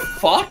damn it.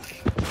 Fuck?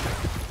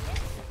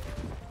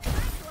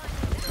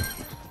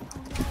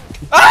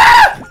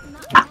 Ah!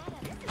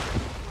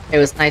 It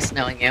was nice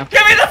knowing you.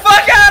 Get me the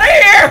fuck out of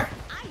here!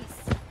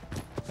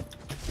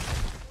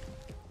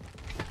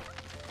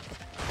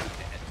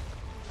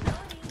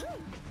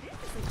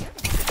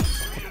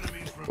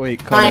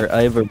 Wait, Connor,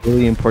 I have a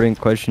really important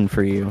question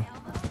for you.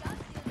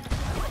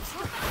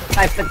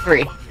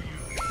 5'3".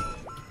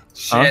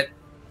 Shit. Huh?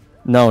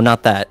 No,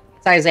 not that.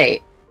 Size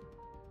 8.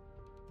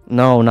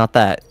 No, not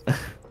that.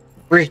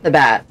 Where's the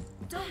bat?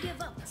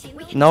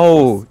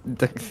 No.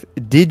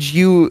 Did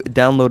you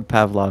download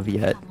Pavlov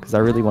yet? Because I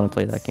really want to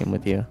play that game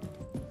with you.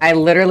 I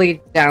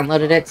literally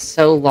downloaded it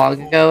so long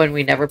ago and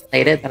we never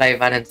played it that I've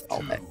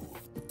uninstalled it.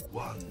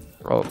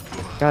 Bro,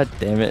 god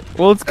damn it.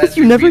 Well, it's because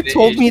you never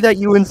told me that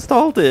you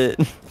installed it.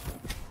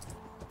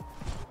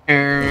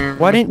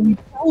 Why didn't you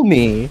tell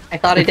me? I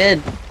thought I did.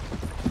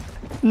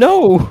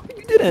 No,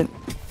 you didn't.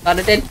 Thought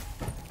I did.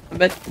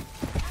 But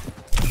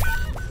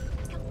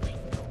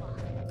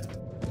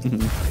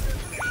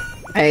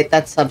I ate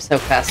that sub so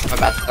fast I'm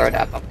about to throw it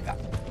up. Oh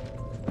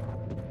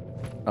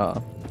my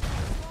god.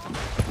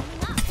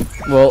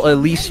 Well, at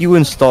least you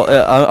install.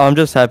 I'm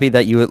just happy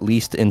that you at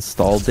least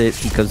installed it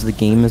because the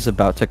game is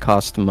about to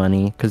cost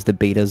money because the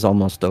beta is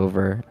almost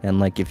over, and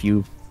like if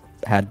you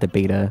had the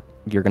beta,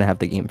 you're gonna have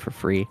the game for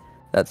free.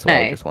 That's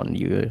why I just wanted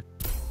you to,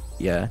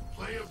 yeah.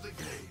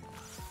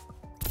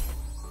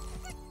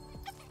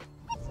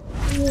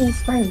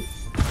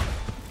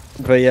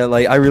 But yeah,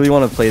 like I really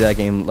want to play that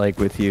game like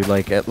with you,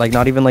 like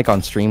not even like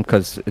on stream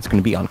because it's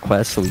gonna be on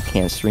Quest, so we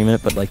can't stream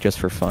it, but like just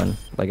for fun.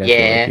 Like I feel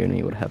like you and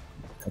me would have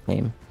that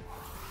game.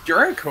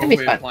 During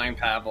COVID playing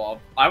Pavlov,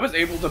 I was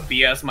able to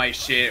BS my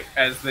shit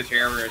as the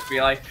terrorist,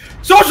 be like,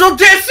 social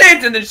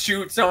distance, and then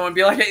shoot someone,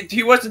 be like, hey,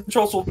 he wasn't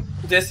social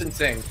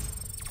distancing.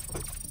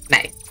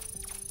 Nice.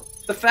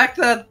 The fact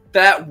that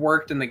that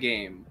worked in the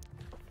game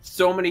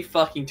so many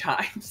fucking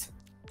times.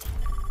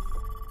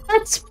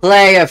 Let's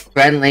play a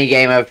friendly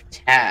game of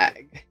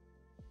tag.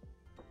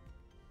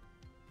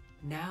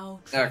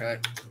 Okay.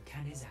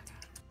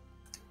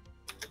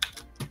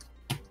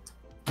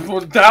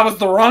 Well, that was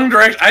the wrong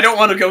direction. I don't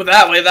want to go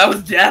that way. That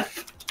was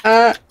death.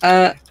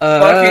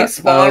 Fucking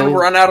spawn,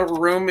 run out of a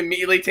room,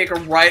 immediately take a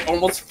right,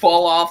 almost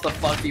fall off the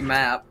fucking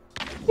map.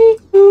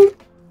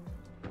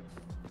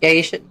 Yeah,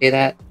 you shouldn't do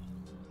that.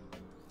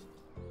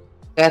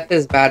 Death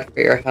is bad for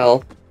your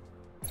health.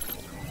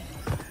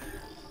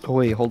 Oh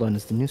wait, hold on.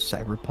 Is the new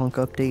Cyberpunk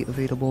update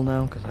available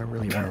now? Because I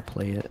really want to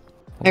play it.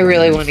 I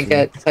really want to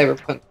get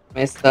Cyberpunk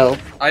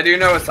myself. I do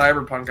know a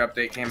Cyberpunk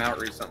update came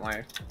out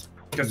recently.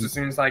 Because as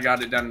soon as I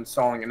got it done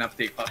installing, an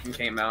update fucking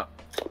came out.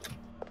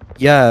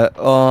 Yeah,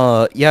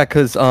 yeah,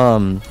 cause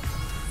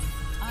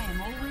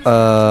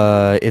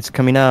it's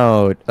coming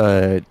out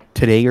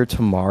today or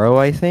tomorrow,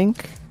 I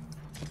think.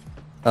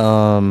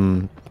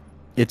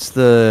 It's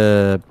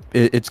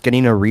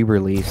getting a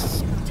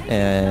re-release,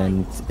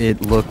 and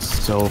it looks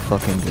so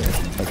fucking good.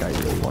 Like, I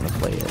really want to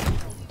play it.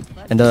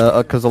 And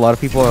cause a lot of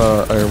people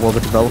well, the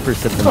developers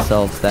said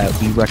themselves that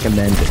we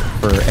recommend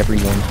for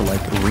everyone to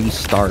like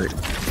restart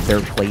their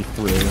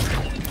playthrough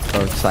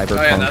of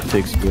Cyberpunk to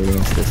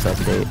experience this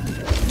update.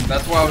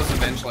 That's what I was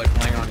eventually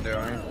planning on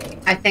doing.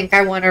 I think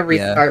I want to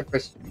restart for...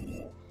 So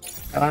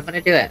I'm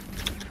gonna do it.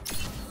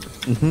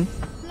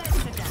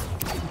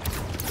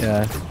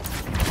 Yeah.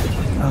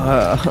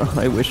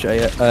 I wish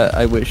I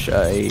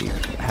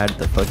had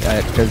the fuck,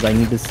 because I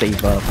need to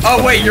save up.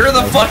 Oh wait, you're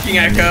the fucking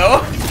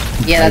Echo!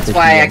 Yeah, that's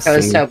why Echo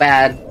is so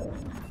bad.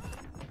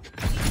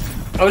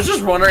 I was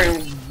just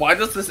wondering, why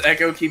does this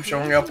Echo keep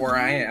showing up where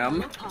I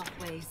am?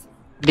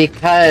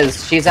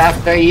 Because she's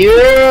after you!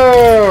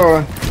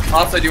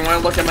 Also, do you want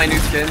to look at my new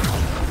skin?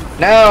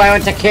 No, I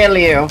want to kill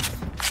you.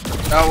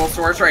 Oh, well,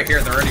 Swords right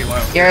here, they're already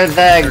low. You're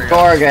the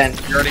Gorgon.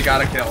 You already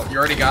got a kill. You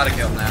already got a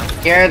kill now.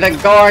 You're the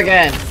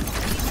Gorgon.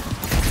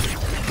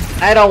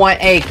 I don't want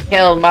a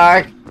kill,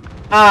 Mark.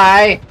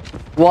 I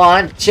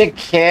want to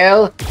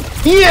kill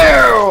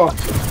you!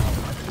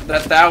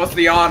 That was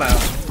the Ana.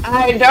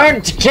 I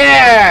don't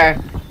care!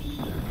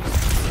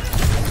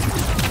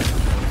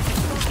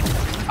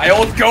 I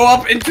will go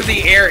up into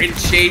the air and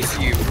chase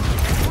you.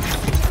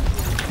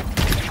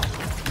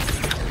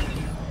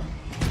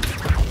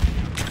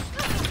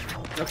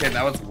 Okay,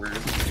 that was weird.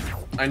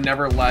 I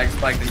never lag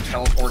spiked and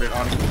teleported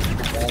onto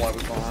the wall I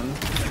was on.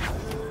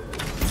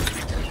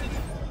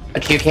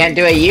 But you can't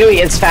do a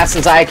Yui as fast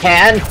as I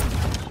can.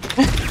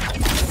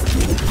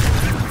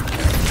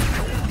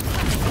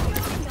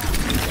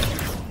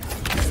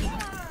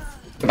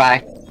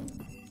 Goodbye.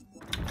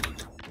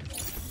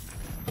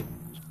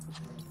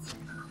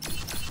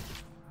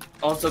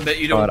 Also, that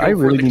you don't go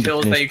for the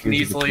kills that you can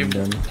easily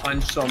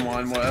punch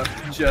someone with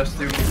just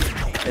to do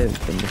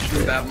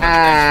that much.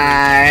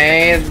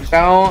 I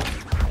don't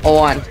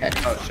want it.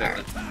 Oh shit,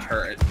 that's a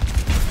turret.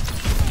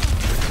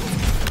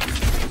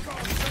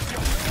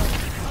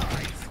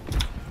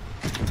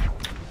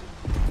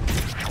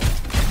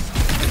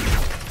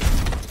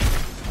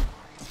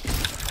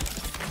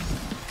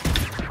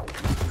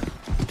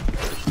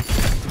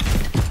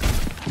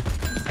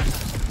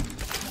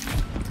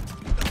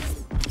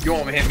 You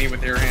won't hit me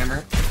with your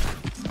hammer.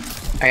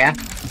 Oh yeah?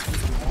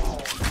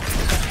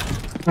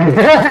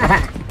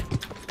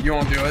 You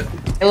won't do it.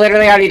 I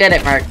literally already did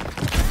it, Mark.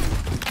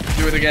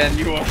 Do it again,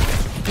 you won't.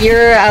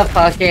 You're a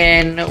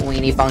fucking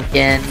weenie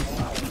pumpkin.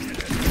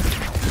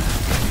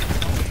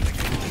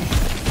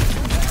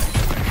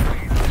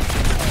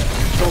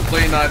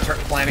 Hopefully not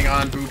planning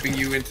on booping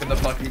you into the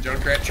fucking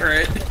Junkrat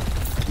turret.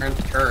 Or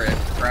turret,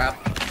 crap.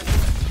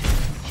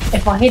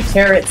 If I hit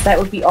turrets, that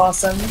would be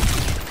awesome.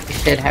 You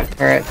should have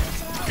turrets.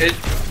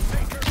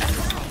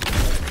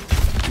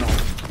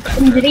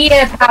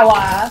 Nvidia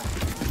power.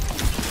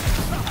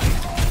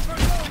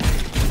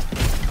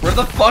 Where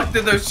the fuck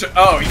did those?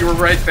 Oh, you were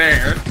right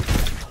there.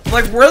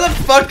 Like, where the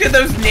fuck did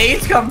those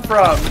nades come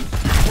from?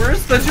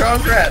 Where's the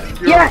Junkrat?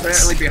 You're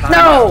apparently behind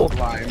that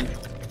line.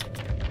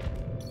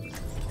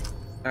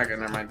 Okay,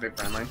 never mind. Big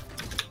friendly.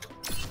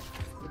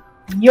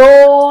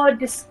 Your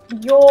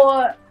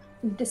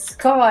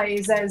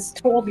disguise as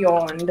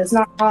Torbjorn does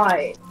not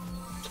hide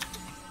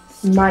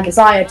my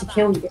desire to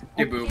kill you.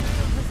 Hey, boo.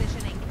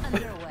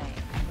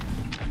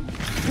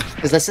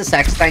 Is this a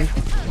sex thing?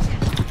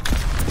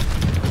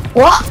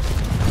 What?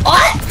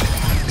 What?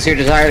 Is your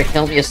desire to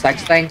kill me a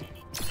sex thing?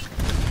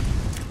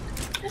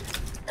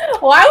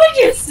 Why would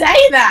you say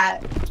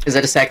that? Is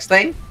it a sex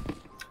thing?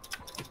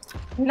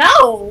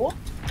 No.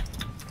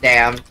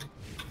 Damn.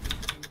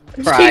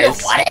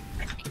 Surprise.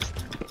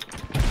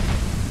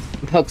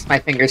 Pokes my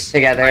fingers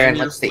together and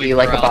looks at you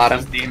like a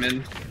bottom.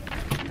 Demon.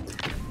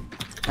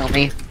 Tell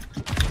me.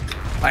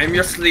 I am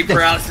your sleep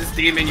paralysis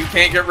demon. You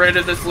can't get rid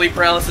of the sleep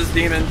paralysis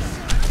demon.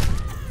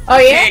 Oh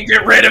yeah? You can't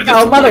get rid of the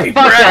Oh sleep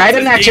motherfucker! I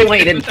didn't paralysis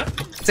actually demon.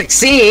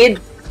 succeed.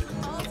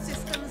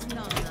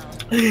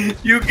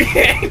 You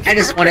can't. I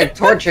just want to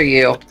torture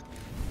you.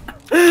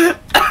 Where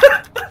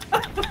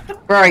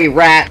are you,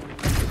 rat?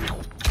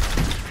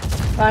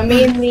 I'm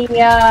in the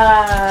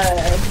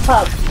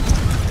pub.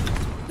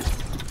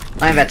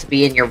 I'm about to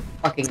be in your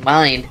fucking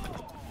mind.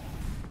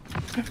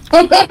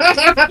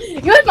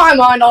 You're in my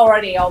mind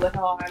already all the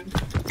time.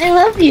 I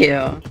love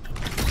you.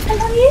 I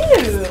love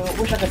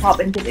you. Wish I could hop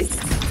into this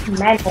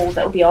manhole.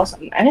 That would be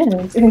awesome.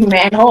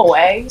 Manhole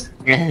way.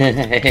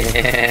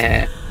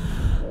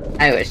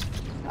 I wish.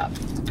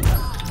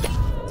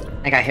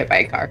 I got hit by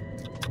a car.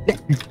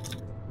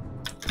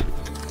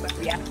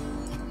 Yeah.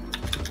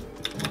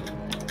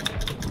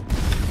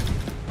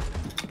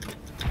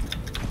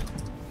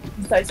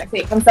 I'm so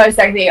sexy. I'm so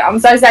sexy. I'm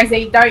so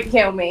sexy. Don't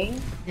kill me.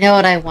 You know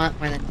what I want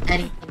more than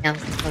anything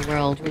else in the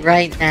world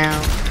right now?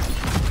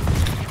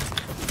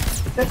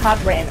 The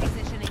card ran me.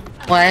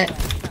 What?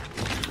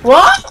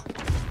 What?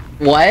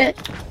 What?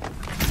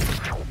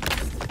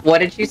 What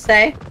did you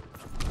say?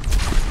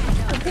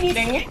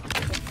 Repeating.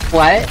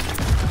 What?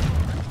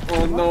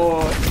 Oh no.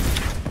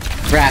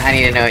 Rat, I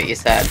need to know what you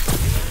said.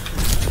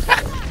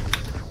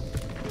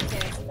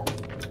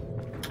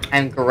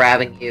 I'm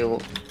grabbing you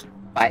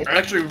by I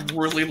actually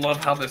really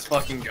love how this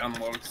fucking gun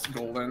looks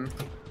golden.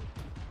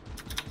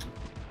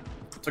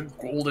 It's a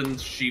golden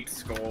sheep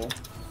skull.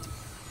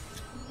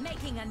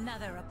 Making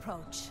another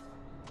approach.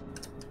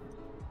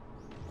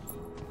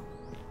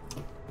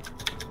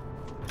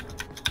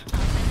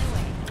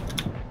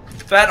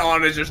 That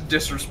Anna just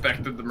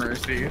disrespected the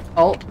Mercy.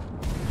 Oh.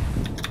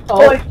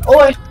 Oi,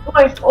 oi,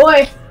 oi,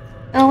 oi.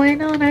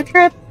 Going on a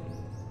trip.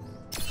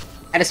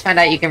 I just found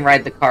out you can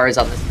ride the cars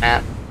on this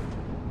map.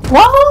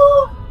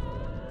 What?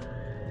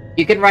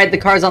 You can ride the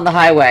cars on the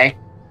highway.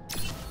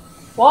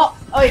 What?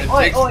 Oi, It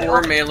oi, takes oi, 4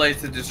 oi. melee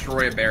to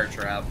destroy a bear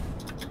trap.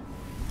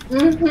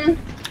 Mm-hmm.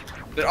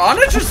 Did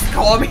Anna just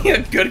call me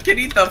a good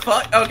kitty? The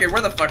fuck? Okay,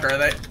 where the fuck are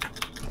they?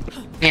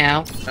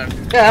 Meow.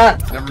 Okay.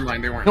 Never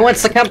mind, they weren't. Who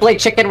wants to come play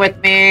chicken with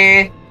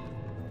me?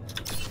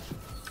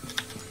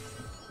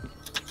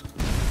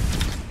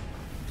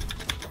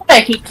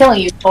 I keep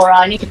killing you, Sora.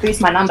 I need to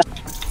boost my number.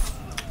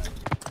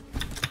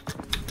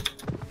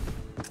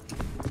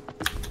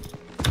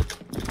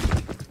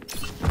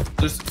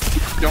 Just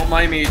don't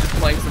mind me just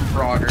playing some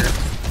Frogger.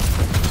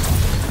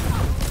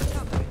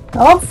 I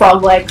love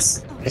frog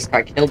legs. I just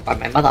got killed by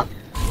my mother.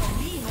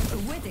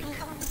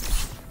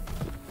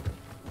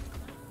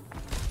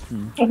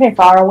 Okay,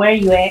 Farah, where are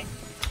you at?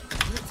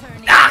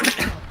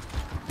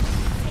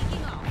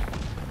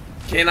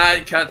 Can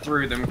I cut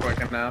through them quick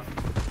enough?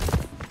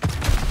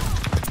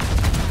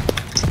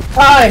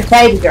 Oh,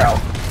 baby girl.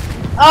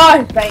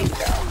 Oh, baby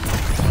girl.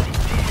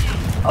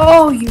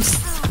 Oh, you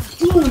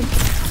stink.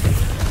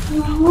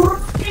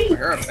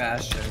 You're a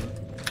bastion.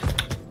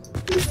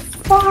 You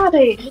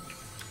farted.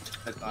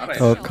 I thought I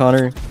Oh,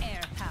 Connor.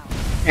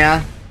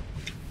 Yeah?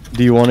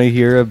 Do you want to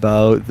hear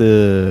about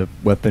the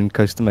weapon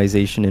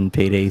customization in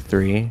Payday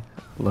 3?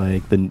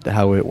 Like,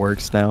 how it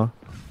works now?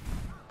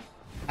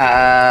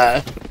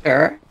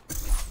 Sure.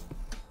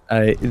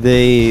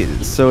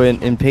 So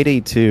in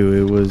Payday 2,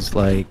 it was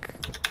like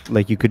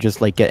you could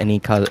just like get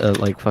any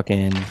like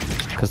fucking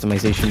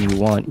customization you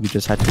want. You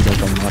just had to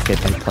like unlock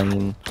it by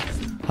playing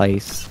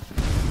Heist.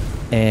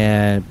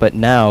 But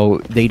now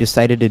they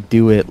decided to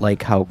do it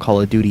like how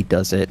Call of Duty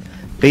does it.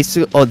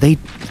 Basically, they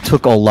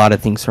took a lot of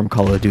things from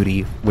Call of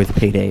Duty with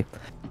Payday.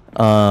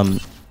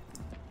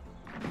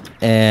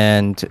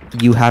 And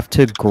you have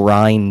to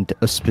grind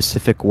a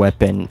specific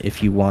weapon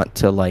if you want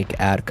to like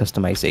add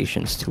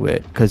customizations to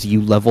it, because you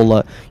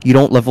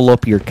don't level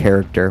up your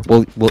character.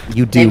 Well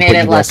you do, They made but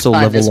it you less also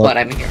fun, level is up. what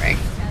I'm hearing.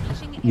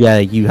 Yeah,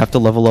 you have to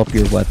level up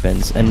your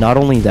weapons, and not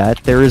only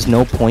that, there is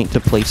no point to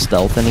play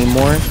stealth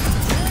anymore,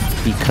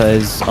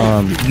 because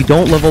you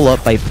don't level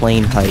up by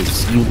playing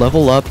heists. You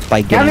level up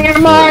by Come getting here,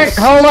 Mark! kills.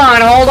 Hold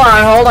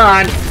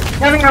on!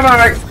 Come here,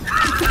 Mark!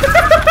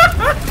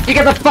 You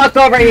get the fuck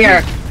over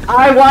here!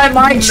 I want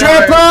my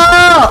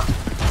triple!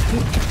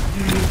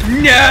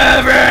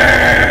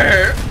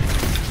 Never!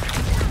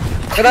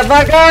 Where the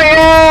fuck are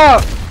you?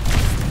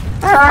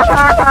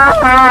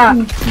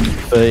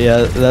 But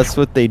yeah, that's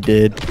what they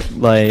did.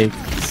 Like,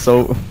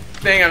 so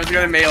Dang, I was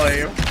gonna melee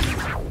you.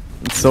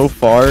 so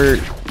far,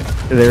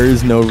 there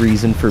is no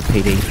reason for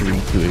Payday 3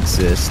 to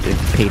exist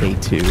if Payday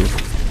 2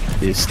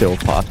 is still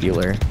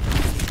popular.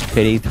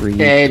 Payday 3...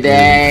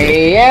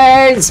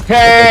 Today is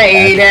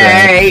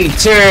Payday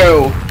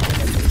 2!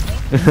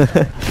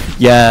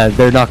 Yeah,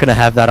 they're not gonna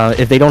have that on...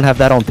 If they don't have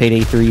that on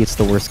Payday 3, it's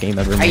the worst game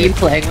ever made. Are you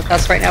playing with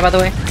us right now, by the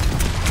way?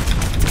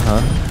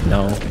 Huh?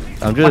 No.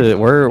 I'm just...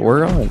 We're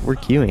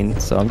queuing,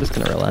 so I'm just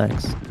gonna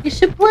relax. You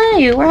should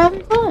play, we're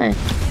having fun.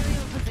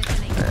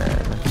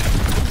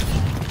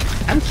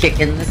 I'm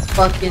kicking this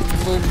fucking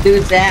little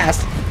dude's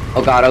ass.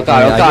 Oh god, oh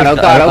god, oh god, oh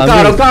god, oh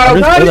god, oh god, oh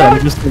god,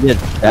 I'm just gonna get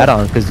that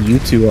on, because you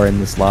two are in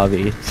this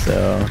lobby,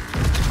 so...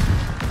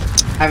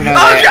 I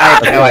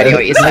have no idea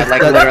what you said,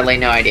 like literally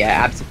no idea.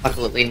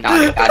 Absolutely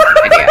not a goddamn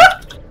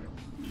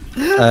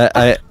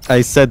idea.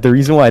 I said the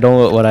reason why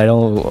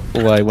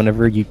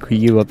whenever you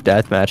queue up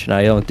deathmatch and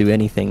I don't do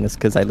anything is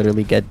because I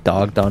literally get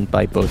dogged on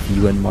by both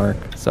you and Mark,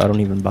 so I don't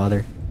even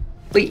bother.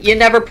 But you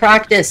never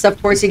practice, of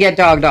course you get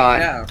dogged on.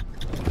 Yeah.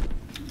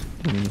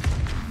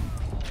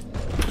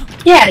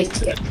 Yeah,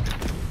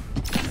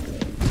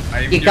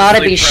 You gotta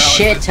be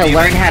shit to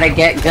learn how to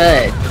get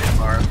good.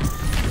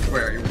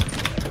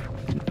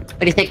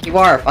 do you think you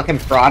are? Fucking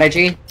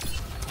prodigy?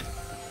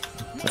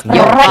 No,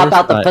 You don't of pop course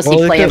out the not. pussy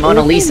Well, playing it-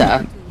 Mona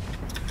Lisa.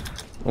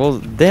 Well,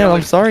 damn,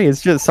 I'm sorry.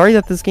 It's just sorry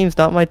that this game's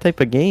not my type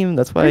of game.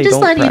 That's why I'm I just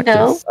don't letting you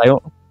practice. know. I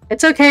don't.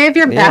 It's okay if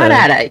you're bad Yeah.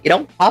 at it. You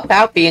don't pop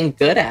out being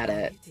good at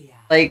it.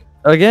 Like,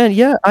 Again,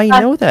 yeah, I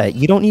know that.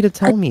 You don't need to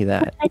tell me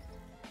that.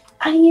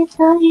 I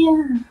tell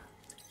you.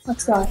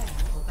 Let's go.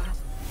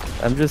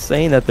 I'm just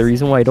saying that the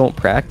reason why I don't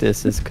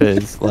practice is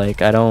because,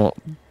 like, I don't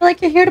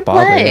like you're here to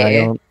bother.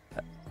 play.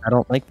 I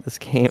don't like this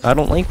game. I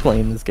don't like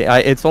playing this game.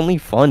 It's only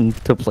fun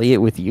to play it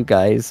with you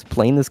guys.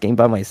 Playing this game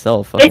by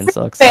myself fucking It's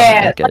sucks. I don't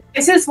fair. like it. Like,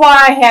 this is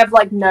why I have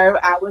like no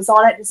hours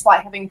on it,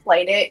 despite having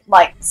played it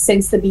like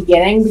since the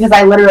beginning, because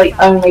I literally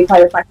only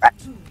play with my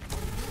friends.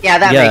 Yeah,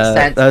 that Yeah, makes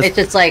sense. that's- It's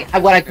just like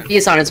what I'm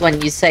confused on is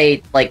when you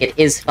say like it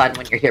is fun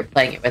when you're here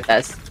playing it with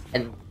us,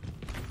 and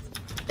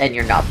then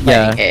you're not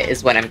playing it.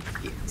 Is when I'm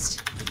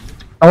confused.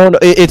 Oh, no,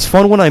 it's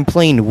fun when I'm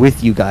playing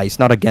with you guys,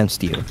 not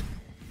against you.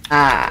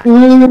 Ah,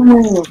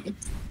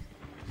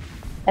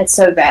 That's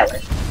so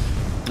valid.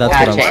 That's what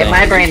I'm gotcha. saying. In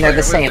my brain, they're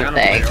the same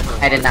thing.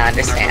 I did not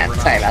understand.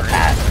 Sorry about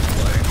that.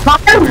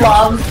 I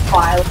love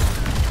violence.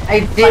 I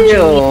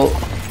do.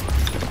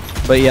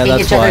 But yeah, Being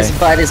that's each why. other's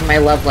butt is my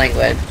love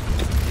language.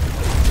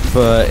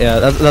 But yeah,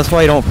 that's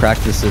why I don't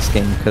practice this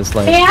game because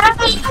like I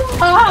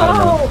don't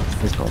know.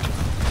 It's cool.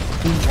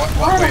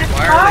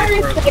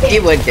 He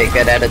would get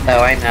good at it though.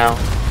 I know.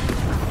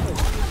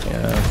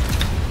 Yeah.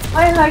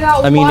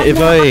 I mean,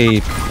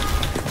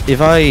 if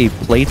I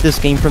played this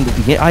game from the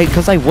beginning,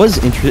 because I was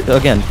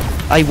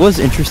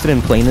interested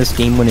in playing this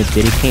game when it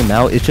came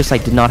out. It's just I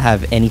did not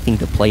have anything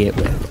to play it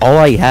with. All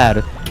I had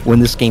when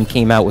this game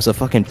came out was a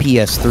fucking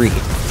PS3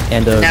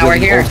 and a Now we're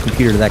really here. old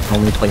computer that can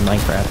only play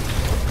Minecraft.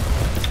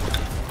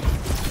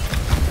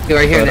 You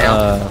are here But,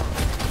 now.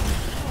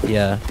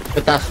 Yeah.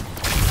 With the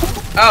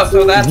Oh,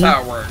 so that's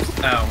how it works.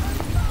 Oh.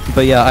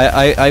 But yeah,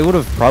 I would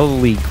have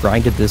probably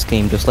grinded this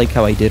game just like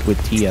how I did with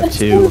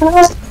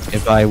TF2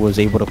 if I was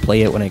able to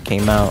play it when it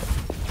came out.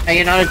 Are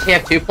you not a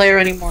TF2 player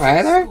anymore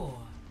either?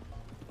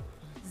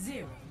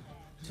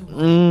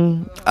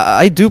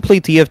 I do play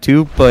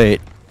TF2, but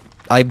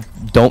I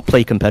don't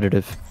play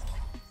competitive.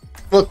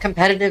 Well,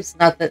 competitive's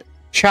not the...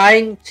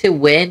 Trying to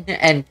win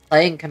and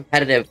playing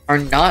competitive are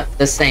not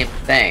the same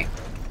thing.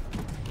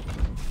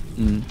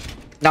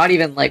 Not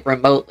even, like,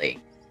 remotely.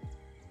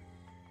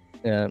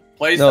 Yeah.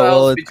 Play No, styles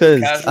well, between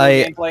because casual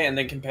gameplay and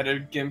then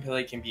competitive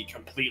gameplay can be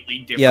completely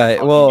different. Yeah,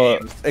 fucking well,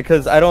 games.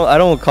 because I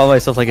don't call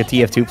myself like a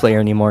TF2 player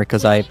anymore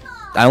because I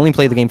only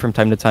play the game from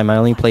time to time. I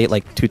only play it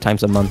like 2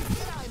 times a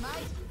month.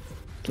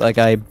 Like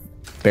I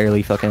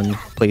barely fucking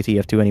play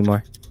TF2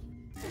 anymore.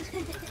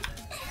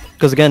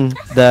 Because again,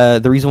 the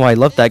reason why I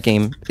love that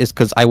game is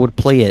because I would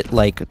play it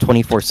like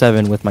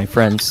 24/7 with my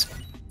friends,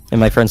 and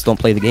my friends don't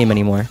play the game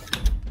anymore.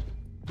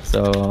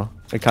 So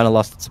it kind of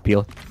lost its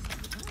appeal.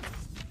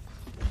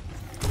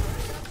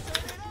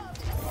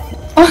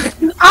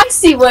 I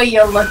see where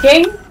you're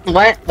looking.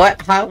 What?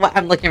 How? What?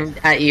 I'm looking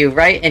at you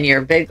right in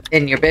your big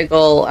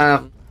ol'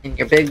 in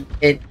your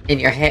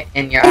head,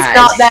 in your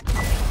eyes.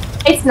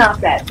 It's not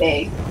that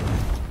big.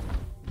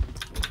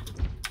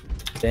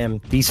 Damn,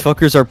 these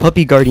fuckers are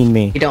puppy guarding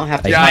me. You don't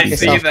have to Yeah, knock I see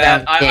yourself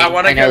that. down, I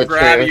want to know go the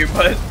grab truth. you,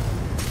 but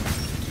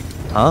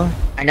Huh?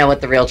 I know what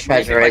the real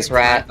treasure is,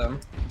 Rat.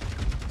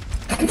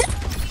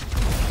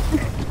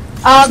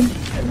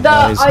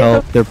 Guys,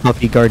 help! They're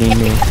puppy guarding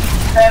me.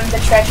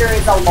 The treasure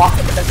is a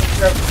locket with a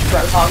picture of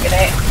Roadhog in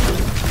it.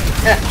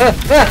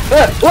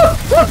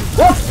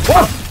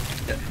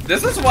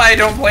 this is why I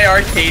don't play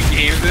arcade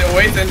games. It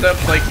always ends up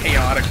like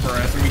chaotic for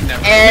us. And we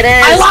never. It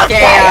is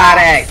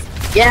chaotic.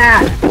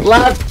 Yeah,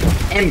 love,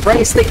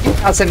 embrace the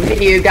chaos, and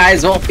maybe you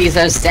guys won't be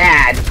so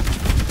sad.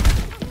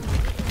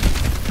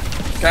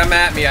 Come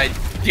at me, I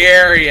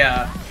dare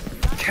ya.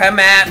 Come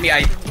at me,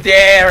 I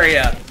dare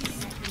ya.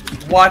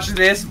 Watch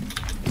this.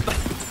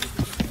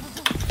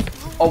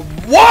 A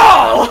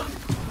wall!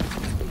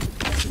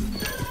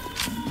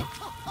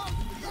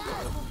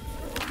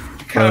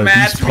 Come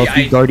at these me,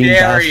 puppy I guarding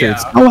dare ya.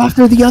 bastards. Go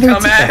after the other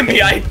Come at me,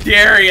 I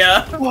dare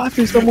ya. Go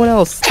after someone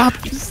else. Stop.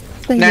 Just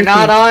They're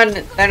not on.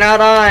 They're not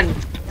on.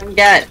 Come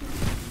get.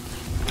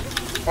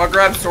 I'll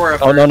grab Sora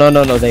first. Oh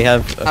no! They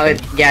have. Oh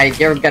yeah,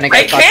 you're gonna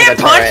I get fucked can't with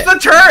a punch turret. the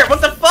turret! What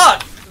the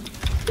fuck?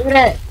 Shoot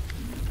it.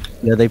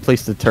 Yeah, they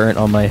placed a turret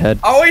on my head.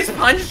 Always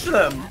punch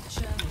them!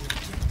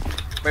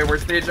 Wait,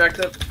 where's the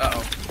objective?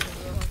 Uh-oh.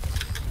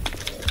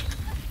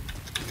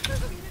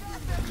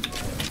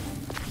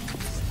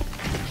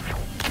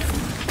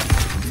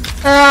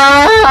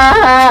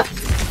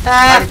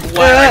 I'm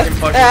glad I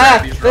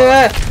can fucking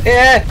grab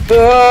these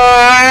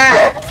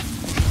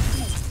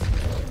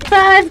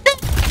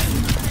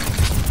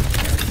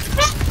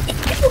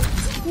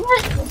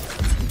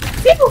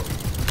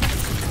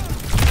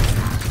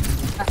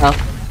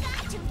Uh-oh.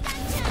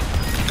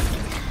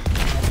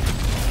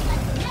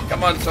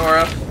 Come on,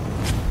 Sora.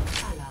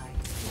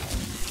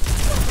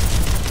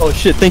 Oh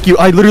shit! Thank you.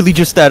 I literally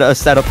just sat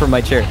up from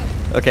my chair.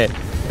 Okay.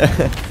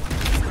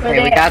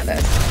 Okay, we got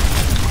this.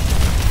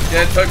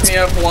 Yeah, it took me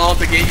a while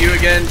to get you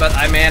again, but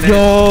I managed.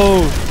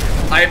 No.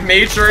 I've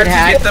made sure to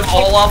get them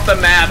all off the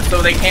map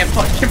so they can't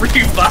fucking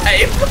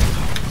revive.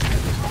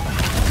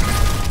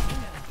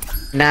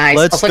 Nice.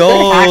 Let's Also, go.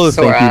 good hack, Thank you,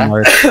 Sora.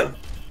 Mark.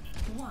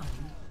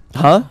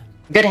 Huh?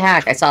 Good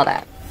hack. I saw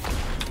that.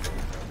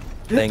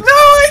 Thanks. No,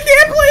 I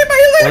can't play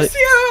my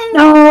Lucio.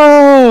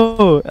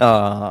 No.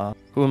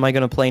 Who am I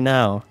gonna play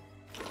now?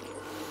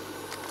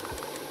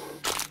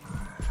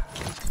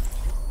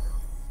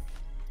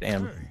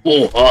 Damn.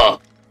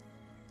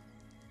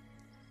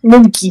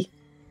 Monkey.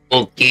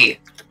 Monkey.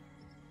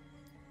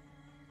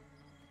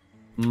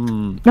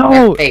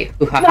 No. Hey,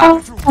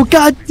 No. Oh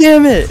god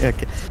damn it.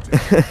 Okay.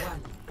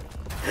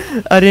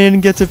 I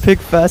didn't get to pick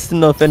fast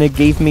enough and it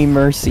gave me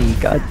mercy.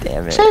 God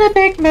damn it. Should've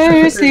picked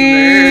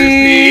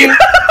Mercy.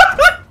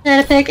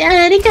 Should've picked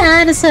any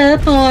kind of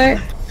support.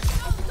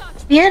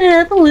 We ended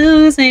up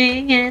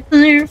losing, and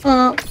it's your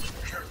fault.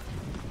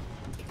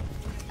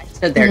 I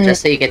stood there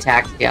just so you could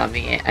taxi on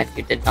me, and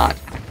you did not.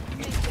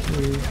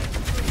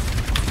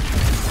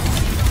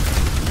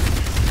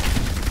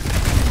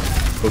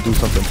 Go do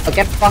something. Oh,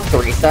 get fucked,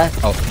 Orisa.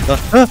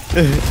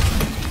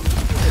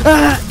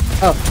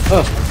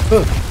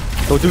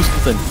 Go do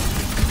something.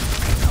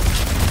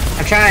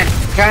 I'm trying.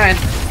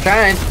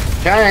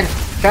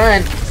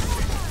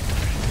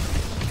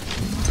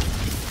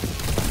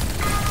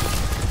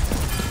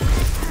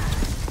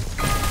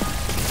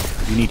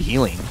 You need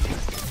healing.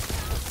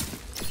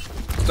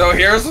 So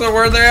here's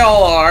where they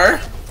all are.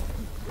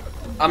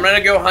 I'm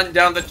gonna go hunt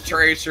down the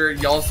tracer.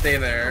 Y'all stay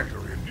there.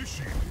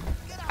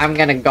 I'm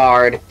gonna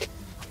guard.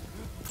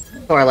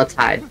 Or let's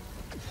hide.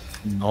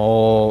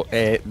 No,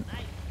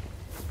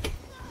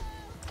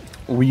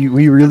 we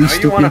really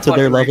stoop into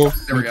their level.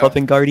 We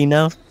pupping guarding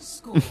now.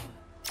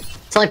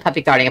 It's only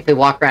puppy guarding if we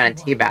walk around and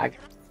teabag.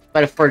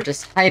 But if we're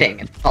just hiding,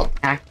 it's called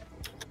tactic.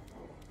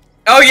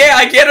 Oh yeah,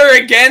 I get her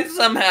again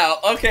somehow.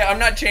 Okay, I'm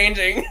not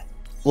changing.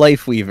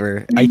 Life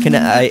Weaver. I can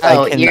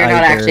you're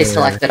not actually either-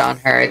 selected on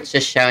her. It's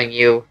just showing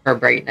you her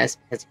brightness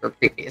because we're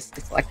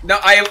previously selected. No,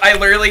 I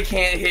literally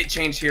can't hit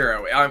change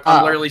hero. I'm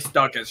literally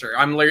stuck as her.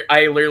 I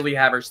literally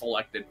have her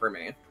selected for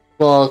me.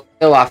 Well,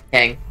 go off,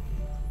 King.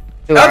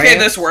 Who are Okay, you?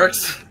 this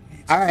works.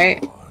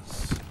 Alright.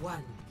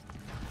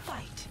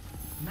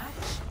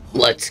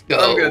 Let's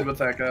go. I'm good with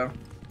that go.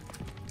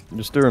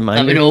 Just a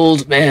reminder. I'm an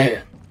old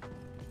man.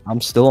 I'm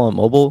still on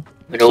mobile.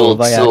 An so old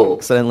if I soul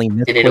accidentally in an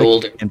misclick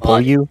older and pull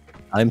body. you,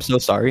 I'm so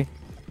sorry.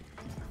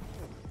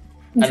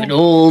 I'm an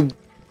old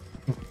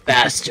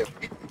bastard.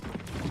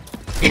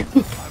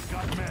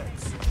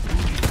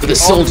 With a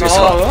soldier's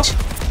heart.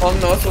 Oh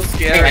no, so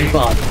scary. And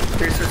body.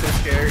 Tracers so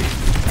scary.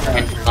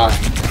 And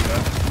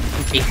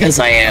mind. Because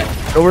I am.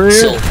 Over here.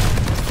 Soul.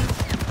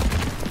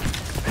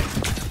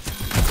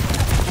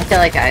 I feel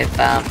like I've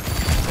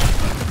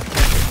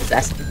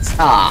possessed this.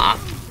 Ah.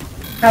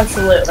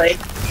 Absolutely.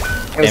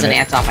 There was an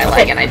ant on my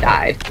leg and I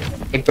died.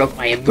 It broke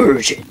my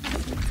immersion.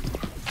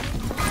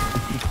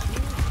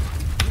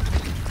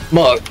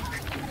 Mark.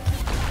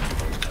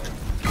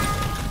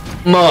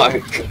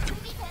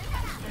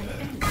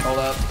 Hold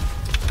up.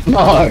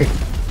 Mark.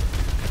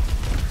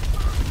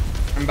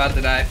 I'm about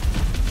to die.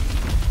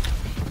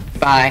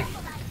 Bye.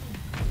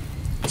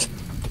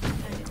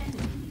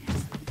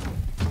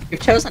 You've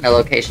chosen a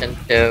location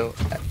to...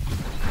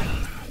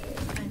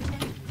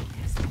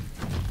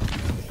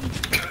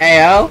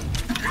 Heyo?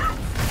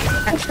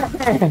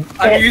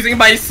 I'm using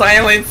my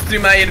silence to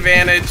my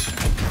advantage.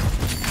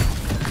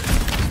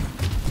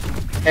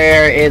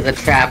 There is a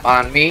trap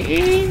on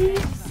me.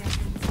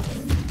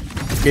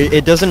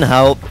 It doesn't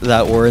help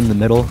that we're in the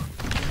middle.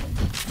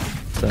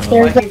 So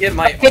I can get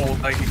my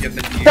ult, I can get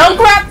the G.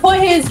 Junkrat put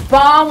his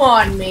bomb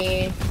on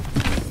me.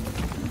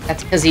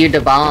 That's because you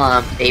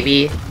bomb,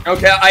 baby.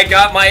 Okay, I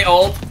got my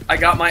ult. I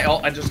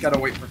just gotta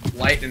wait for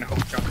flight and hope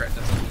Junkrat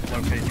doesn't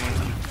locate me.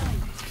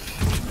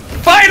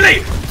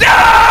 Finally!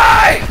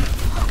 Die!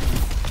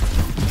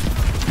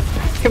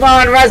 Come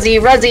on, Ruzzy!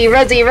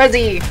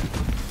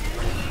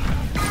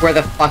 Where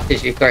the fuck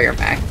did you throw your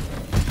mech?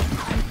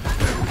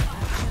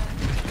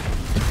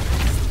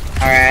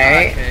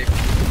 Alright.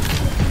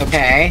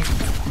 Okay.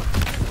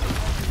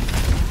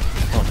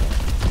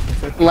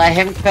 Let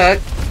him cook.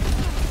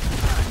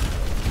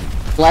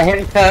 Let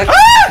him cook.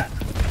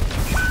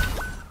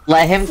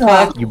 Let him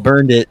cook. you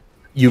burned it.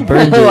 You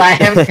burned it.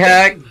 Let him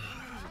cook.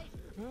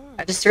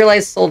 I just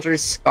realized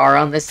Soldier's scar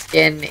on this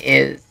skin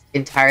is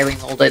entirely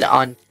molded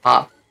on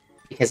top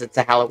because it's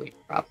a Halloween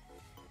prop.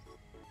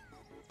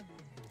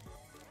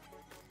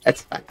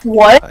 That's fun.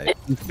 What?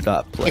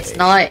 It's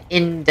not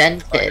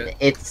indented.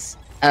 It's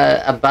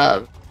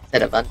above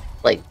instead of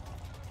like,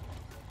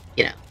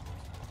 you know.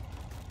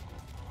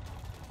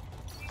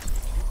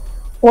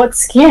 What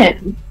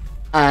skin?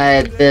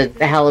 The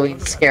Halloween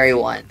scary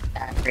one.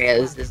 That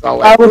Reyes is all Oh,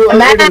 like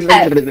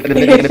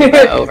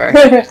Matt. over.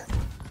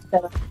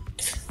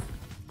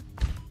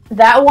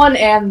 That one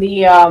and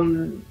the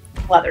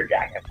leather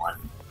jacket one.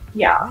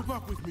 Yeah.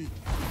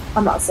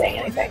 I'm not saying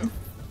anything.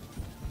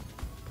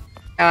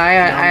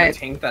 I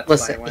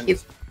listen.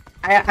 silence.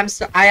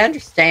 I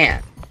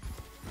understand.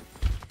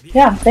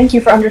 Yeah, thank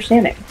you for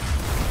understanding.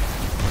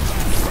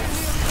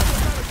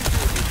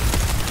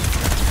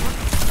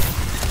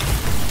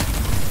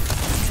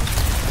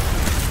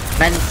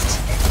 Men's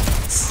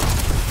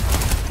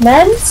tits.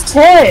 Men's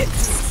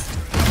tits.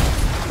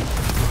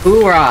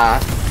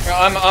 Hoorah.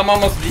 I'm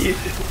almost deep.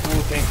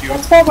 Oh, thank you.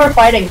 That's what we're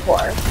fighting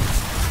for.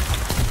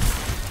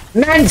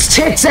 Men's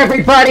tits,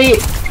 everybody!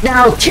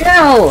 Now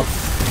kill!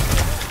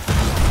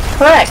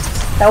 Correct.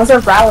 That was a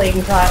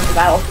rallying cry on the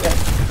battlefield.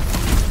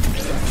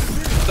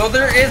 So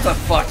there is a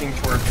fucking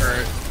twerk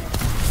turret.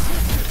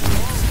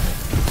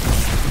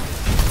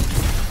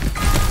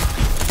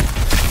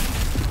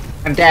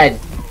 I'm dead.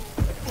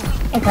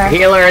 Okay.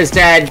 Healer is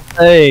dead.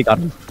 Hey, got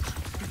him.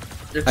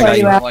 You're I got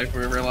taking you. the life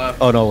we were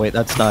left. Oh no, wait,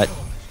 that's not.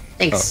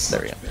 Thanks. Oh,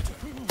 there we go.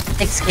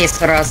 Thanks,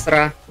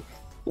 Kestra.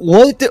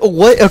 What?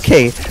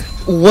 Okay.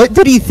 What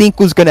did he think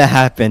was gonna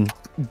happen?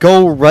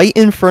 Go right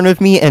in front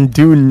of me and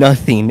do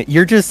nothing.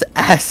 You're just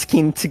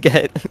asking to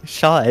get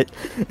shot.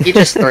 He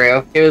just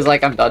threw. He was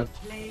like, I'm done.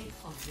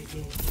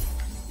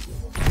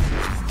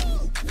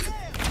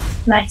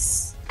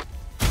 Nice.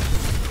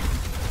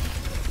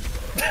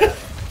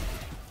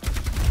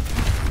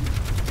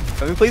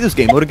 Can we play this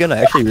game mode again?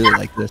 I actually really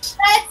like this.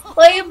 Let's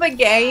play the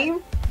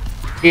game.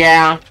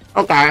 Yeah.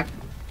 Okay.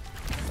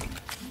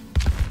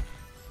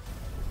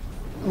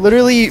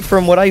 Literally,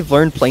 from what I've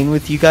learned playing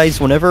with you guys,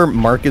 whenever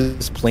Mark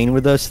is playing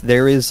with us,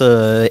 there is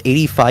a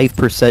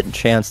 85%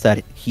 chance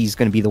that he's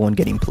going to be the one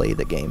getting played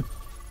the game.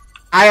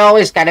 I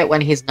always get it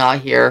when he's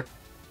not here.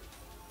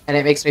 And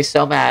it makes me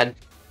so mad.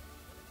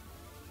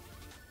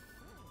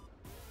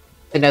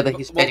 To know that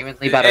he's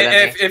genuinely better than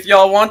me. If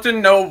y'all want to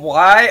know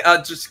why,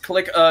 just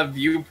click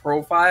view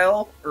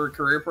profile or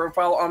career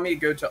profile on me,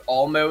 go to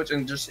all modes,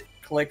 and just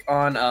click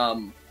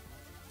on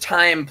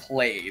time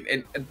played,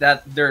 and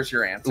there's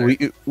your answer.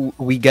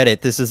 We get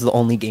it. This is the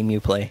only game you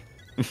play.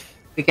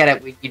 We get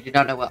it. You do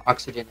not know what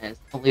Oxygen is.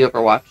 Only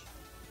Overwatch.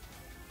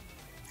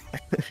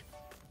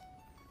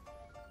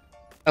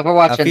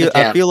 Overwatch in the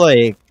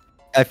gym.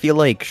 I feel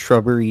like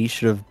Shrubbery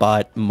should have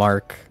bought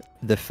Mark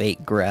the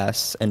fake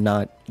grass and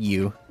not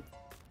you.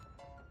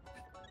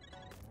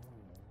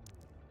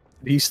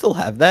 Do you still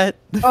have that?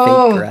 The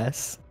fake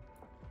grass?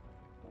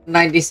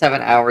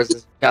 97 hours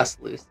is just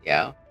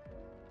Lucio.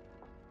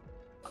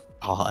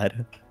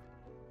 God.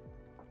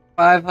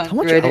 530. How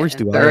much hours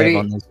do I have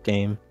on this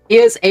game? He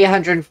has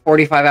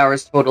 845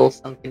 hours total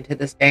sunk into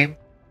this game.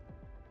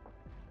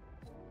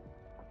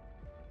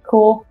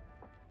 Cool.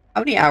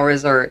 How many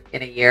hours are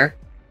in a year?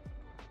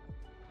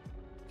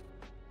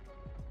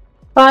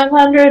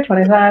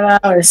 525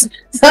 hours.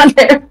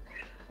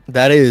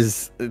 That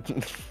is...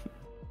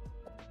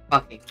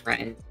 Fucking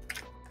friend.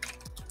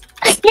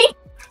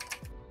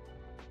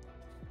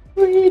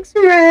 Weeks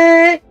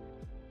rent.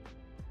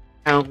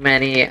 How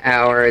many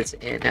hours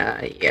in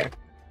a year?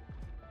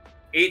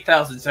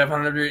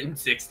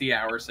 8,760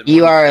 hours.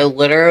 You are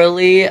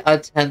literally a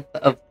tenth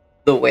of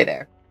the way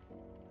there.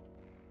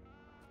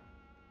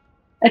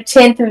 A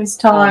tenth of his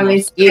time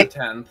is a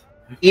tenth.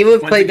 You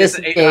have played this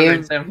game.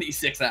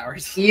 876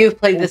 hours. You've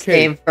played this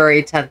game for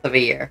a tenth of a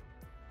year.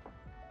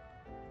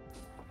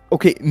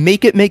 Okay,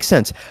 make it make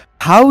sense.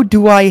 How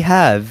do I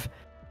have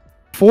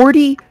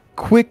 40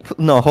 quick...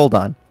 No, hold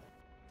on.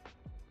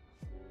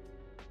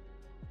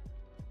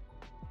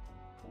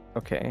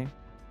 Okay.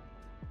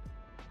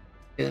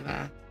 Do the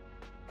math.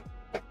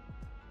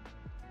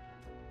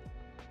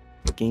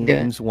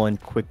 Games 1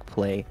 quick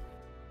play.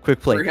 Quick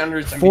play.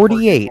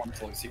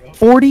 374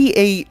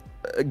 48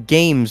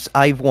 games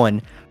I've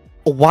won.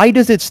 Why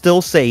does it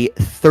still say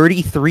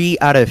 33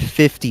 out of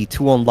 50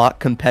 to unlock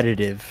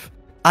competitive?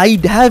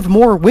 I'd have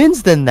more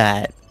wins than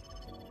that.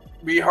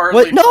 We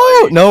hardly.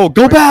 What? No,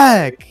 go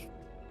back.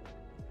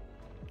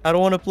 I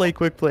don't want to play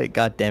quick play.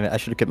 God damn it! I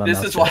should have kept my mouth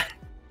shut. This is why.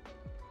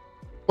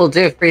 We'll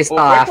do freestyle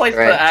after quick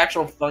play's the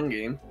actual fun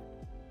game.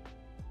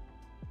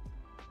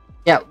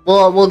 Yeah,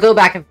 we'll go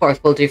back and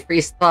forth. We'll do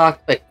freestyle,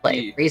 quick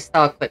play,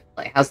 freestyle, quick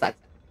play. How's that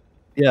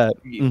sound?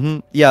 Yeah.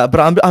 Yeah,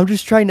 but I'm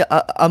just trying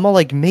to. I'm all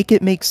like, make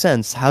it make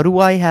sense. How do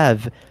I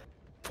have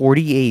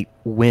 48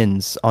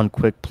 wins on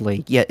quick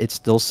play, yet it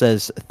still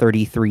says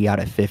 33 out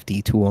of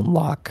 50 to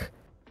unlock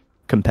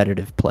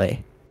competitive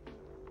play?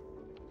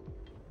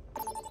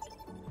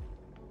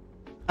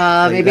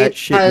 Maybe that it's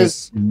shit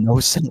because makes no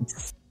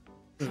sense.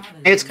 Maybe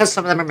it's because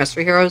some of them are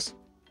mystery heroes.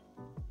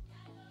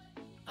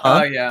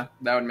 Huh? Yeah,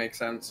 that would make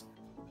sense.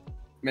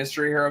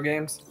 Mystery hero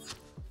games.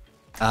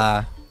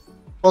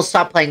 We'll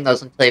stop playing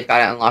those until you've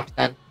got it unlocked.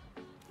 Then.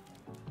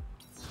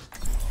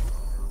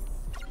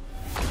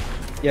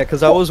 Yeah,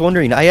 because I was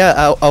wondering.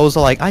 I was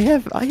like, I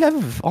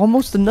have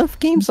almost enough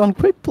games on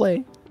quick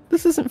play.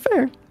 This isn't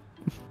fair.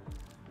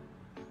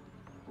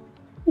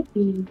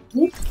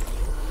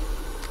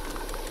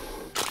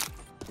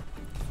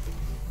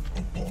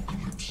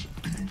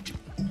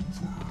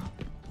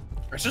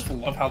 I just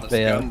love how this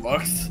Yeah. gun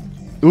looks.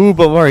 Ooh,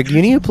 but Mark,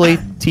 you need to play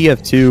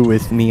TF2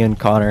 with me and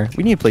Connor.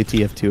 We need to play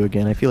TF2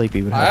 again. I feel like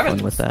we would have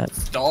fun with that.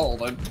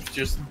 Stalled. I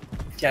just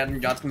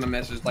hadn't gotten the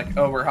message like,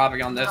 oh, we're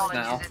hopping on this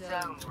now.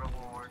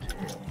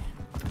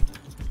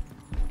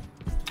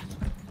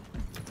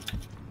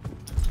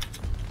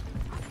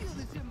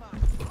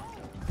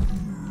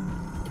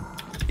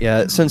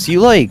 Yeah, since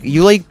you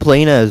like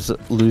playing as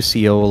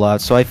Lucio a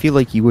lot, so I feel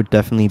like you would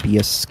definitely be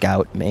a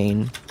scout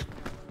main.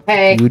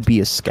 Hey. You would be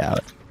a scout.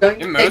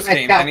 In most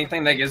games,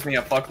 anything that gives me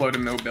a fuckload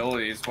of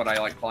mobility is what I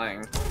like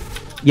playing.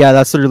 Yeah,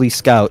 that's literally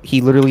scout. He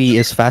literally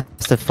is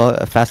fast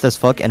as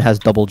fuck and has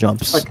double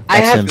jumps. Look,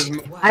 That's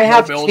I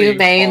have 2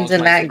 mains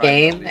in that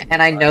game,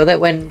 and I know that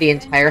when the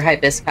entire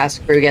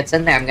hibiscast crew gets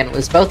in there, I'm gonna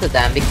lose both of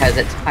them because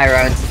it's Pyro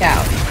and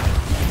Scout.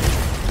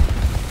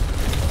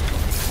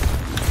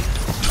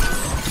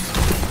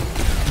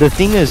 The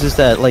thing is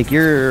that like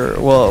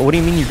well, what do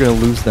you mean you're gonna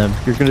lose them?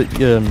 You're gonna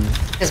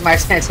Because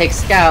Mark's gonna take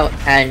Scout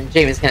and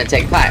Jamie's gonna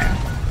take Pyro.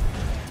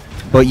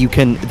 But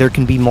there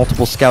can be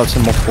multiple scouts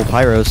and multiple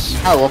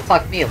pyros. Oh well,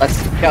 fuck me. Let's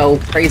go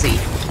crazy.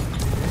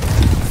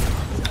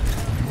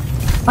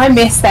 I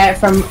miss that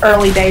from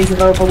early days of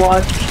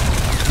Overwatch.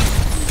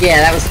 Yeah,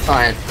 that was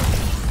fun.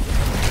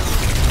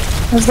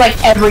 It was like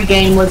every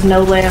game was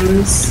no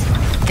limbs.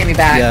 Give me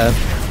back. Yeah.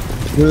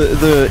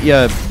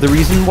 The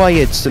reason why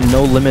it's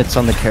no limits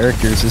on the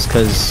characters is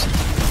because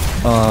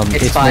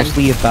it's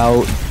mostly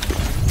about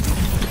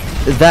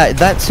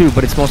that too,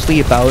 but it's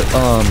mostly about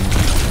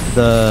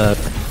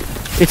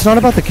it's not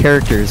about the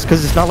characters,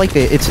 because it's not like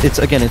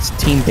it's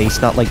team based,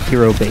 not like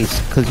hero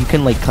based, because you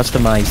can like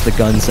customize the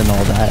guns and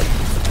all that.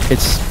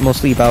 It's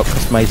mostly about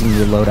customizing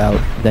your loadout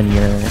than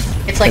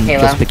it's like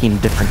Halo. Just picking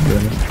different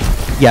heroes.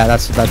 Yeah,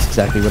 that's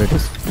exactly what it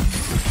is.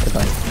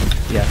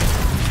 Yeah.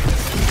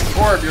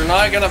 Orb, you're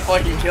not gonna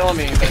fucking kill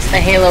me. It's the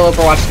Halo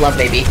Overwatch love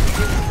baby.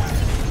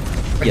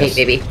 Or Yes.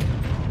 hate baby.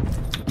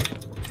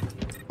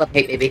 Love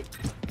hate baby.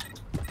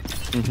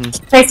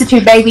 Face the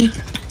 2, baby.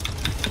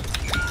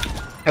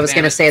 I was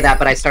gonna say that,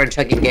 but I started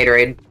chugging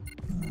Gatorade.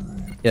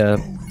 Yeah.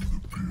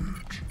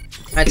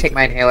 I'm gonna take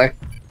my inhaler.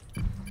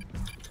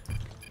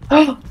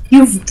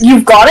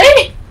 You've got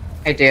it?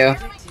 I do.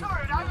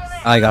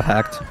 I got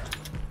hacked.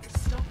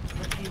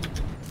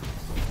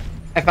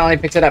 I finally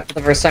picked it up for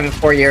the first time in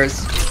 4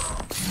 years.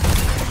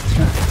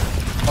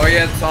 Oh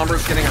yeah,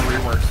 Sombra's getting a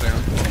rework soon.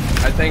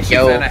 I think she's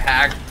in a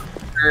hack,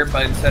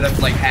 but instead of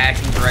like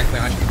hacking directly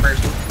on you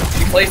person,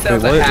 she placed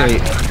out the hack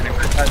orc, and if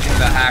you're touching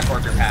the hack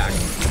orc, you're hacked.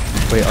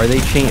 Wait, are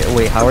they changing?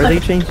 Wait, how are they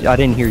changing? I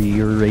didn't hear you.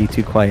 You were way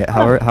too quiet.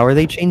 How are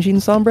they changing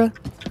Sombra?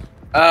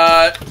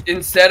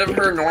 Instead of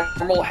her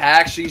normal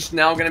hack, she's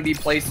now gonna be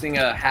placing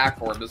a hack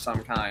orb of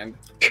some kind.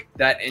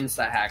 That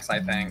insta hacks,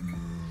 I think.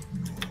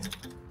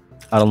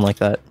 I don't like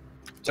that.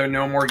 So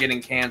no more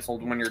getting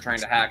cancelled when you're trying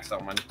to hack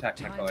someone,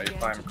 technically,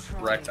 if I'm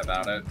correct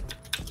about it.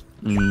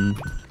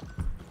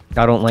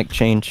 I don't like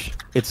change.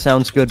 It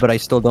sounds good, but I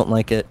still don't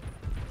like it.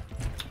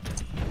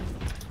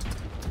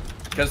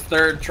 Because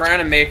they're trying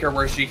to make her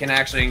where she can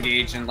actually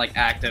engage in like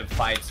active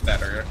fights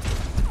better.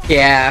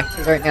 Yeah,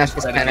 because right now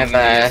she's kind of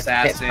a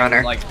assassin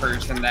runner. like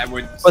person that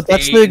would. But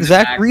that's the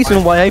exact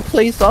reason why I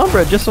play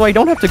Sombra, just so I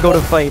don't have to go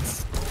to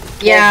fights.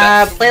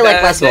 Yeah, play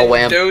like less of a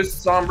wimp. Those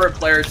Sombra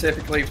players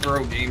typically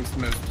throw games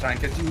most of the time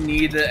because you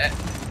need the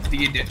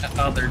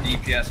other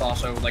DPS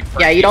also like.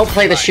 Yeah, you don't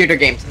play the shooter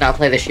game to not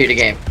play the shooter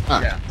game. Huh.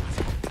 Yeah.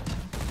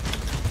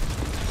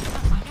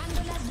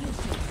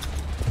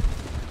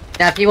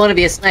 Now, if you want to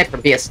be a sniper,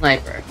 be a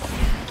sniper.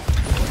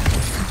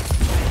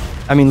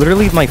 I mean,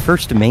 literally, my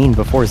first main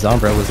before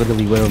Sombra was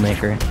literally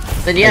Widowmaker.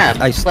 Then yeah,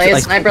 play a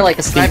sniper like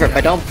a sniper,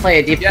 but don't play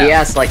a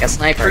DPS like a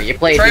sniper. You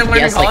play a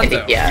DPS like a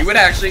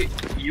DPS.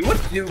 You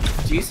would do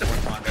decent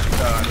with Hondo.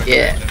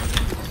 Yeah.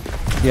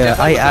 Yeah,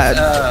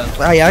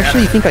 I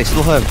actually think I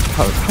still have.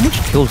 How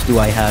much kills do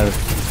I have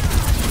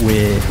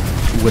with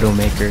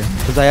Widowmaker?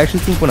 Because I actually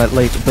think when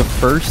like the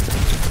first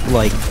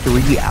like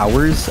 3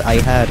 hours,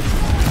 I had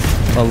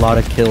a lot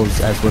of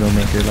kills as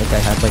Widowmaker. Like I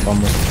had like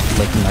almost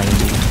like 90.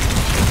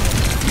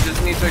 You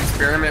just need to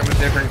experiment with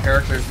different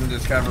characters and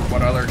discover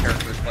what other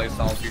characters'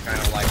 playstyles you kind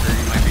of like or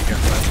you might be good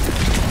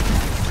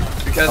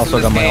with. Because Also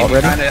in this got my game, ult you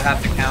ready? kind of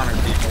have to counter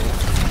people.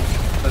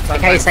 But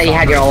Like how you say you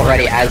had your ult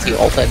ready as you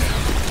ulted.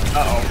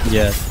 Uh-oh.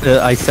 Yeah,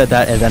 I said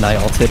that and then I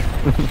ulted.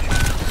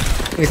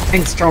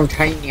 It's strong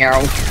training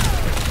arrow.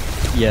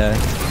 Yeah.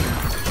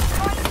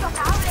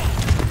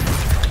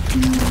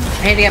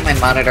 I need to get my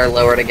monitor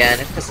lowered again.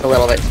 It's just a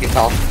little bit too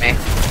tall for me.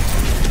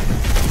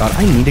 God,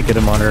 I need to get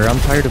a monitor. I'm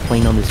tired of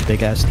playing on this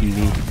big ass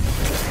TV.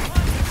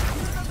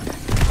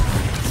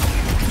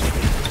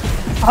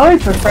 I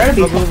would prefer to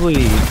be.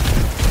 Probably.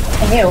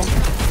 Ew.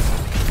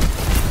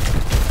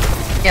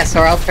 Yeah,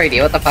 so I'll trade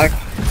you. What the fuck?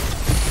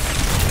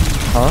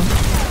 Huh?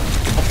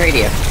 I'll trade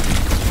you.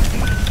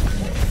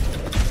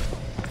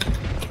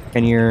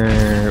 And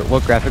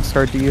what graphics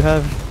card do you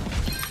have?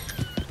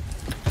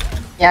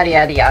 Yada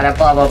yada yada.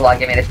 Blah blah blah.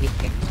 Give me the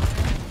PC.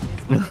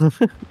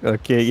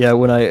 Okay, yeah.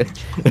 When I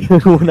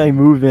when I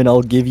move in,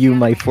 I'll give you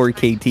my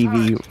 4K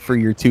TV for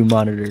your 2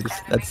 monitors.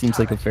 That seems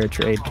like a fair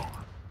trade.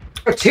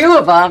 For 2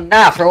 of them?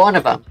 Nah, for 1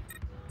 of them.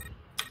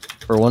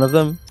 For 1 of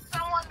them?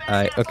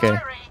 Alright, okay.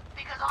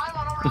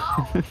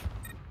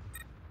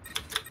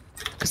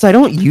 Because I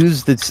don't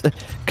use this.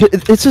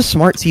 It's a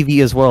smart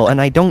TV as well,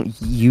 and I don't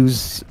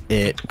use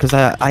it because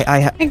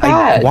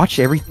I watch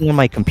everything on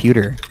my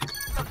computer.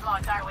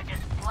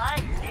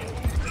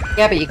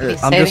 Yeah, but you can be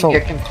I'm just saving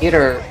your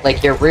computer,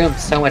 like your room,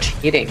 so much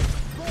heating.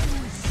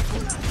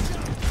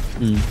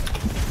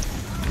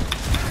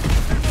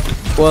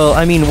 Well,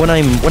 I mean, when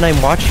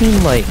I'm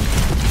watching like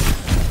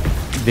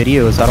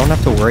videos, I don't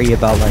have to worry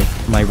about like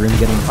my room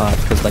getting hot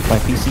because like my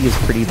PC is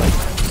pretty like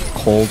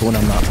cold when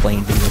I'm not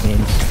playing video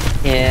games.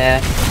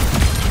 Yeah.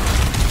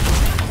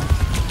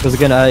 Because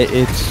again,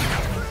 it's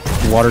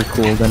water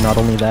cooled, and not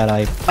only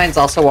that, mine's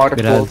also water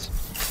cooled.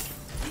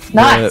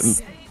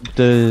 Nice.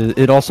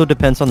 It also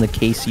depends on the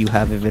case you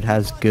have if it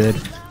has good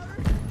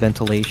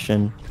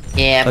ventilation.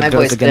 Yeah, my Because,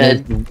 voice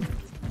again, good.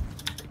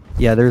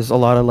 Yeah, there's a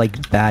lot of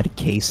like bad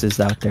cases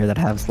out there that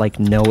have like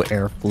no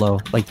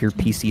airflow. Like your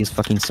PC is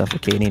fucking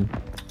suffocating.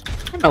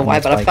 I don't know why,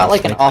 but I've got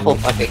like an awful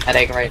fucking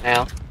headache right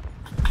now.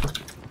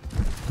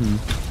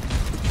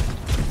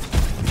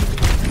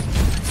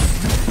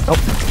 Oh,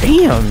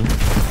 damn!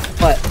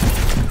 What?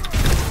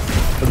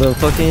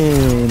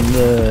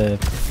 The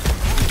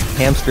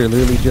hamster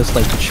literally just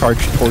like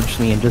charged towards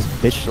me and just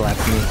bitch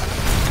slapped me.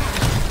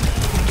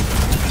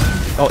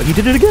 Oh, he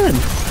did it again!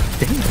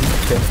 Damn,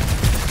 okay.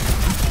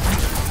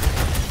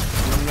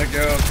 I'm gonna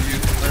go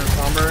use their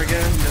combo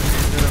again, just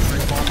use it as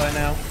respawn by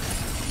now.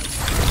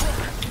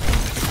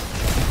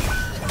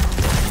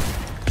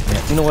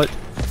 Yeah, you know what?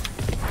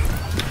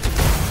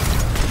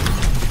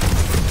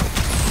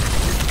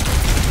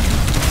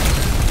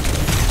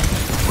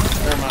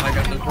 Never mind, I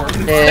got the torch.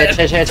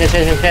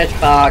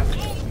 Fuck.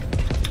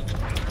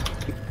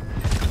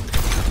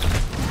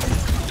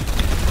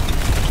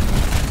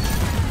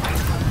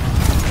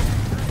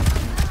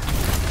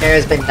 There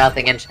has been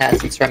nothing in chat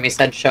since Remy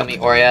said show me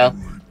Oreo.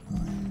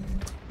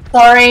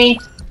 Sorry.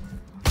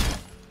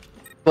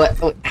 What?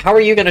 How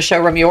are you gonna show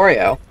Remy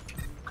Oreo?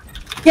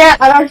 Yeah,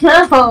 I don't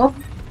know.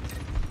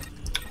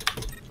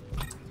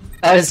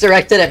 That was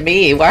directed at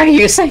me. Why are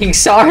you saying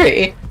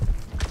sorry?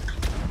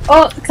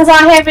 Oh, because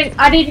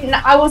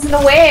I wasn't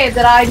aware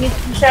that I needed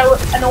to show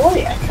an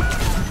Oreo.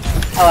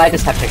 Oh, I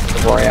just have pictures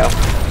of Oreo.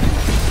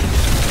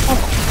 Oh,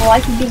 well, I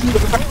can give you the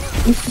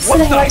What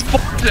the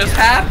fuck just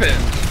happened?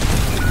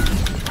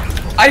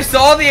 I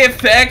saw the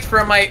effect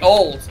from my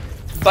ult,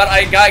 but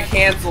I got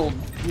cancelled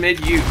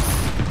mid-use.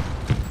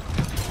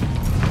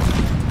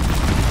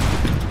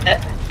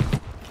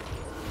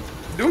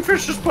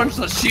 Doomfish just punched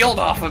the shield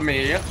off of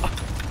me.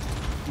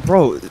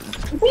 Bro,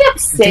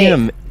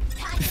 damn.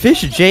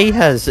 Fish J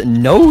has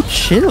no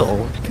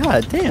chill.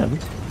 God damn.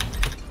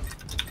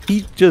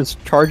 He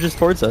just charges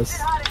towards us.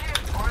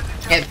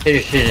 Can't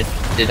finish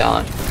it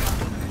on.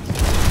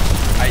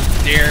 I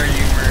dare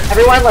you, Mercy.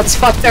 Everyone, let's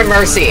fuck their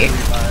Mercy.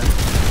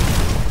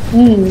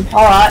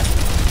 Alright.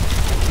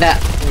 Nah,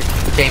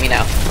 Jamie,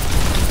 no.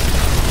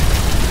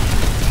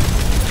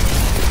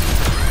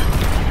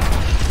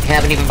 I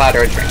haven't even bought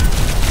her a drink.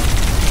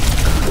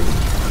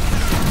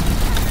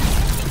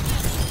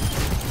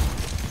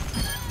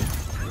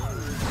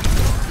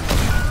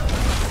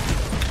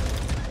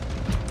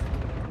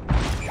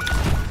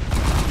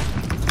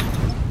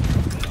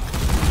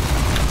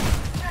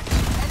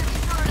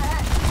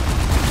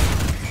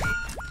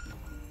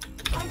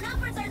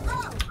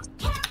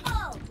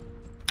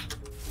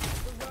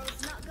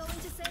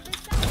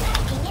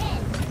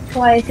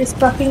 Why is this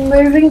fucking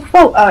moving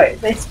forward? Oh,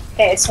 this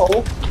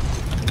asshole.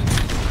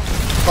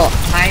 Well,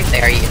 hi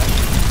there, you.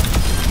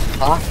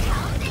 Fuck.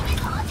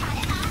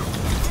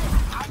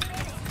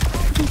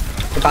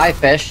 Goodbye,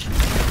 fish.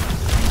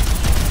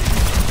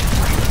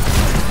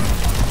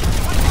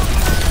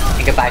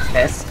 And goodbye,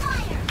 fist.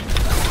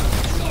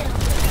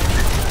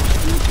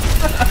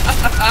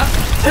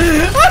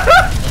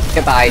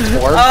 Goodbye,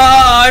 Torb.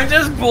 Oh, I'm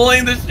just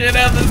bullying the shit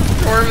out of this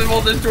Torb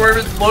while this Torb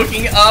is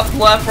looking up,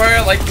 left,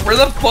 right, like, where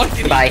the fuck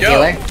did Goodbye, he go?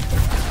 healer.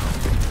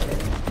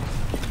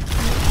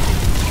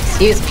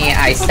 Excuse me,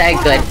 I said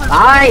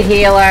goodbye,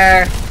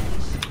 healer!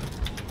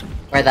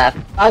 Where the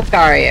fuck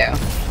are you?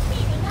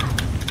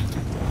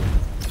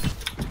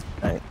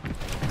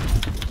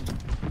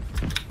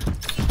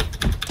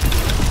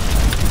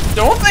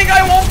 Don't think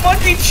I won't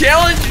fucking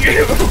challenge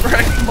you,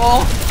 Wrecking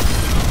Ball!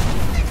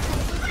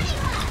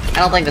 I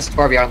don't think the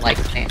Scorpion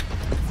likes me.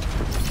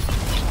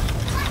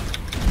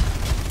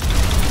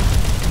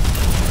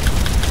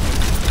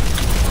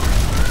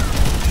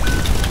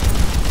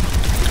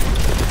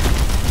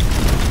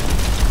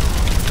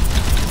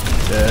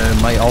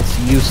 My ult's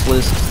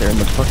useless because they're in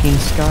the fucking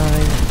sky.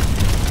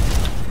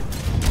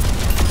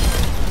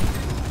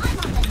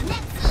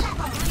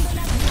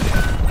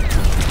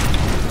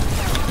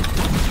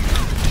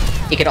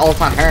 You could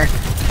ult on her.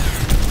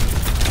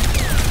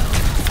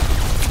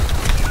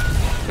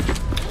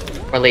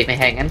 Or leave me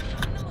hanging.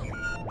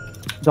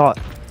 Dot.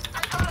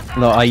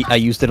 No, I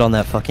used it on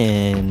that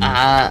fucking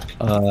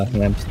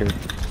hamster.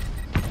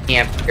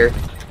 Hamster.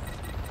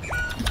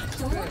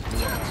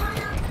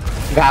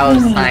 Vow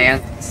of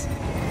science.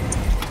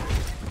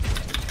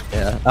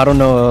 Yeah, I don't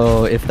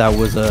know if that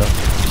was a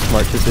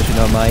smart decision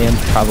on my end.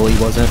 Probably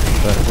wasn't,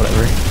 but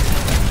whatever.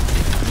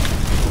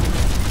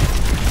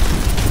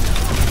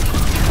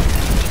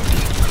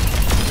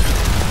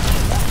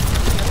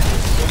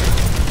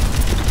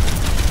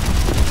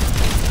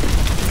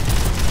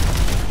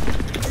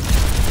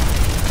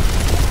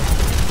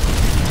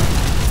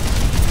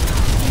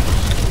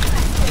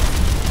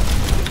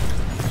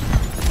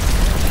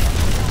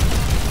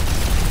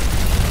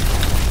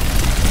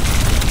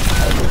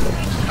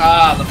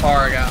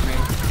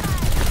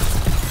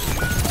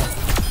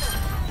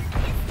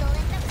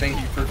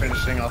 thank you for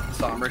finishing off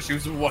the Sombra. She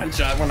was one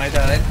shot when I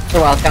died.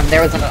 You're welcome.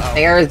 There's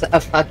a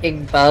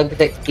fucking bug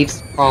that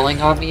keeps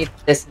crawling on me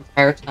this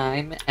entire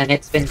time, and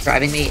it's been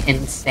driving me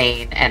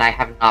insane, and I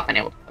have not been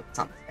able to focus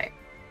on this thing.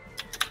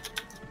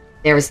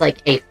 There's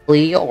like a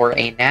flea or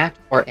a gnat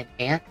or an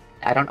ant,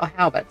 I don't know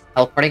how, but it's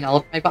teleporting all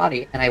over my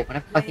body, and I want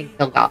to fucking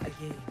kill God.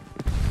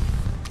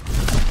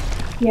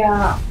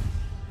 Yeah.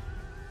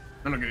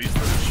 I'm gonna use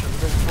this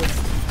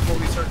before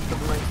we start the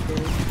next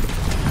game.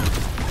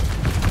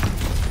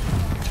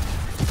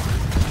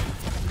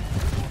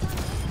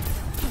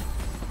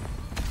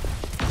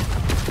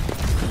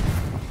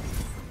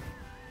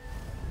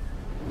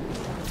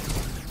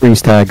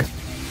 Freeze tag.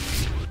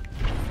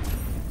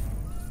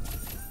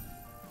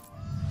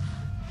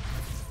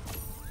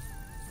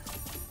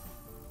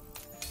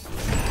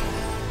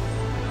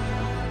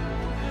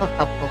 Look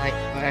how polite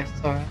you are,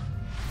 Sora.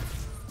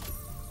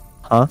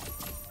 Huh?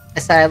 I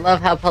said, I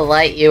love how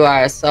polite you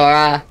are,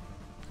 Sora.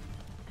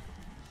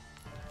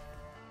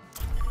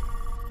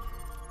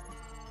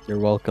 You're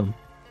welcome.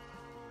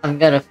 I'm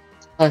gonna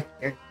fuck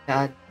your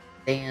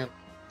goddamn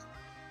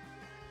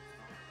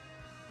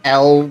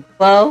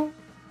elbow.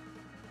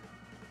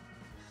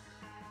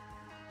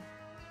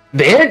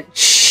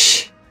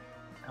 Bitch!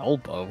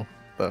 Elbow?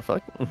 The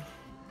fuck?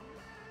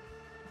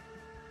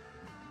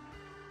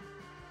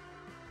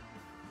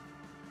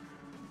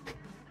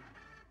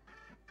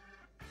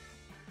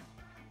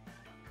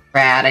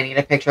 Brad, I need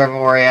a picture of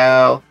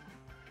Oreo.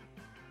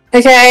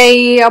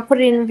 Okay, I'll put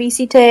it in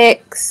VC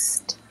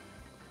text.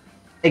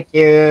 Thank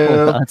you.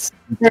 Oh, that's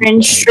We're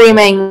in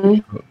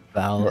streaming.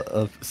 Val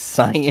of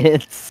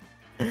science.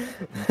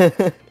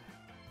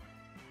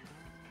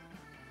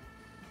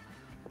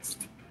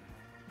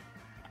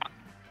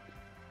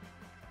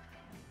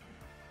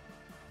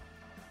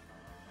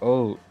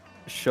 Oh,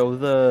 show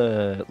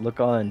the look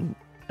on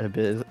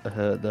the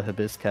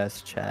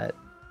hibiscast chat,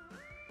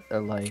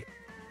 like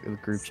the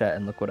group chat,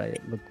 and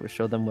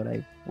show them what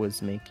I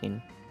was making.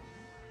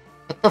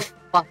 What the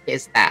fuck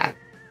is that?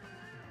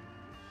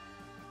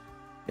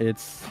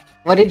 It's.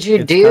 What did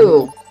you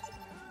do?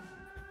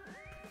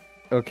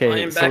 Okay, I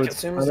am so back it's as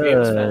soon as the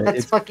game's done. That's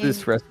it's fucking-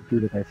 this recipe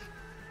that I.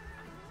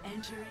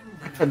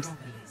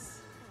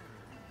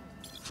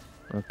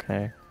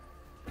 Okay.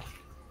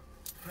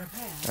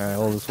 Alright,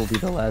 well, this will be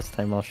the last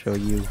time I'll show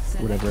you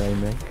whatever I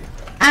make.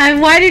 And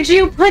why did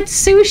you put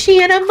sushi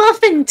in a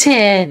muffin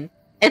tin?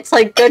 It's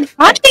like good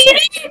fun.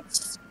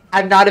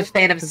 I'm not a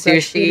fan of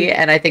sushi,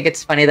 and I think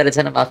it's funny that it's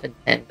in a muffin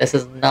tin. This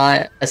is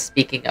not a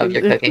speaking of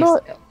your cooking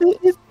skill.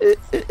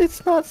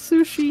 It's not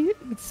sushi.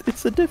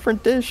 It's a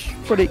different dish,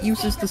 but it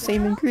uses the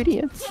same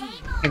ingredients. I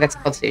think that's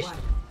called sushi.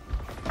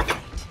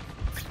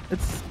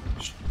 It's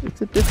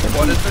a different.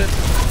 What is it?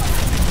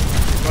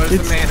 What is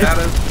it made out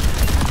of?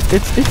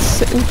 It's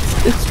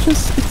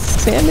just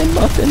salmon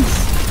muffins.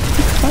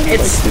 It's kind of like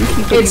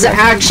sushi. But It's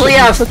actually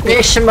a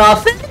fish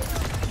muffin?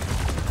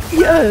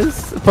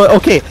 Yes, but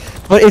okay,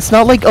 but it's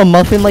not like a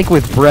muffin like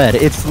with bread.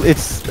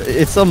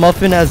 It's a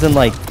muffin as in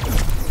like,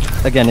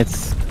 again,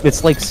 it's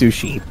like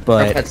sushi,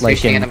 but Put like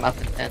sushi in a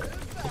muffin tin.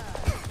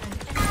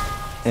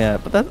 Yeah,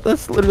 but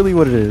that's literally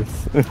what it is.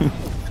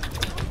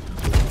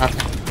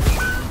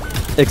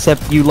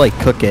 Except you like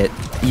cook it.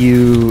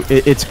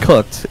 It's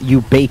cooked. You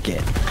bake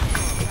it,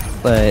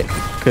 but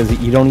because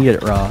you don't eat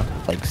it raw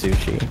like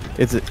sushi.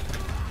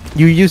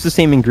 You use the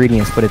same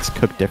ingredients, but it's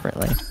cooked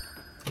differently.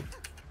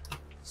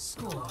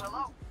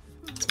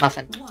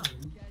 Muffin.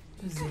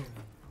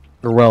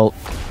 Or well,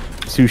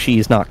 sushi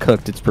is not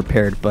cooked; it's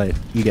prepared. But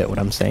you get what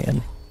I'm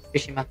saying.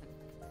 Sushi muffin.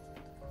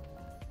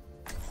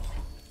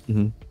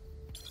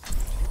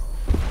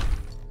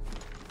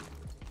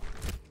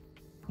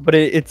 But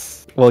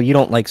it's well, you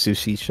don't like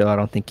sushi, so I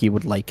don't think you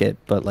would like it.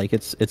 But like,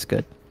 it's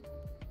good.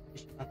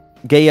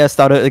 Gay ass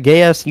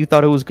you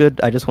thought it was good.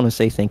 I just want to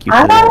say thank you.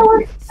 I For thought that. it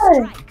was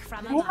good. I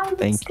thought it was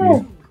Thank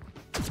good. you.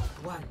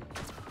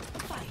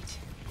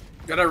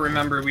 Gotta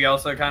remember, we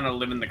also kind of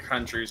live in the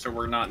country, so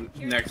we're not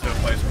next to a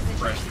place with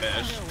fresh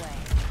fish.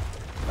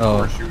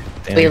 Oh,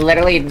 damn. We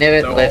literally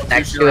live So,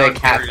 next if to you're a on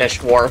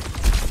catfish wharf.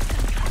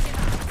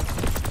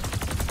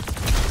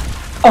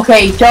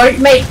 Okay, don't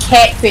make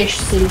catfish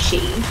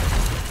sushi.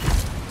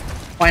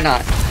 Why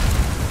not?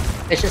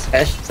 Fish is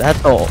fish. Is that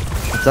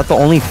the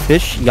only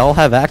fish y'all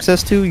have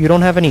access to? You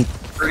don't have any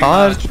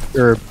cod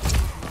or?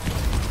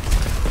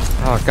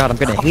 Oh god, I'm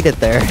gonna hate it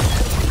there.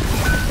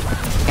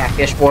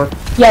 Catfish wharf.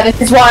 Yeah,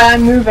 this is why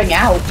I'm moving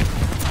out.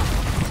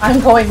 I'm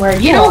going where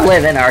You you don't are.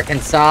 live in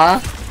Arkansas.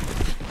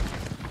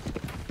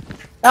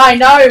 I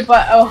know,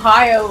 but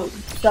Ohio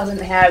doesn't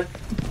have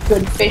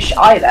good fish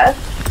either.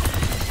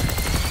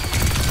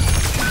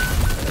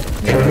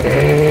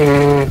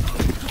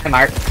 Come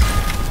on.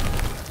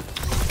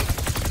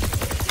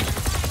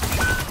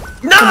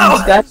 No!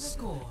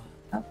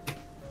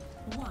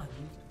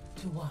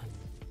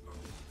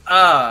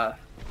 Good.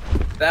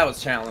 That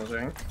was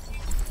challenging.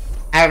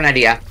 I have an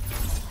idea.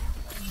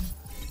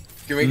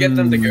 Can we get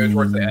them to go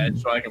towards the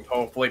edge so I can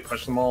hopefully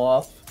push them all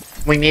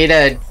off? We need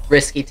a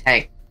risky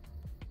tank.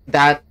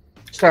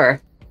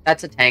 Sure,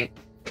 that's a tank.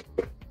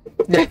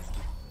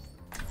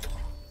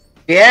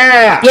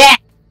 Yeah! Yeah!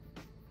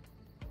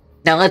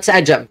 Now let's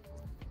edge him.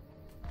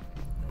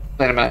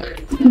 Wait a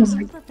minute.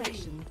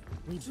 Perfection.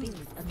 We build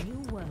a new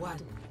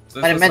world. Is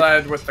But I this the meant-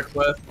 side with the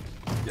cliff?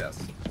 Yes.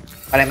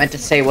 What I meant to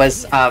say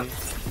was,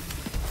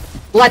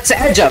 let's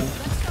edge him!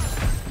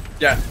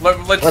 Yeah,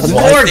 let's With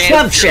more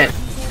gumption!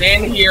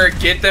 Stand here,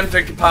 get them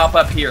to pop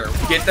up here.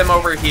 Get them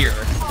over here.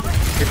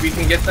 If we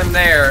can get them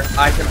there,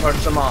 I can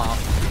push them off.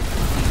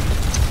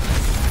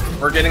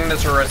 We're getting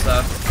this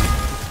Orisa.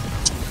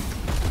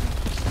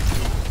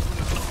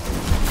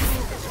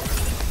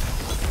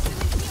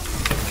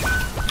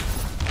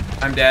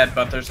 I'm dead,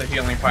 but there's a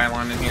healing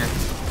pylon in here.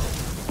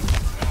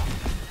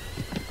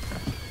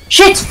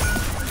 Shit!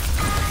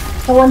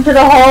 I went to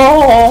the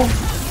hole.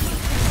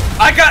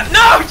 I got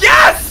no!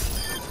 Yes!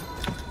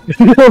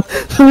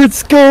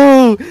 Let's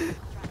go!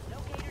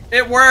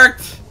 It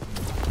worked!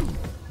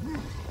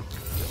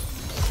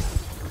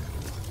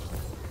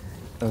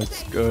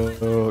 Let's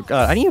go.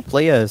 God, I need to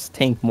play as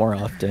tank more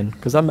often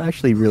because I'm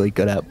actually really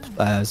good at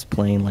as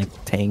playing like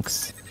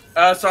tanks.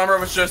 Sombra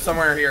was just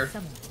somewhere here.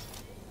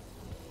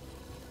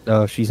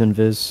 Oh, she's in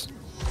Viz.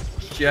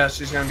 Yeah,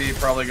 she's gonna be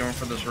probably going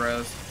for this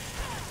res.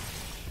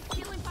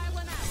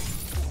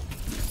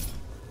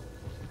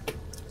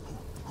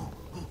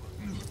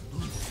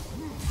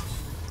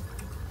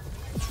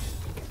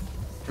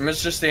 I'm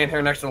just staying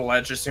here next to the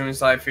ledge. As soon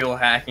as I feel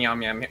hacking on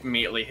me, I'm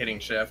immediately hitting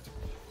shift.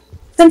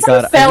 Since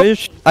God, I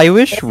I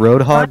wish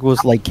Roadhog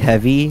was like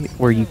heavy,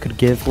 where you could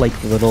give like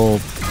little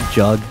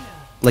jug,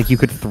 like you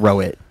could throw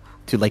it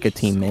to like a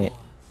teammate.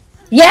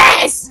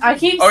 Yes! I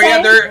keep Oh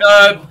saying...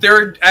 yeah,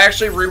 they're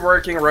actually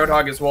reworking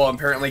Roadhog as well,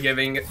 apparently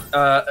giving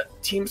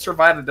team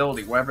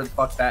survivability, whatever the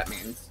fuck that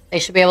means. They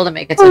should be able to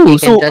make it so he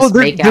can just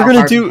make they're out gonna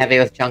hard do and heavy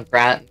with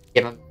Junkrat and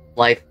give him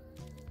life.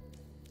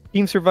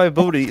 team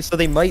survivability, so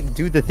they might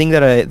do the thing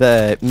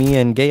that me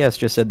and Gaius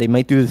just said. They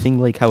might do the thing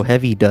like how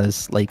Heavy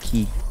does, like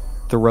he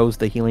throws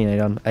the healing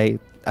item.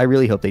 I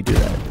really hope they do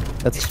that.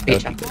 That'd be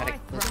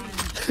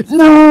good.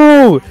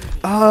 No!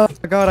 Oh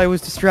god, I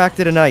was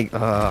distracted and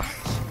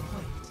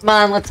Come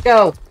on, let's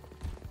go.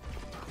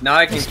 Now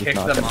I can kick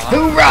them off.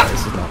 Hoorah! This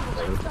is not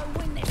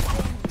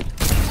fair.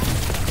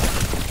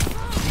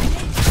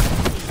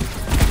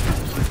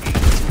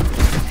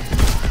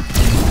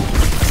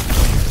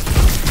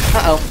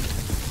 Uh-oh.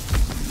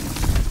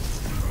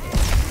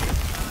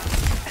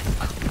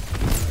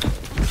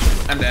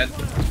 I'm dead.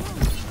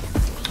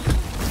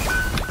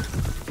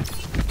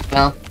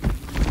 Well.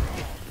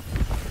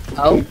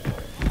 Oh.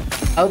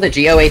 Oh, the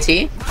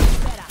GOAT?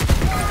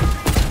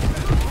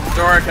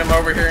 Dora, come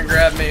over here and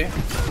grab me.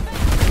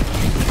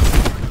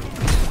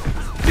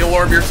 Heal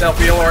orb yourself,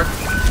 heal orb.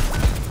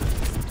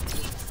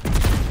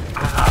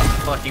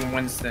 Ah, fucking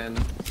Winston.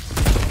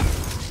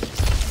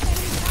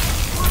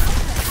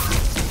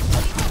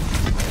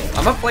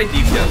 I'm gonna play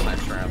DPS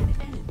next round.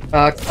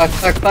 Fuck.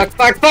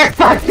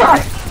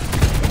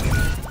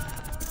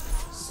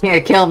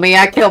 Can't kill me,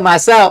 I kill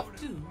myself.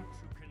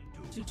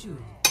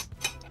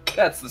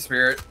 That's the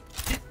spirit.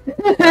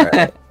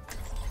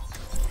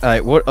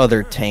 Alright, what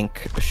other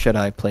tank should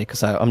I play?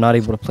 Because I'm not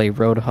able to play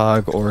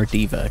Roadhog or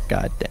Diva.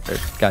 God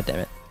damn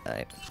it.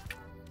 Alright.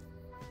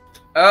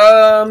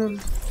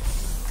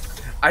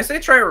 I say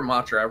try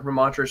Ramatra.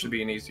 Ramatra should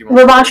be an easy one.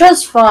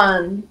 Ramatra's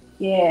fun.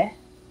 Yeah.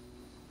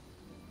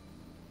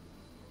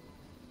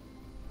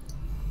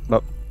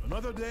 Oh.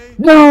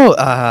 No!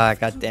 Ah,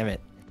 god damn it.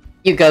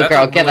 You go, That's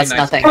girl, a give really us nice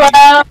nothing.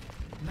 tank.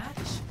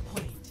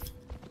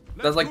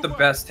 That's like the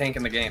best tank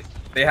in the game.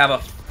 They have a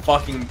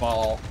fucking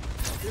ball.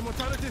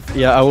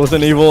 Yeah, I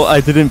wasn't able.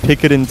 I didn't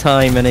pick it in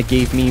time, and it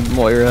gave me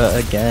Moira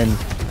again.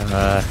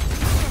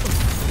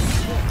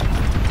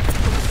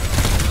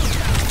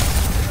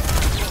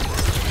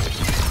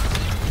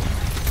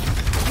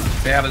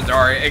 They have a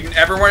Zarya.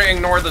 Everyone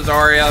ignore the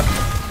Zarya.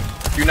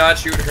 Do not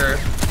shoot her,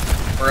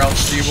 or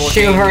else she will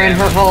Shoot gain her in her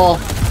damage. hole.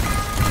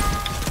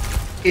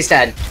 He's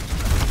dead.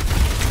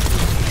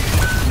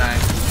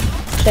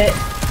 Nice. Shit.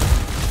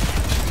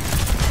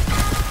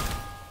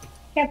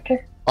 Kept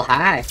her. Well,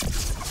 hi.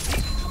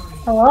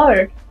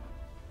 Hello.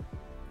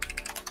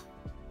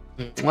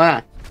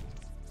 What?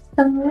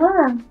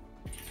 Hello.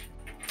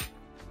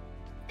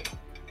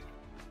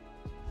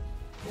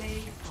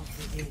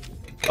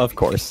 Of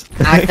course.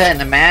 I couldn't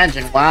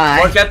imagine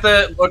why. Look at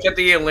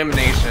the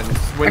eliminations.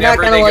 not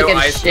Whenever gonna they look go at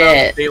ice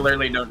shit. up, they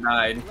literally don't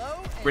die.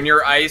 When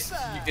you're ice,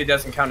 it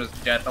doesn't count as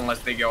death unless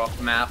they go off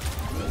the map.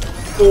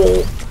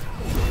 Hey,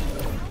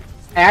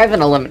 I have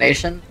an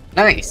elimination.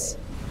 Nice.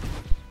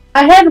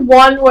 I had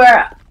one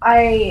where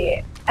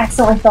I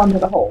accidentally fell into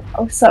the hole.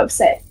 I was so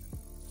upset.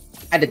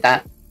 I did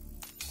that.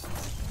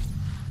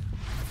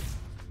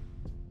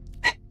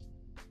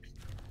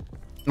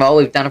 Well,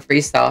 we've done a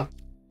freestyle.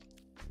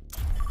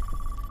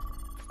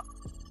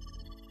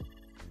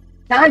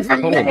 Time for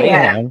Oh, me.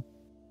 man.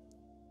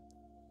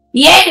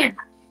 Yeah!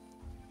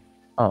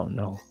 Oh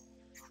no.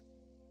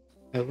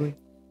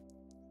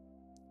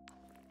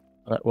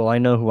 Well, I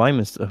know who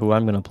I'm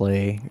gonna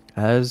play,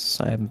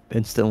 as I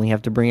instantly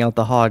have to bring out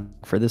the hog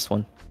for this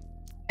one.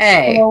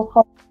 Hey.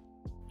 Hello.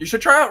 You should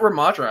try out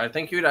Ramadra. I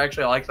think you'd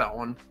actually like that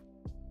one.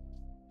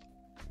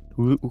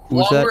 Who's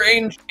Long that?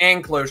 range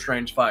and close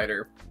range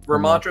fighter.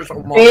 Ramadra's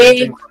long range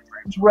Big and close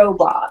range.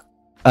 robot.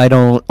 I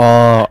don't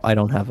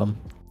have him.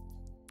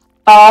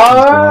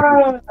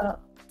 Oh.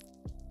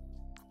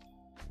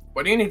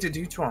 What do you need to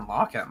do to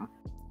unlock him?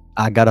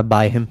 I gotta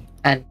buy him.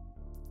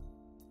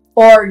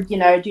 Or, do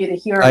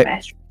the hero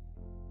master.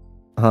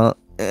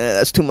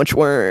 That's too much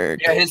work.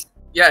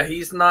 Yeah,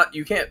 he's not.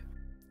 You can't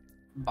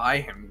buy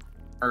him,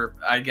 or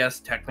I guess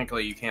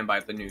technically you can buy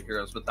the new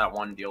heroes with that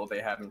one deal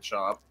they had in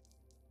shop.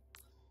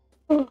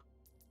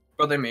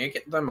 But they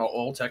make them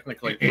all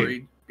technically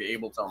free to be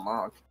able to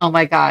unlock. Oh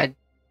my god.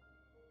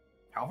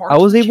 How hard? I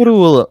was able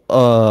to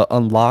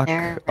unlock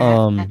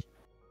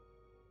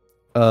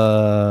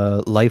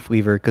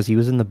Lifeweaver because he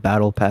was in the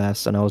battle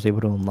pass, and I was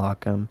able to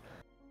unlock him.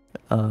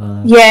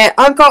 Yeah,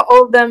 I've got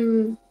all of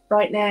them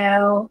right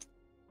now.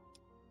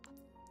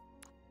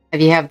 Have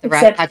you have the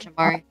rat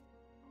Pachamari?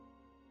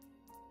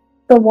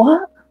 The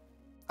what?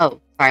 Oh,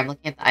 sorry, I'm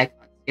looking at the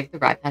icons. Do you have the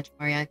rat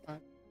Pachamari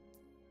icon?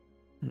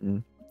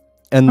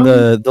 And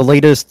the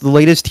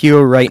latest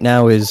hero right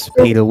now is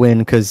pay to win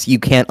because you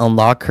can't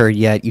unlock her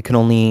yet. You can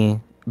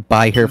only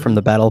buy her from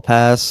the battle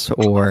pass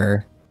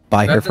or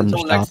buy her from the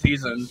shop. Next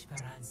season.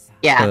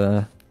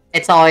 Yeah,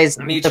 it's always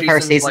the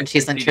first season like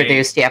she's 60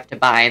 introduced, you have to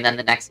buy, and then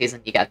the next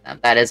season you get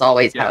them. That is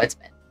always how it's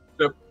been.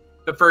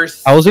 The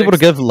first. I was able to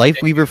give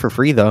Lifeweaver for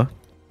free though.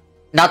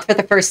 Not for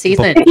the first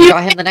season. You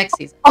got him the next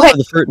season. Okay. For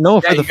the first, no,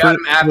 for the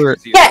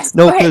first. Yes.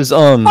 No, because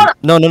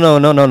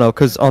no,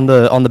 because on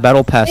the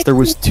battle pass there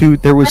was two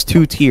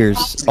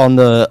tiers. On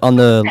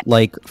the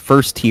like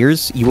first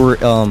tiers, you were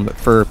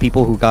for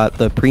people who got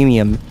the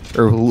premium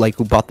or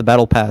who bought the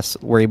battle pass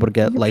were able to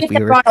get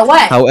Lifeweaver.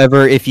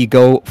 However, if you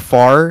go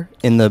far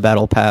in the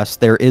battle pass,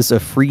 there is a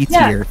free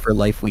tier for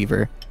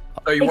Lifeweaver.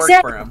 So you work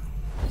for him.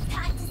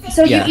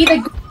 So you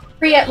either go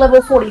free at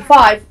level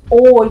 45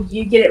 or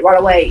you get it right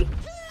away.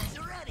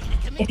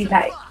 If you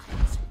pay.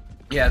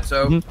 Yeah,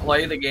 so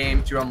play the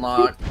game to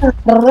unlock,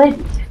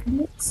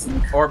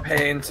 or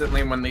pay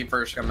instantly when they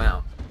first come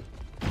out.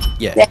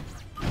 Yeah.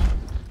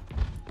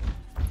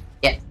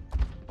 Yeah.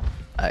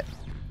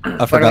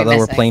 I forgot that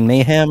we're playing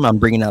Mayhem. I'm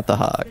bringing out the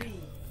hog.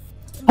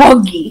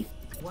 Hoggy.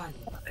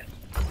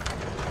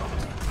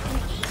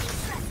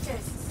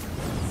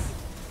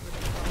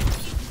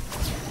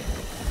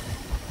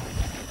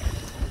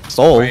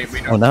 Soul. Wait,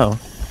 Oh no.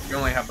 You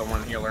only have the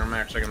one healer. I'm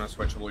actually gonna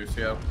switch to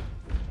Lucio.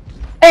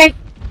 Hey!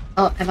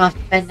 Oh, I'm off to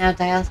bed now,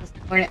 dialysis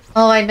in the morning.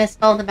 Oh, I missed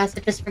all the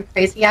messages from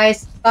Crazy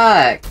Eyes.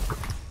 Fuck.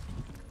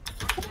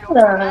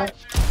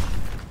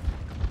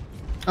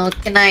 Oh,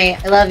 good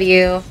night. I love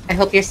you. I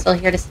hope you're still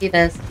here to see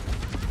this.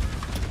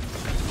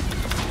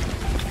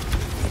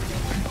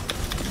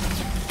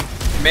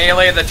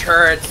 Melee the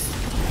turrets.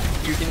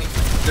 You can.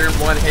 They're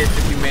one hit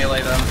if you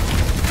melee them.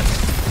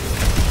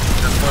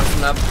 They're close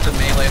enough to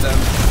melee them.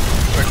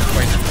 Quicker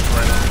way to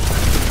destroy them.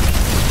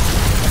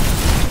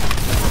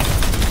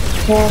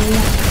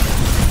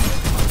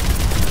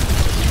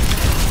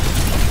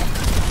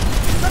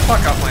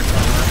 Fuck off my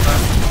phone like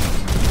that.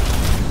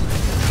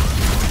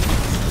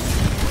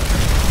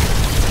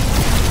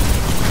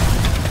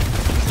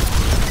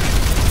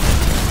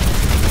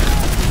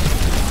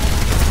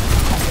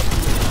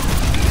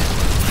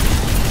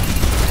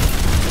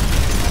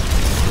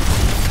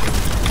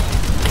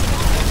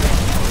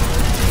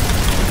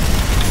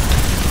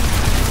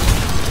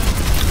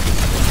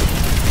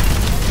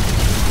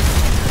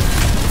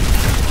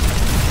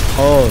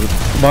 Oh,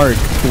 Mark,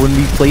 when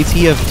we play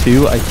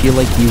TF2, I feel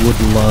like you would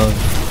love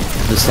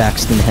the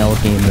Saxton Hell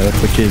game mode,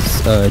 which is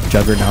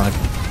Juggernaut.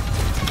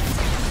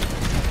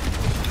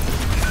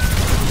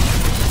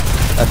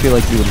 I feel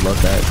like you would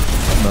love that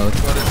mode.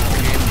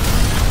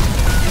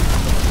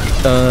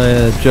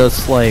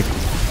 Just like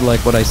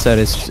what I said,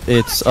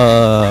 it's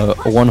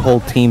one whole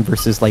team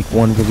versus like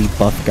one really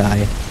buff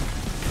guy.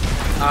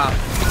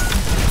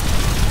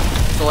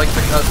 So like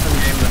the custom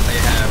game that they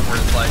have, where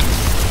it's like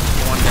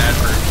one guy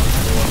versus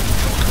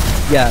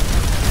yeah.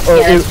 Oh,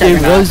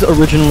 it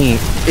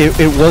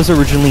was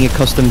originally a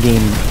custom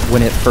game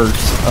when it first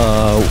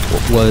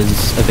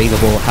was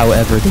available.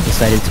 However, they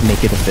decided to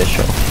make it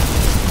official,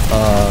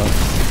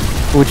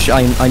 which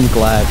I'm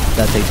glad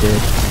that they did.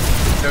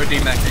 No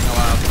demecking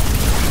allowed.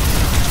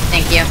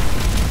 Thank you.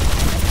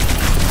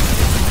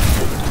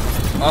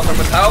 Also,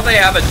 with how they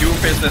have a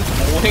doofus that's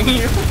bullying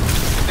you,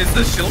 is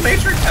the shield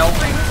matrix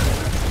helping?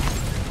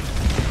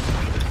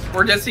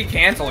 Or does he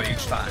cancel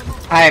each time?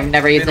 I've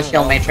never used the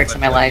shield matrix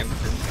in my life.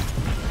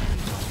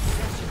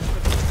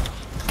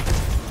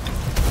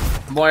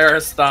 Moira,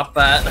 stop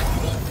that.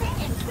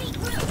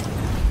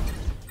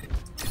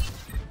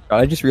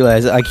 I just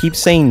realized I keep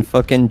saying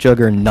fucking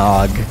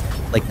Juggernog,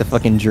 like the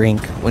fucking drink,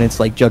 when it's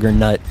like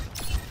Juggernaut.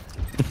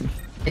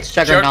 It's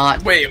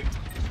Juggernaut. Wait.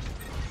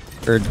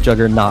 Or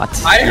Juggernaut.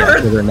 I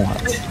heard.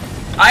 Juggernaut.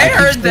 I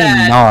heard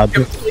that Nog.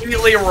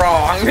 completely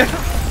wrong.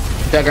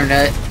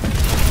 Juggernaut.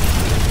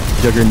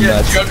 Juggernaut.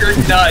 Yeah,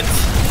 Juggernaut.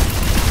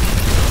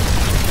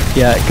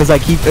 Yeah, because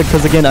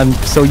again, I'm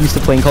so used to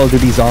playing Call of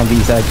Duty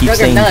Zombies that I keep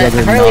saying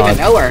Juggernaut. I hardly even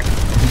know her.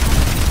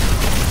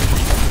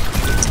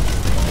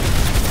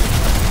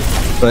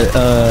 But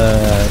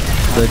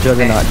the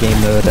Juggernaut game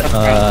mode.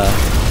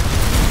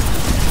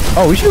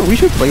 Oh, we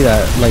should play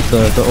that, like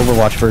the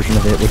Overwatch version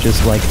of it, which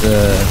is like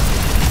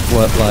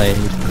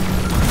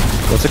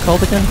what's it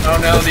called again? Oh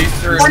no,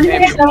 these turrets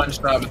can't be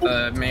one-shot with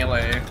the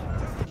melee.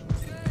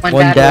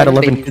 One dad,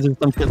 11 kids, or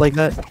some shit like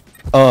that.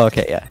 Oh,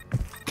 okay, yeah.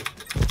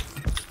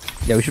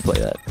 Yeah, we should play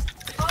that.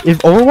 If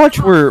Overwatch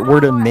were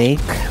to make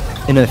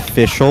an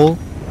official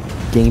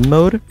game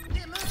mode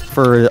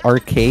for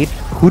arcade,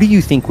 who do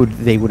you think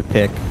they would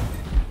pick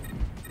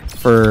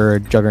for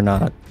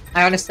Juggernaut?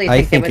 I honestly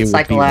think it would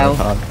cycle out.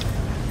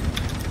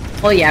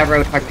 Well, yeah,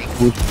 Roadhog makes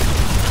sense.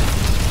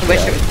 I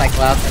wish it would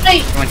cycle out.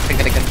 Everyone should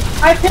get a good.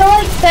 I feel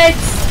like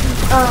that's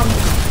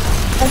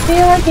I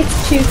feel like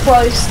it's too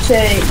close to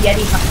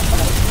Yeti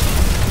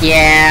Hunter.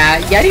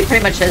 Yeah, Yeti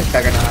pretty much is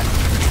Juggernaut.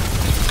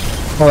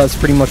 Oh, that's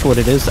pretty much what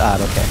it is? Ah,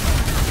 okay.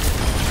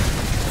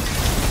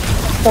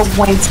 The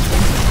Winston.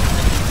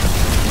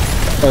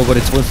 Oh, but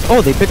it's Winston.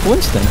 Oh, they picked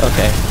Winston.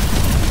 Okay.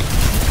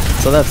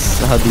 So that's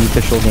how the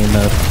official game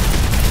mode.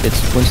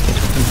 It's Winston.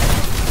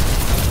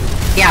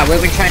 Yeah,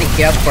 we've been trying to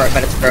queue up for it,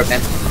 but it's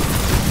broken.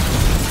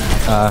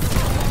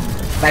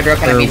 By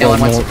broken, I mean no one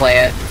wants to play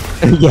it.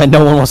 Yeah,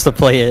 no one wants to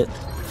play it.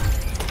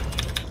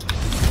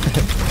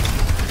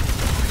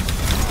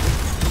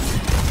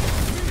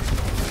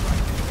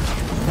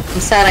 I'm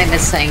sad I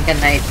missed saying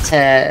goodnight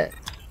to...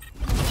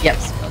 Yep.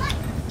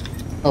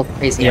 Oh,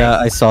 crazy. Yeah,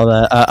 I saw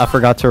that. I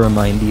forgot to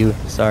remind you.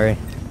 Sorry.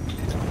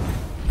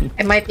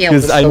 I might be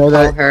able to still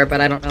call her, but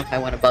I don't know if I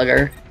want to bug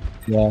her.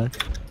 Yeah.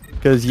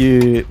 Because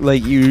you're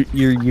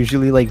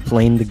usually like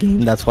playing the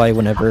game. That's why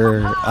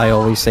whenever I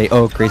always say,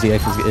 "Oh, Crazy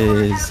X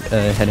is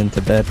heading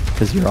to bed,"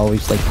 because you're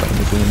always like playing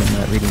the game and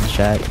not reading the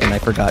chat, and I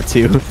forgot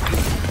to.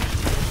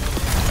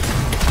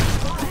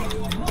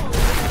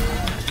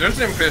 There's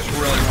some fish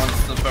really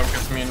wants to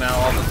focus me now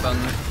all of a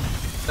sudden.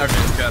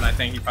 Okay, good. I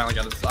think he finally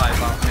got his eyes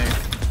off me.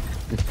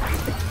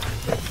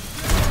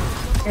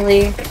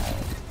 Really?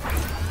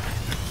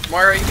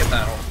 Moira, you get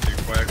that ult too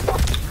quick.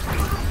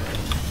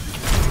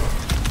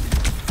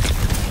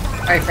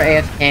 Sorry for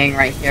AFKing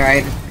right here,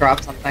 I just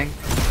dropped something.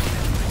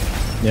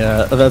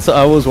 Yeah,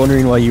 I was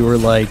wondering why you were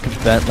like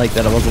bent like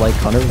that. I was like,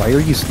 Connor, why are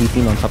you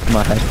sleeping on top of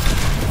my head?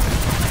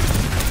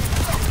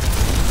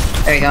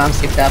 There you go, I'm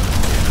souped up.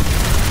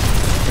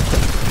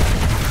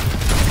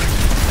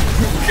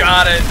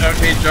 Got it!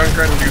 Okay,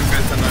 Junkrat and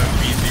Doofus and the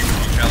BC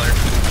with each other.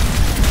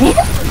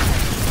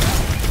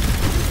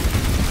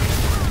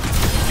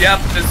 Yep,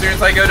 as soon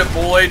as I go to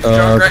Void,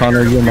 Junkrat...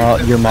 Connor,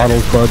 your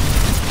model's bugged.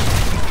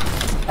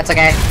 That's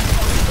okay.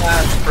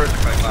 That's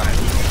perfectly fine.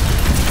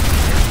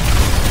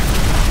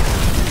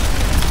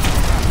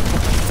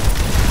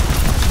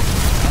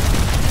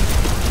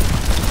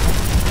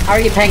 How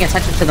are you paying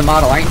attention to the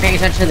model? Aren't you paying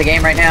attention to the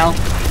game right now?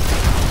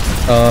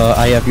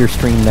 I have your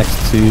stream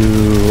next to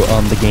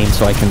the game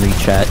so I can read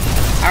chat.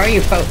 How are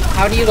you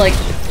how do you like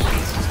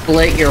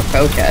split your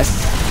focus?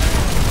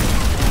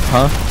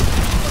 Huh?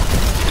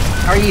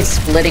 How are you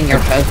splitting your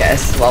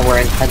focus while we're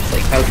intensely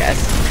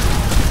focused?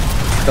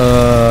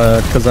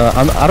 Cause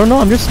I don't know,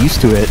 I'm just used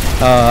to it.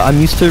 I'm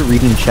used to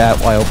reading chat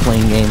while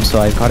playing games, so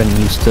I've gotten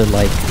used to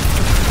like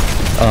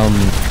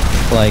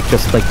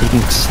just like taking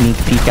a sneak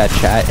peek at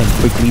chat and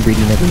quickly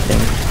reading everything.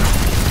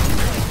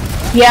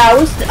 Yeah,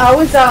 I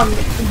was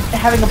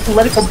having a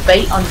political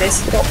debate on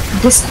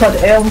Discord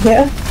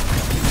earlier.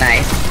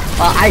 Nice.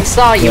 Well, I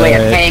saw you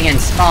AFKing in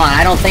spawn.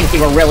 I don't think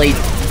you were really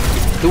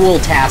dual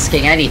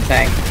tasking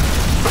anything.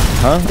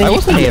 Huh? I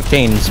wasn't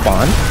AFKing in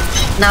spawn.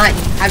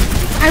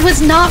 I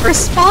was not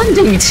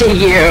responding to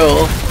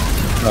you.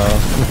 Oh.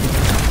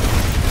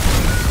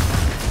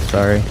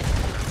 Sorry.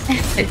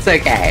 It's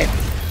okay.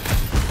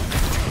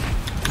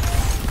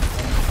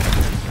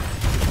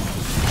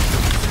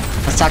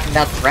 I was talking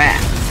about the rat.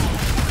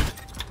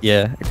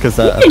 Yeah, because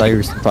I thought you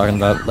were talking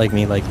about like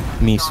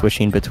me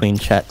switching between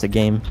chat to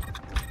game.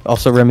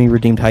 Also, Remy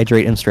redeemed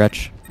Hydrate and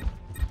Stretch.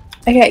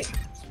 Okay.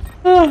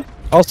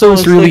 Also,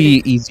 it's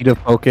really easy to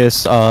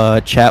focus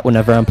chat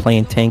whenever I'm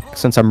playing tank,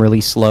 since I'm really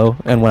slow,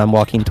 and when I'm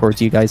walking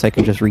towards you guys, I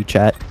can just read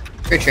chat.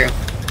 For true.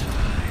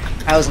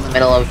 I was in the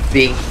middle of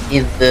being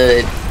in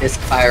the disc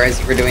fire as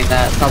you were doing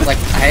that. So I was like,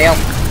 hail.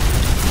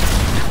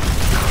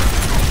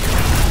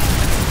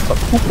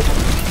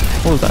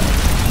 What was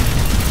that?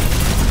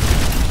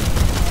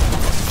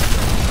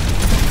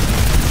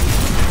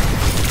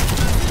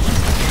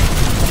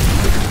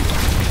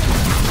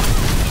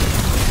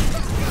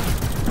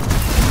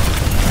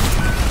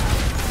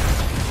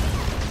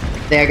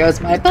 There goes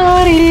my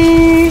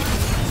body!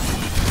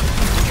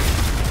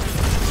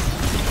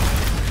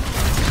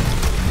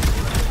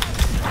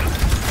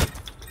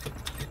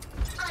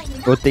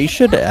 What they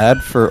should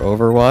add for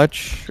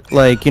Overwatch,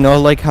 like, you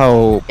know, like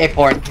how...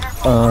 Airport.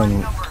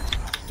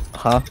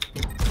 Huh?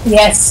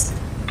 Yes.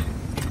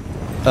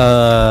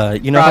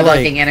 You know how,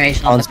 like,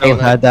 animation Hanzo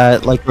had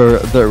that, like,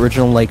 the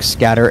original, like,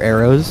 scatter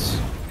arrows?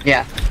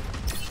 Yeah.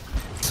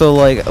 So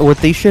like, what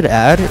they should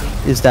add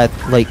is that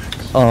like,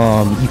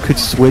 you could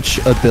switch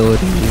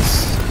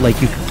abilities.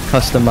 Like you could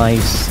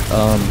customize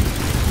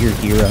your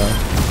hero.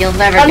 You'll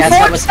never guess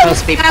what was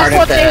supposed to be part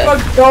of the. That's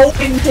what they were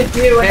going to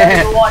do in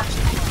Overwatch.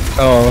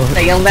 Oh.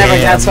 So you'll never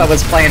guess what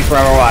was planned for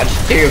Overwatch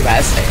 2,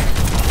 Bessie.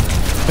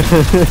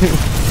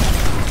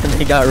 And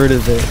they got rid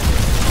of it.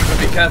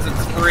 Because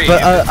it's free.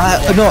 But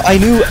no, I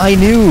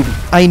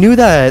knew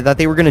that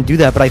they were gonna do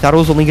that, but I thought it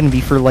was only gonna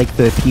be for like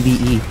the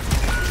PvE.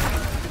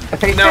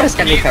 No,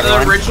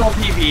 the original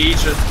PvE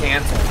just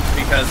canceled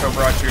because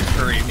Overwatch 2 is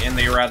free, and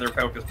they rather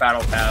focus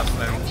Battle Pass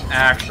than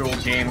actual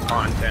game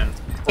content.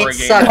 It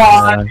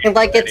sucks.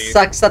 Like it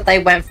sucks that they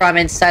went from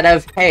instead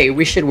of hey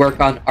we should work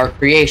on our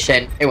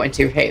creation, it went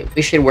to hey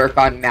we should work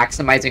on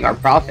maximizing our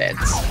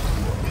profits.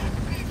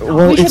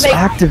 Well, it's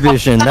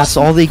Activision. That's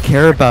all they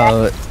care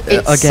about.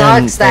 It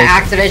Again, sucks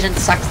that Activision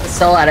sucks the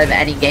soul out of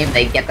any game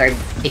they get their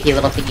icky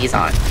little thingies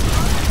on.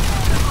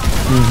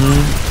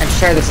 I'm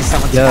sure this is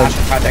someone's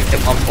passion project at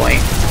one point.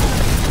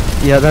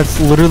 Yeah, that's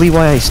literally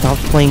why I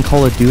stopped playing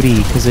Call of Duty,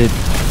 because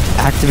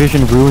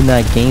Activision ruined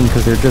that game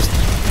because they're just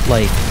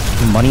like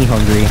money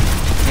hungry.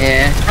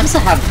 Yeah, I'm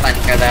still having fun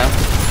here though.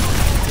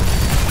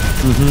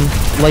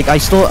 Like I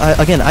still,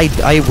 again,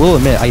 I will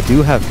admit I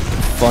do have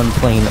fun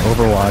playing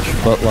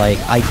Overwatch, but like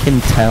I can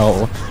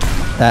tell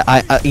that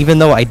I even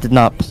though I did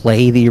not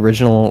play the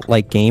original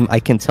like game, I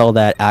can tell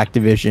that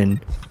Activision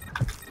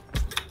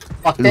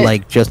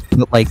like just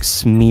put like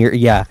smear.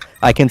 Yeah,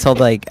 I can tell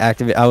like I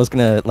was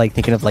gonna like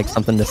thinking of like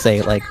something to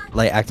say like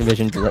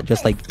Activision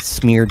just like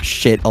smeared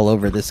shit all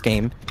over this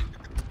game.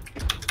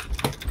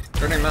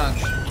 Pretty much.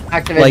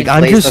 Activision like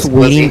I'm just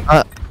waiting.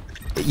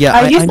 Yeah,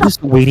 I'm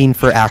just waiting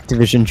for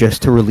Activision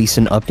just to release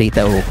an update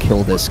that will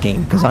kill this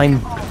game, because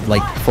I'm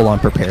like full on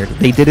prepared.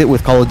 They did it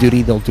with Call of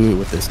Duty, they'll do it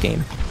with this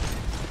game.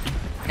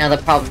 Now the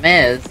problem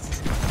is,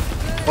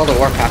 World of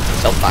Warcraft is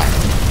still fine.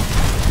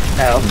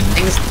 So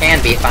things can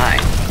be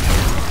fine.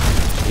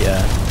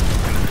 Yeah.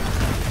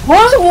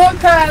 World of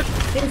Warcraft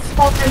is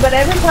fun, but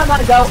every time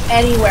I go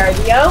anywhere,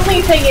 the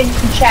only thing in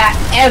chat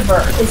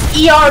ever is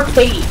ERP,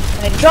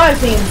 and it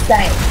drives me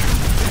insane.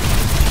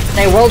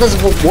 Hey, World of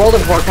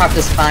Warcraft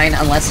is fine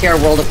unless you're a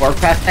World of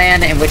Warcraft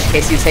fan, in which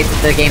case you say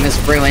that the game is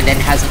ruined and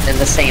hasn't been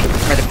the same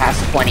for the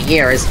past 20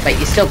 years, but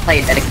you still play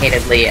it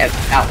dedicatedly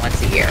about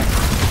once a year.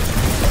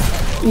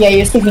 Yeah,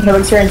 you're speaking of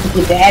experience with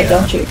your dad,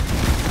 don't you?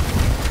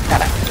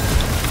 Shut up.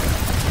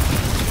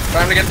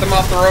 Time to get them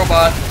off the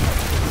robot.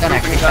 Don't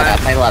actually shut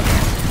up, I love you.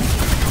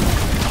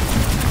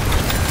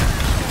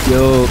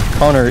 Yo,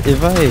 Connor,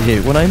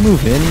 when I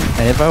move in,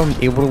 and if I'm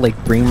able to like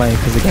bring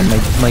because again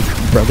my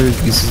brother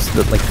uses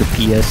the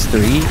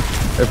PS3,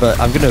 but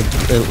I'm gonna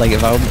like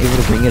if I'm able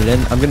to bring it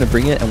in, I'm gonna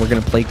bring it and we're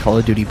gonna play Call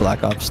of Duty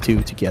Black Ops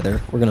 2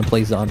 together. We're gonna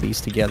play zombies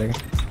together.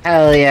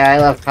 Hell yeah, I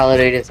love Call of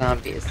Duty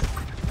Zombies.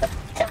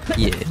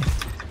 Yeah.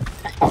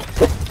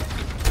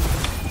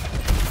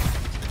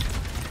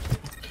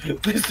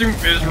 This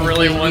Doomfish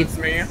really wants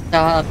me.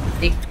 Stop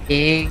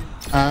thinking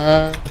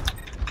of...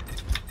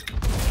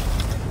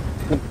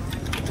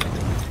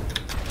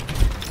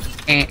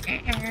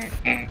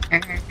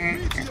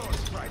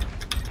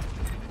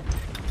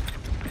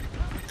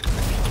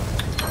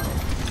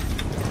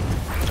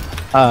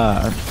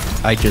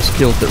 I just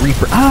killed the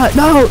Reaper. Ah,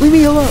 no, leave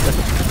me alone.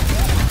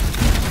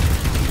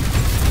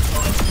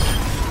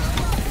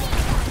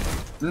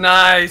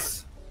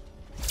 Nice.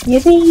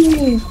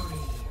 Yippee!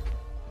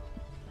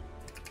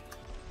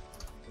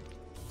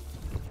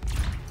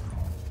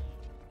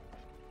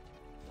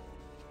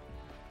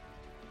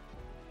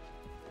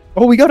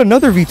 Oh, we got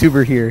another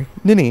VTuber here.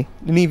 Nini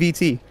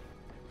VT.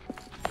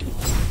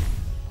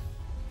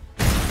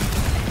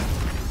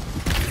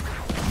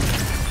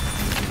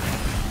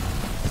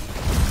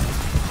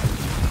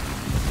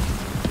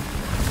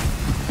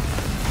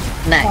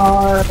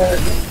 Nice.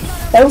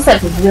 That was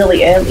like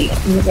really early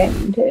in the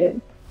game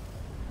too.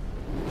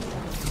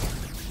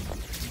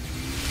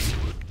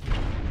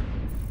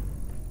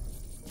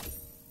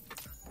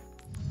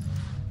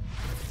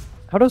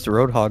 How does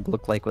Roadhog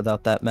look like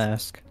without that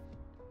mask?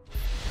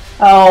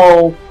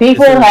 Oh,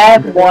 people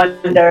have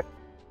wondered.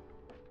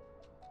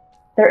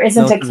 There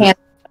isn't a canon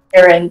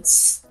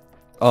appearance.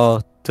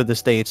 Oh, to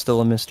this day, it's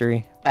still a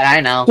mystery. But I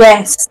know.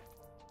 Yes.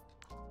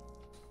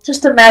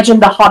 Just imagine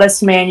the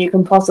hottest man you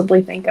can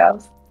possibly think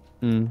of.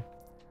 Hmm.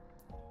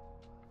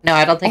 No,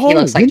 I don't think he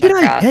looks like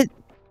that.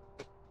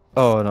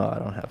 Oh no, I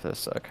don't have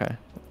this. Okay.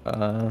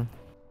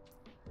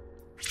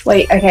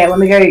 Wait, okay, let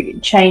me go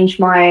change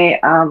my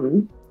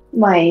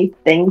my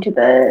thing to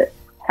the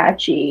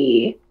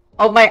patchy.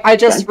 Oh my, I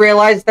just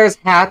realized there's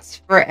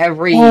hats for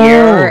every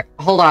year.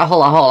 Hold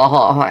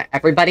on.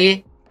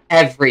 Everybody,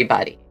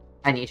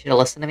 I need you to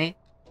listen to me.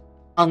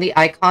 On the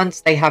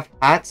icons, they have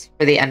hats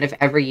for the end of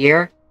every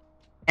year,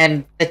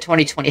 and the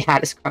 2020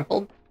 hat is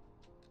crumpled.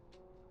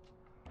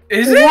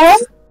 Is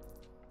it?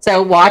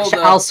 So watch,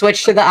 I'll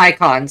switch to the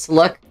icons.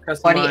 Look,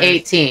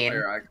 2018,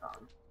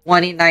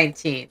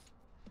 2019,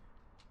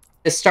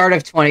 the start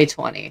of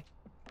 2020,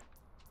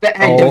 the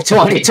end of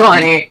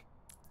 2020,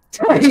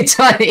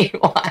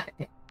 2021.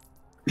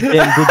 Did they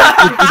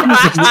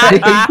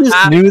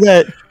just knew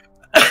that?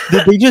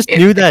 Did they just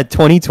knew that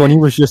 2020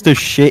 was just a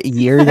shit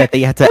year that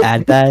they had to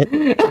add that?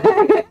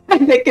 I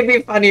think it'd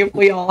be funny if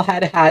we all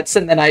had hats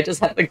and then I just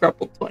had the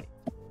grumble 20.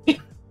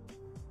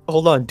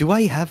 Hold on, do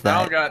I have that?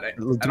 I don't got it.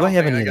 Do I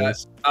have any of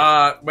this?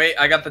 Wait,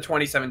 I got the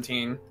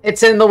 2017.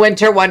 It's in the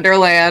Winter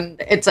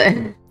Wonderland. It's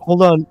a.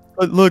 Hold on,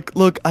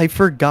 look, I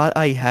forgot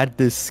I had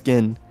this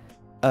skin.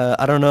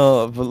 I don't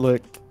know, but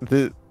look,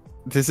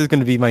 this is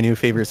gonna be my new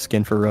favorite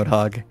skin for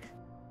Roadhog.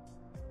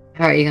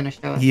 How are you gonna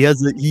show us?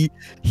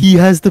 He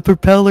has the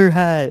propeller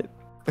hat.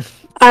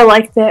 I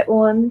like that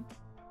one.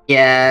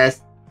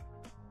 Yes.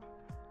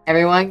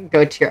 Everyone,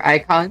 go to your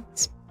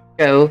icons.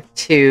 Go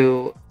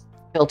to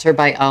filter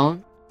by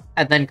own,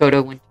 and then go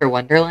to Winter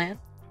Wonderland.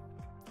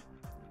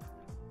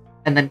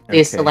 And then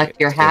please select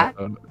your hat.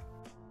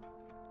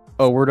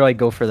 Oh, where do I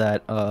go for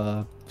that?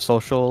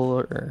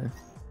 Social or?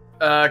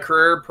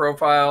 Career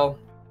profile.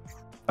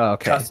 Oh,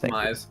 okay.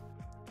 Customize.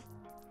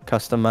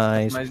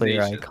 Customize,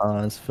 player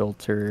icons,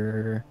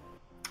 filter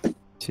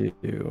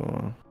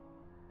to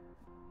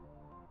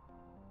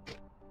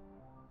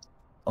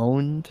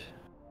owned.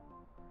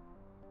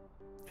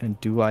 And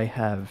do I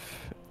have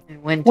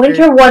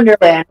Winter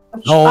Wonderland?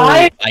 No,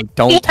 I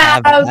don't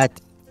have that.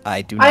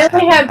 I do not. I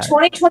only have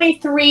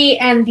 2023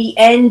 and the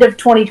end of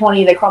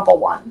 2020, the crumple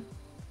one.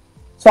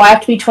 So I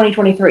have to be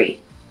 2023.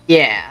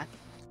 Yeah.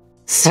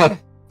 So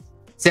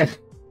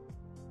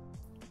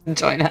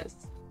join us.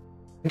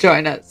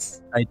 Join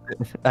us.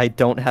 I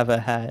don't have a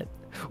hat.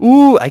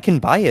 Ooh, I can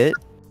buy it.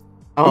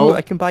 Oh, ooh,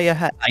 I can buy a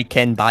hat. I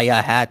can buy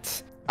a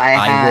hat.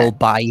 I will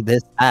buy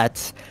this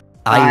hat.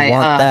 I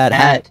want that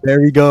hat.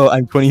 There we go.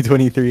 I'm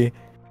 2023.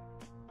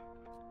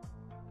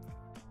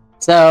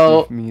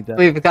 So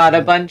we've got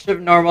a bunch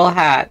of normal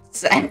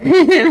hats.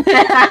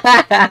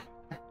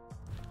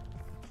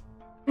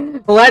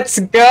 Let's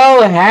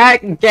go,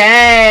 Hat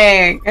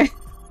Gang!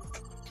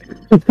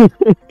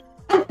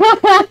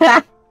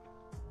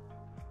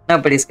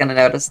 Nobody's gonna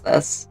notice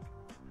this.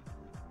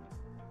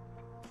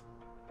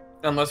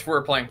 Unless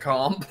we're playing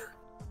comp.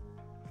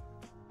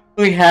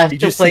 We have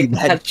to play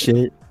that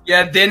shit.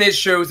 Yeah, then it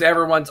shows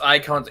everyone's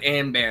icons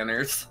and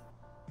banners.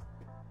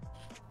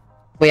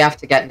 We have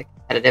to get into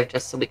competitive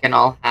just so we can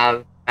all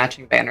have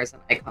matching banners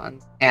and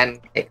icons and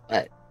kick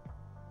butt.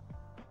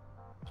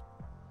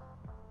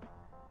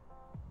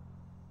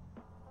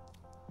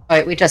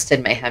 Alright, we just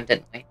did Mayhem,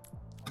 didn't we?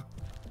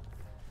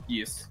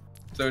 Yes.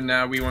 So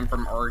now we went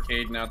from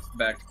arcade, now it's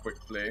back to quick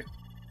play.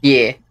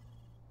 Yeah.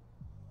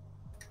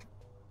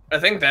 I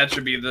think that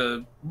should be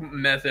the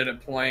method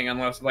of playing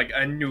unless like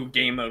a new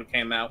game mode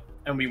came out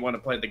and we want to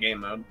play the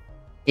game mode.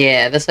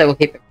 Yeah, this way we'll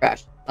keep it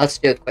fresh. Let's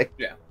do it quick.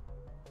 Yeah.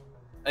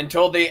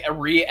 Until they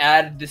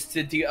re-add the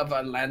city of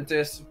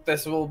Atlantis,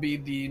 this will be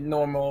the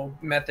normal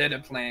method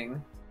of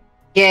playing.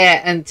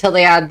 Yeah, until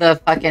they add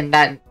the fucking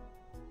that.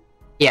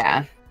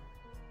 Yeah.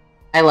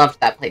 I loved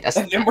that playtest.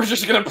 And then we're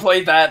just gonna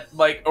play that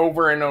like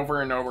over and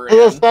over and over again.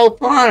 It was so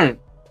fun!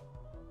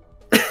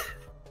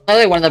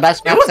 Literally one of the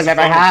best maps I've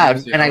ever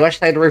had, and I wish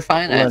they'd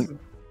refine it.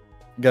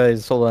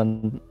 Guys, hold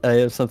on. I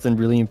have something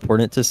really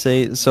important to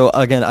say. So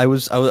again,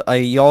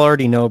 y'all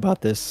already know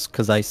about this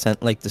because I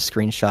sent like the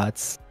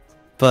screenshots.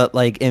 But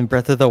like in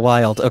Breath of the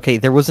Wild, okay,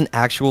 there was an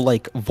actual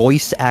like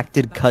voice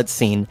acted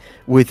cutscene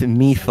with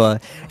Mipha,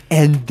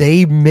 and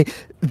they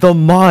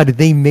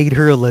made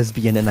her a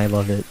lesbian, and I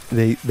love it.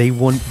 They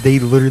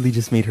literally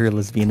just made her a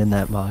lesbian in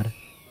that mod.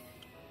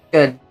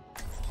 Good.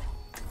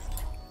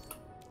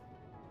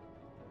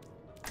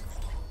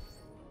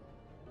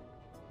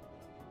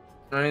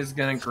 I'm just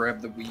gonna grab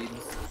the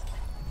weeds.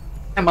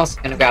 I'm also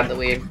gonna grab the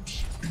weed.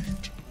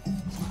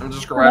 I'm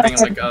just grabbing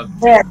like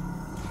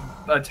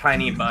a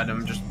tiny bud.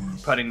 I'm just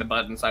putting the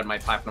bud inside my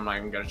pipe and I'm not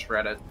even gonna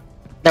shred it.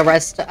 The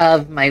rest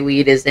of my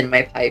weed is in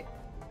my pipe,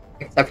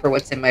 except for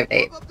what's in my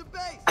vape.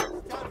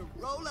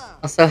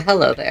 Also,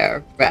 hello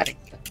there,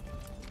 Raddington.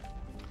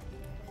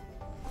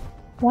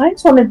 Why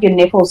is one of your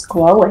nipples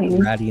glowing?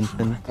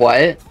 Raddington.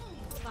 What?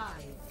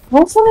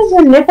 Why's one of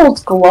your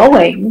nipples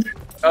glowing?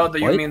 Oh,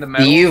 you mean the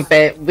metal?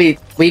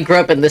 We grew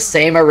up in the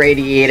same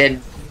irradiated.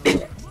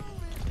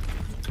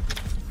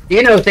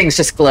 You know, things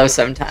just glow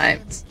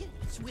sometimes.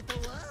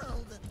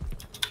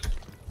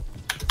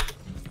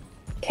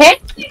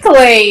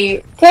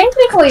 Technically,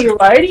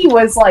 Rhodey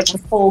was like a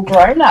full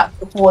grown up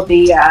before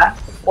the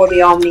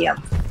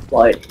Omnium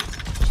exploded.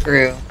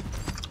 True.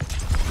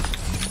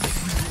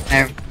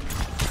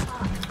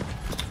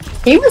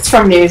 He was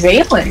from New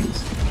Zealand.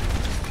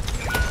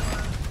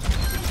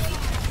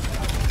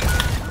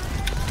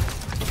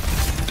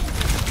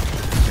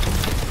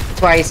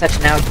 That's why he's such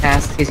an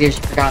outcast. He's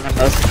usually forgotten on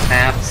most of the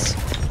maps.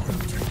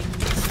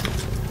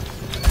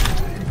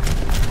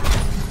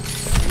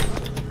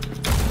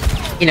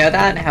 You know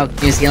that? How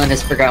New Zealand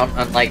is forgotten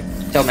on, like,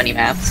 so many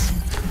maps?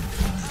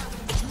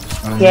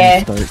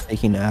 Yeah. Start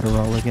taking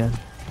Adderall again.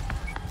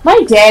 My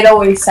dad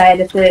always said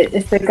if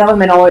the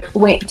government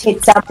went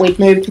tits up, we'd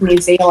move to New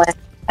Zealand.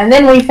 And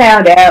then we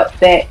found out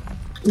that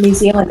New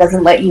Zealand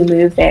doesn't let you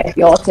move there if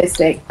you're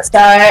autistic. So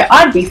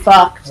I'd be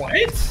fucked.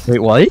 What? Wait,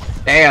 what?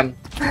 Damn.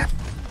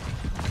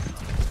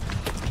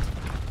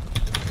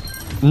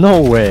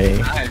 No way.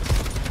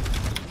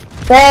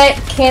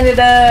 That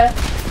Canada,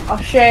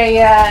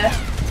 Australia,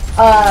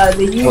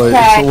 the UK.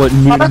 So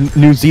what?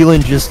 New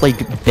Zealand just like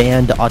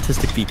banned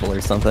autistic people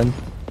or something?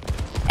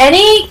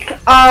 Any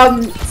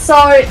so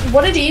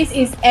what it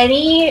is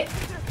any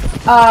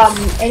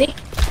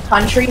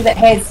country that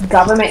has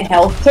government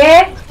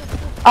healthcare,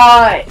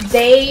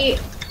 they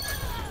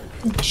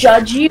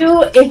judge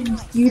you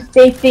if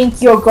they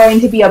think you're going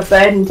to be a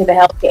burden to the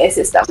healthcare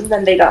system,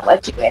 then they don't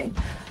let you in.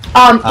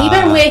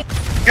 Even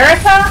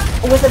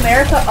with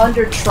America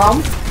under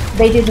Trump,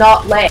 they did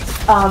not let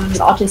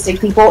autistic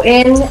people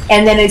in,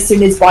 and then as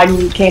soon as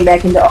Biden came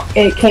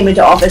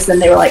into office, then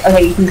they were like,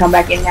 okay, you can come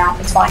back in now,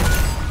 it's fine.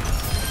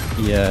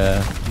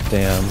 Yeah,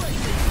 damn.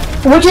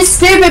 Which is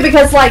stupid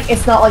because, like,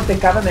 it's not like the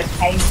government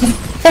pays for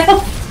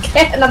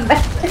healthcare in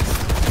America.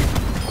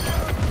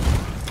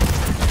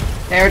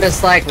 They're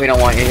just like, we don't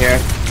want you here.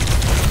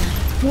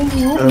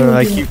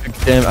 I keep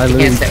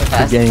literally keep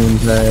forgetting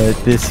that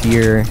this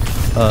year,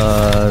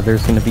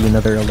 there's gonna be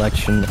another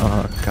election.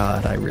 Oh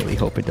god, I really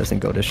hope it doesn't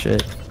go to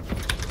shit.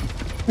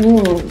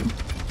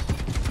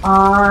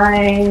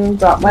 I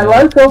got my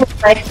local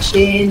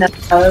election on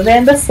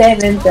November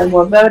 7th, and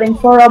we're voting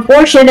for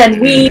abortion and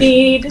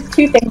weed.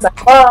 Two things I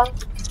love.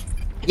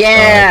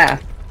 Yeah.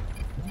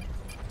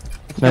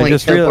 I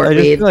just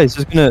realized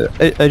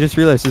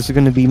this is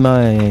gonna be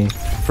my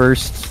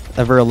first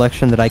ever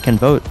election that I can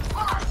vote.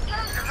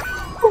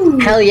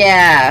 Hell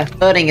yeah,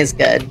 voting is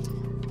good.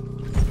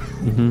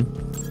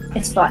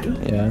 It's fun.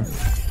 Yeah.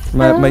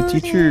 My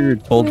teacher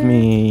told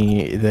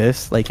me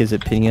this, like his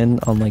opinion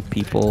on like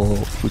people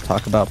who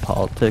talk about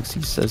politics.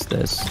 He says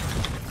this: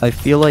 I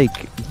feel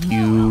like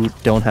you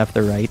don't have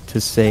the right to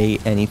say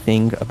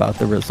anything about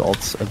the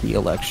results of the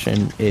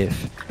election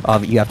if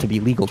you have to be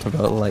legal to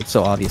vote. Like,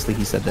 so obviously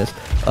he said this.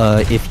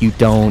 If you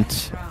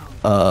don't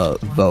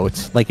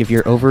vote, like if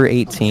you're over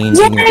 18 and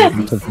you're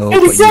able to vote,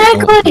 but you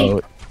don't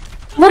vote.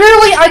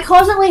 Literally, I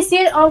constantly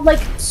see it on,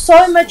 like,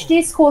 so much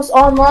discourse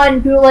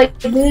online. People are like,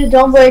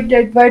 don't vote,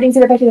 voting's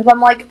ineffective. I'm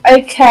like,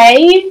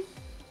 okay.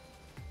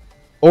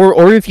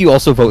 Or if you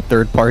also vote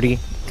third party,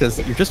 because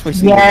you're just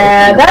wasting your vote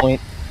at that point.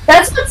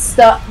 That's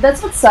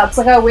what sucks.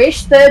 Like, I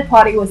wish third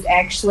party was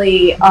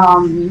actually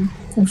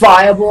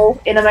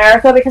viable in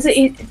America, because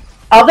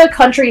other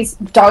countries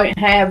don't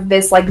have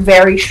this, like,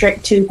 very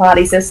strict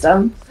two-party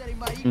system.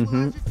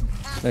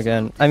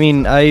 Again, I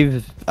mean,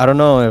 I don't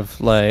know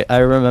if, like, I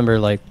remember,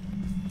 like,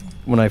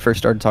 when I first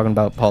started talking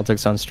about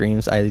politics on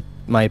streams,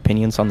 my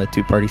opinions on the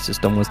two-party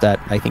system was that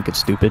I think it's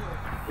stupid.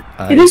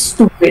 It is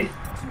stupid.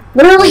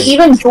 Literally,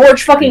 even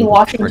George fucking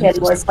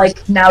Washington was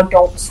like, now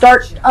don't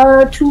start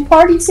a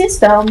two-party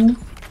system.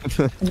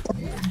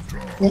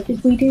 What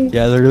did we do?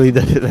 Yeah, literally,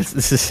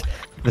 this is...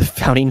 The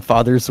founding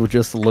fathers would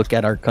just look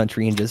at our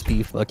country and just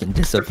be fucking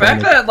disappointed.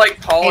 The fact that,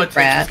 like,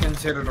 politics is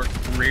considered a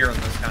career in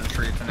this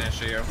country is an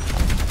issue.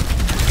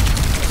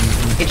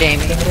 Hey,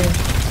 Jamie.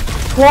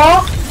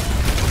 What?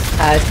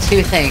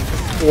 Two things.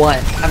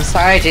 One, I'm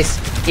sorry I just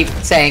keep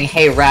saying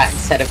hey rat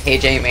instead of hey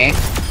Jamie.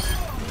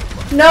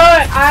 No,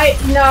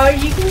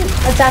 you can,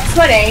 that's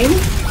my name.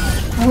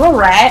 I'm a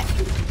rat.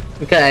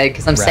 Good,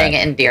 because I'm saying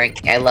it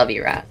endearingly. I love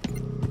you, rat.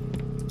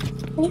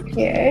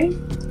 Okay.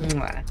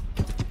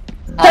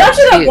 But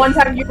actually that one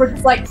time you were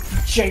just like,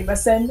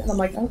 Jameson, and I'm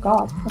like, oh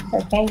god, what's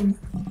that name?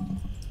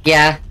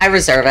 Yeah, I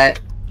reserve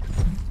it.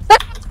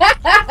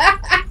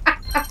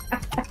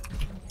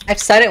 I've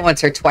said it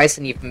once or twice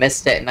and you've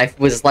missed it, and I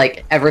was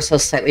like ever so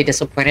slightly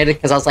disappointed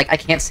because I was like, I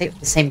can't say it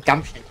with the same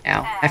gumption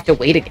now. I have to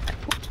wait again.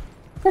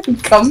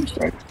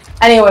 Gumption.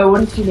 Anyway,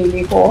 what did you need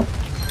me for?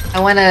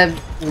 I want to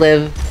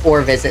live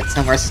or visit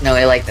somewhere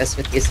snowy like this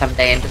with you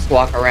someday and just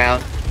walk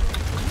around.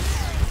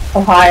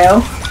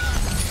 Ohio.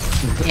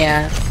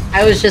 Yeah.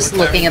 I was just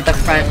looking at the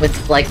front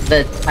with like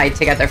the tied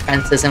together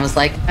fences and was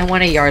like, I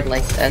want a yard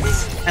like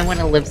this. I want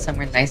to live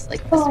somewhere nice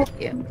like this with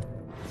you.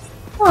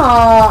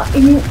 Aw,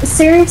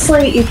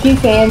 seriously, if you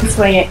can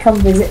swing it, come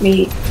visit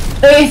me.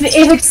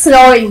 If it's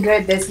snowing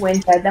good this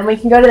winter, then we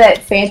can go to that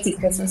fancy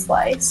Christmas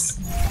place.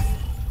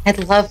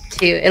 I'd love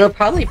to. It'll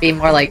probably be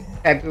more like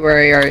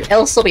February, or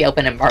it'll still be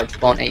open in March,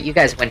 won't it? You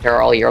guys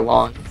winter all year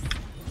long.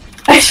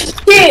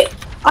 Shit!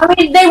 I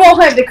mean, they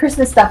won't have the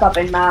Christmas stuff up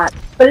in March,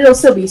 but it'll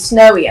still be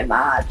snowy in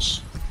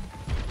March.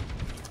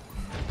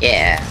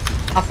 Yeah.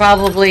 I'll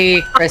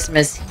probably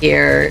Christmas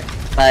here,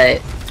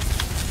 but...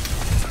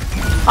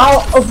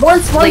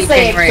 once they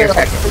January or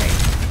February.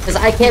 Because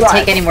I can't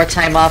take any more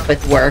time off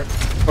with work.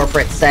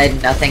 Corporate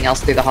said nothing else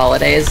through the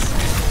holidays.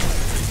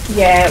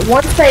 Yeah,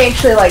 once they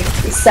actually like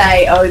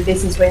say, oh,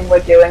 this is when we're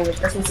doing the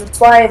Christmas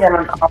display,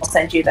 then I'll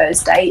send you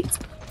those dates.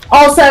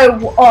 Also,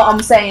 what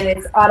I'm saying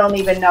is I don't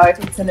even know if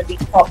it's going to be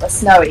proper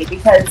snowy,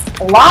 because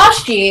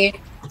last year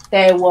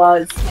there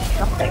was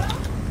nothing.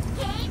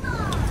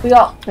 We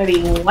got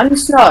maybe one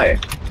snow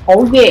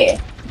whole year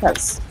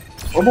because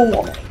global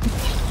warming.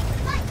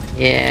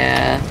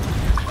 Yeah.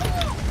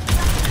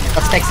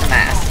 Let's take some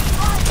ass.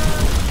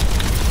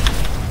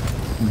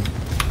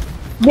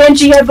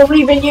 Benji, I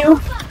believe in you.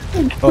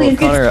 Oh,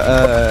 Connor,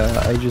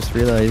 I just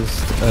realized,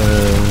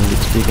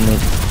 speaking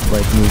of,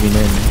 like, moving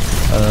in,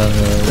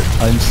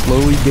 I'm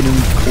slowly getting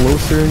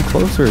closer and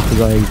closer,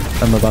 because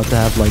I'm about to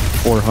have, like,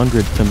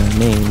 400 to my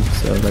name,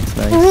 so that's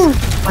nice.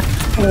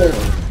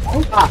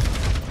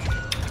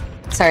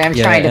 Sorry, I'm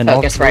trying to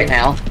focus right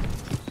now.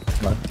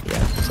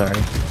 Yeah, sorry.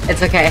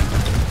 It's okay.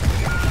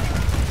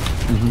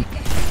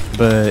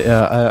 But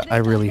I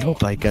really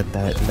hope I get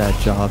that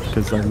job,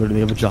 because I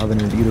literally have a job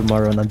interview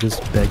tomorrow, and I'm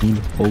just begging.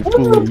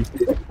 Hopefully,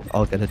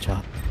 I'll get a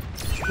job.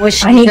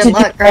 Wish I need good to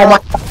luck, do all my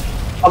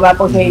girl. job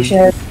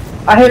application.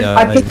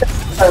 I picked up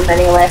so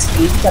many last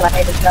week, and I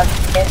haven't done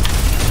it.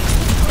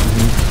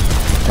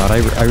 God,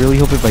 I really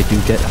hope if I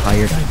do get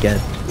hired, I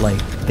get, like,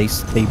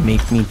 they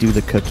make me do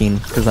the cooking,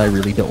 because I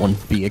really don't want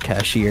to be a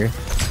cashier.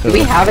 Do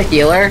we have a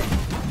healer?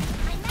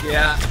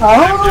 Yeah,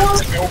 I'm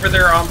just over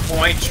there on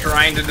point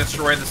trying to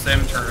destroy the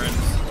sim turrets.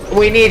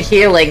 We need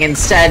healing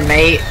instead,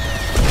 mate.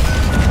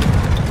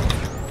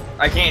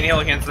 I can't heal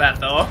against that,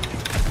 though.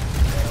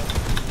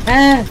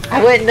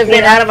 I wouldn't have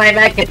been out of my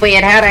mech if we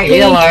had had a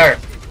healer.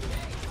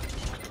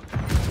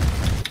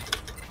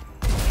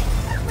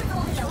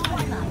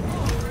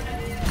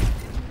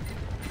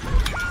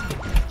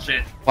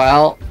 Shit.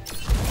 Well...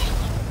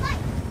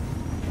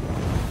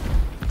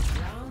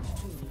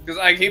 Because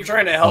I keep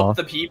trying to help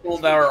the people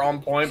that are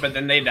on point, but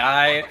then they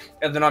die,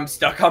 and then I'm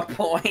stuck on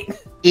point.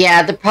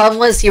 Yeah, the problem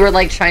was you were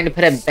like trying to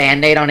put a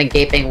band-aid on a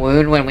gaping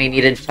wound when we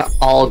needed to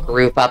all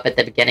group up at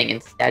the beginning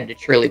instead to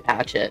truly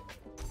patch it.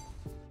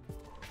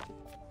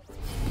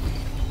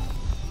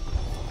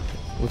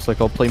 Looks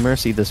like I'll play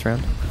Mercy this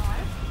round.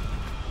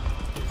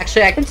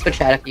 Actually, I can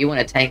switch out if you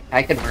want to tank.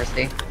 I could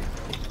Mercy.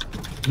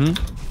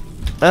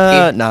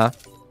 Nah.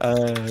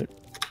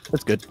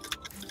 That's good.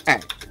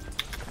 Alright.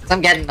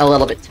 I'm getting a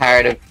little bit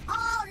tired of...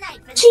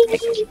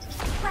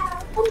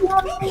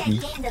 Well, maybe I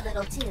gained a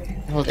little too.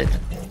 Hold it.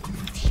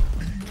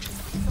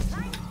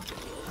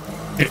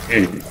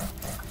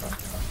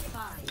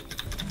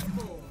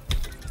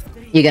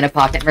 You gonna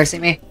pocket Mercy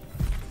me?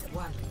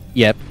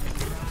 Yep.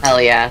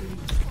 Hell yeah.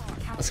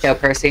 Let's go,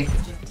 Percy.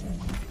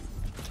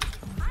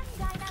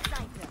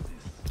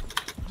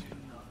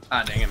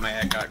 Ah, dang it, my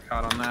head got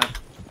caught on that.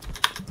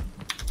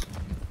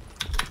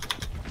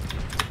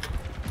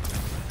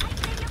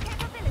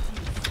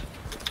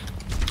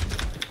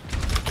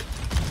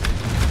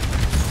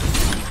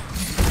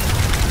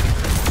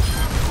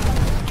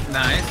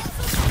 Nice.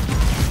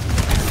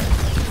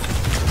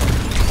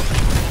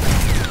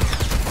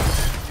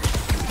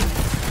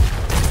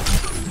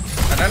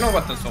 I don't know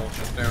what the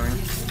soldier's doing.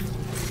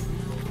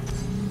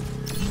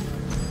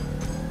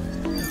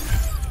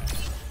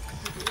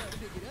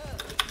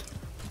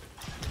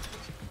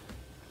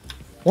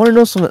 Want to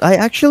know something? I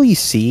actually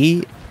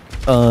see,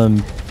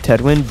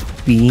 Tedwin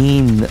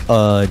being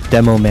a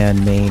demo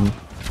man main.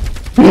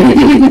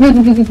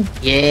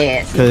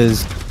 Yes.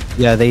 Because,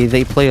 yeah,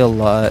 they play a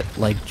lot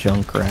like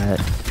Junkrat.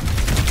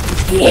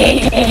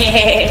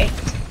 Yeah.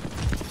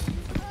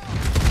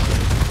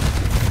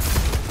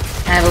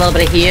 I have a little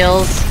bit of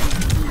heals.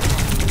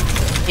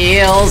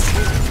 Heals.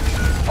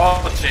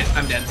 Oh shit,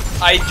 I'm dead.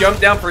 I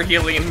jump down for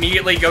healing,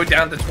 immediately go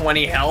down to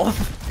 20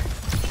 health.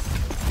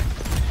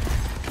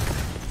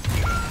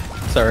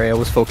 Sorry, I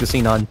was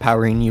focusing on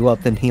powering you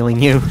up and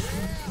healing you.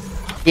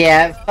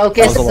 Yeah,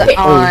 focus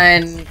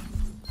on...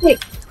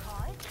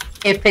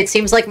 If it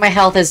seems like my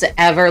health is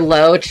ever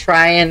low,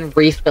 try and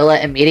refill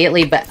it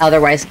immediately, but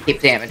otherwise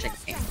keep damaging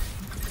me.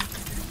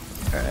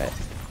 Alright.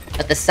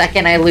 But the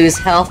second I lose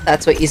health,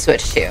 that's what you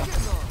switch to. Okay,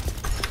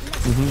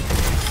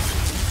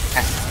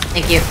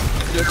 thank you.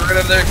 Get rid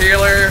of their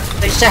healer.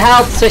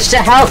 Switch to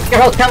health,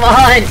 girl, come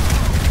on!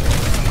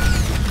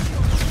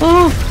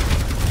 Ooh.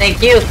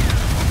 Thank you.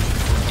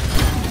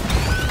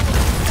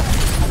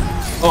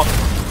 Oh.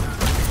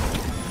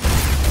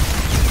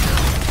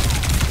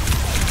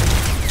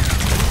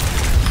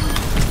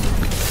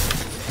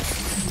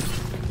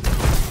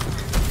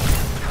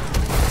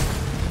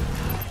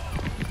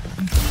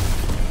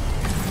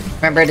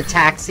 Remember to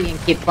taxi and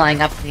keep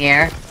flying up in the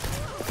air.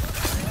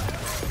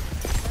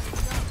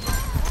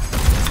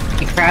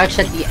 If you crouch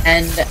at the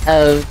end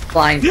of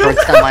flying towards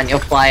someone, you'll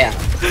fly up.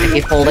 If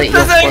you hold it, you'll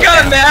Because I float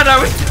got down. mad, I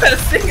was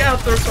testing out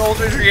the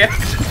soldier's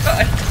reaction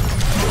time.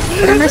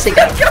 Where'd Mercy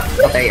go?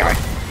 Oh, there you are.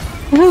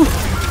 Woo!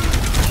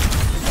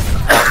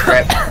 Oh,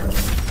 rip.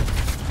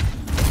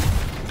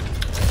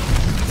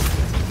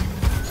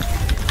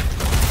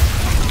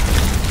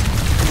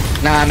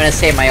 No, I'm gonna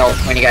save my ult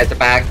when you guys are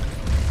back.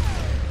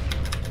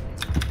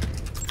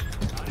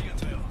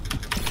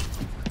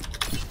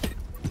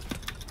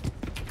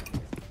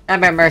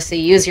 Remember, Mercy,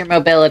 use your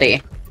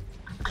mobility.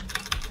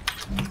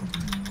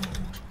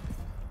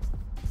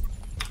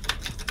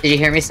 Did you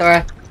hear me,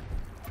 Sora?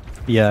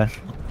 Yeah.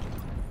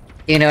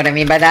 Do you know what I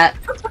mean by that?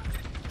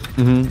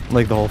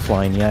 Like the whole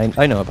flying, yeah,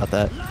 I know about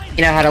that.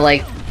 You know how to,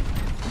 like,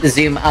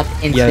 zoom up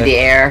into Yeah. the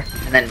air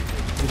and then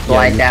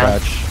glide down?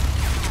 Crouch.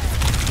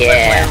 My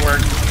Yeah. plan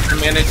worked. I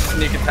managed to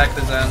sneak attack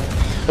the Zen.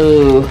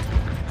 Ooh.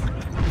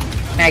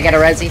 May I get a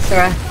resi,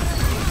 Sora?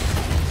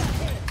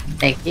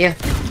 Thank you.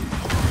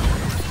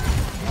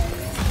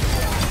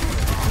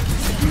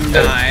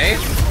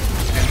 Nice.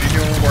 And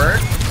you're doing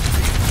work.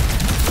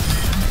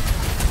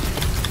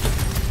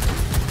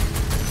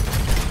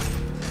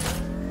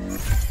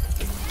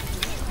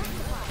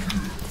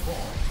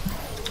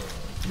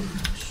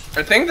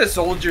 I think the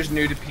soldier's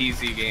new to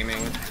PC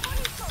gaming.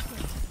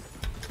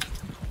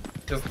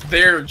 Because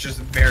they're just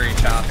very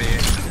choppy.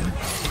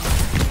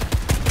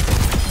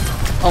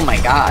 Oh my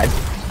god.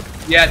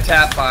 Yeah,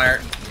 tap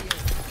fire.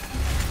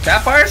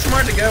 Tap fire's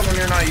smart to go when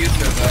you're not used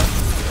to it though.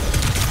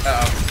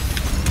 Uh-oh.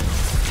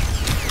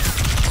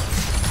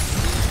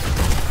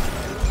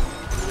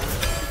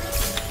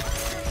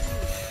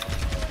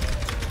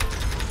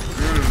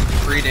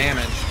 Free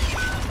damage.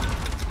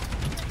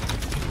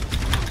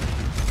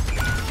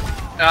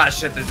 Ah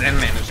shit, the Zen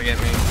managed to get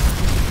me.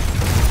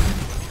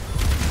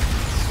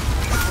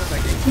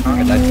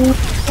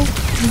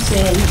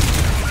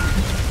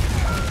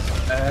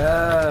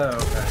 Oh,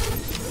 okay.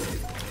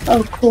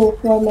 Oh, cool.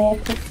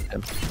 Romantic.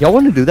 Y'all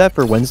want to do that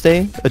for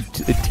Wednesday? A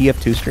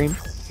TF2 stream?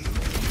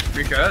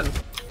 We could.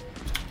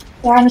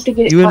 Yeah, I have to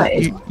get it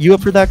started. You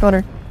up for that,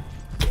 Connor?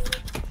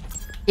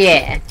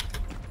 Yeah.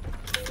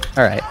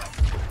 Alright.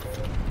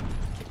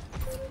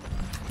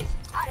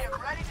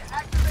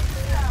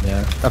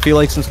 Yeah. I feel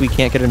like since we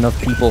can't get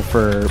enough people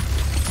for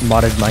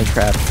modded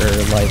Minecraft,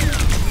 or like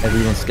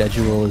everyone's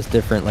schedule is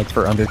different, like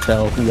for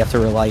Undertale, we have to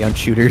rely on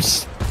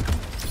shooters.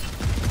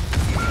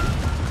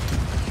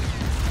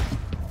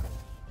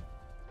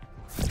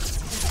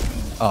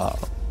 Oh.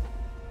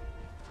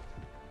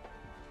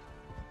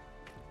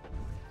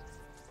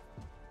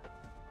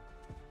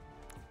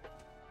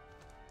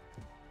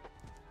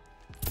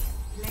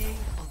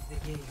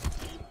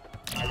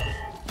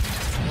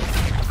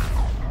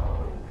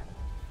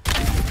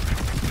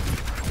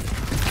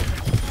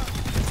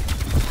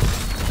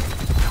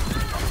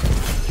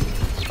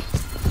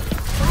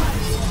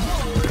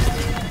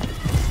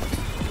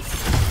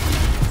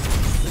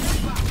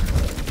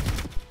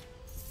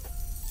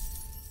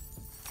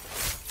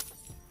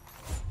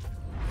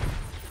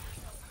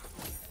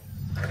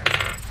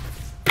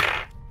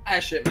 Ah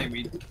shit,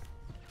 maybe.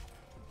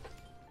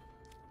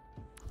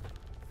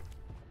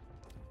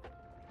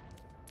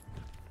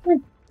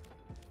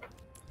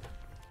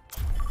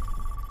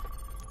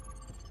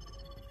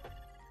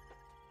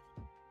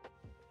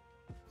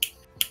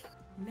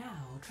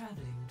 Now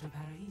traveling to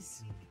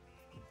Paradise.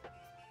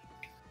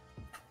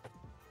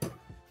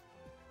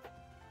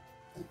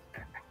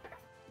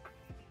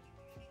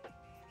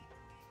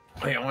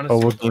 Wait, I want to. Oh,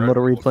 what game mode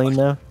are we playing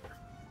now?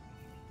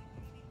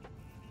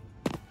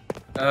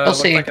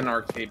 Looks like an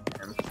arcade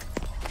game.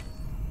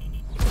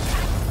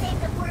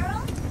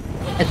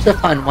 It's a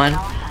fun one.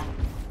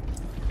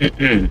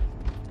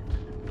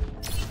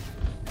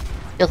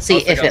 You'll see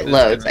Also if got it this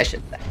loads, skin. I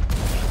should say.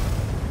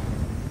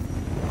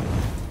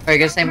 Are you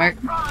gonna say, Mark?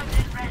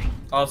 I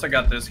also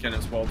got this skin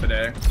as well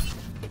today.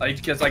 Like,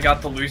 because I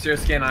got the Lucio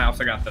skin, I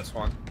also got this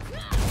one.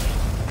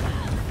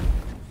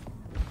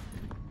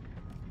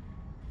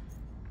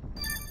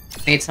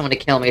 I need someone to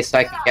kill me so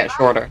I can get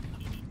shorter.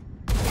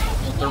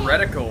 The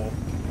reticle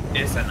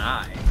is an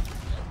eye.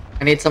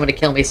 I need someone to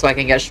kill me so I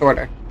can get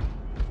shorter.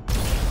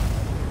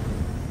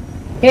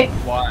 Okay.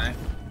 Why?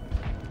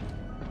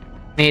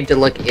 I need to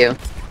look at you.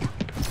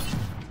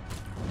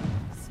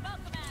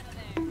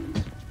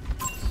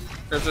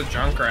 There's a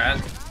Junkrat.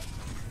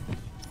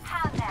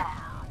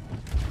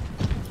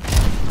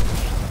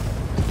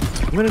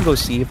 I'm gonna go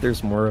see if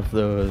there's more of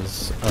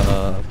those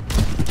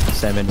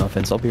salmon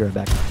muffins. I'll be right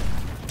back.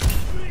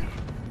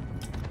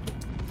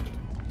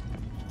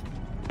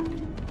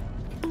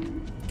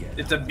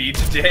 It's a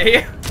beach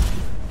day.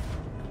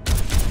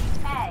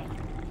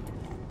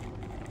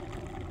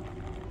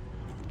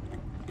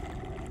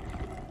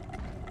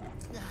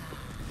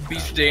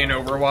 Beach day in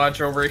Overwatch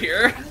over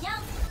here.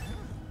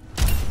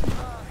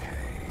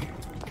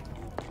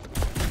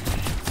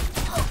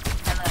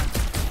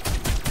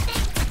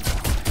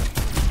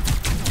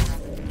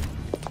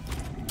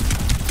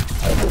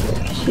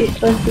 She's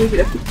supposed to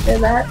get a picture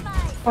of that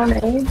on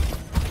aid.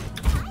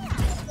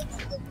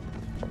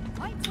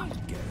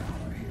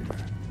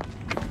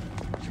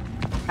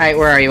 Alright,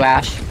 where are you,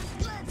 Ash?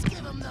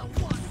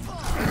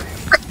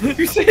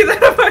 You say that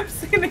if I'm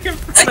standing in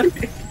front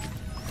of you.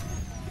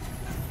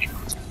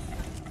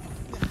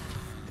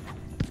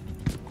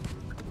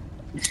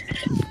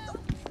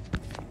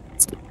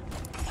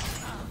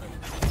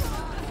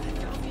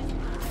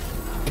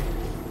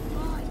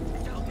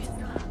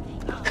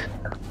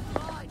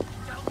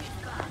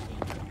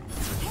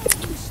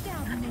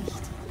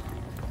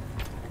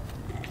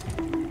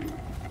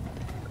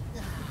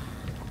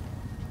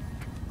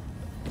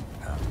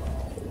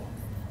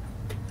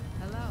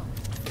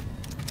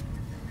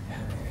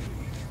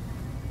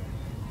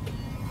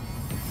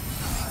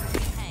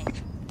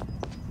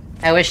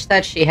 I wish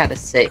that she had a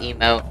sit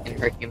emote in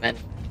her human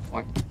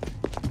form.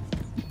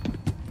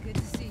 Good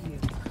to see you.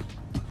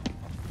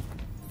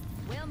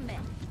 Well met.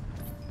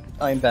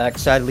 I'm back.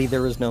 Sadly,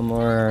 there was no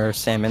more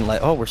salmon.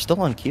 Oh, we're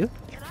still on queue?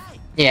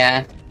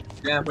 Yeah.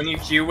 Yeah, when you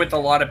queue with a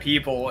lot of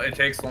people, it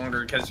takes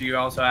longer because you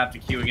also have to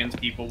queue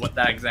against people with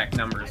that exact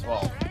number as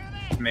well.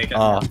 make it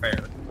more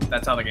fair.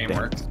 That's how the game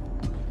works.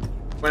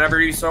 Whenever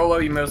you solo,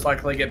 you most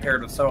likely get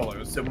paired with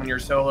solos. So when you're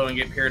solo and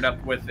get paired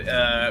up with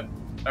a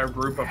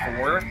group of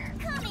 4,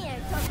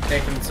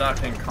 it can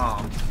suck in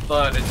comp.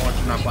 But as long as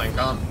you're not playing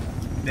comp,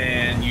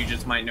 then you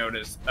just might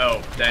notice,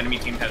 oh, the enemy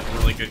team has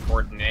really good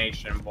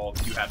coordination, while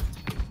you have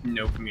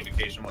no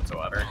communication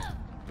whatsoever.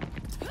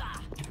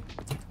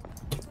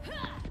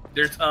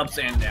 There's ups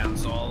and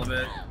downs to all of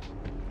it.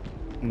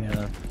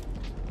 Yeah.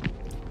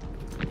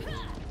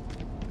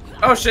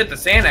 Oh shit, the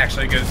sand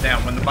actually goes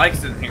down when the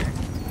bike's in here.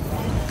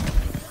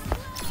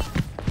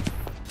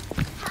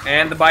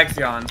 And the bike's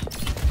gone.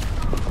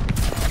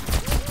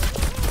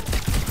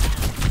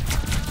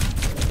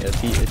 Yeah,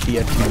 if he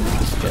actually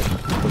just get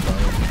put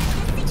on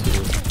into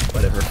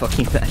whatever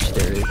fucking match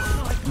there is,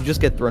 you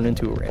just get thrown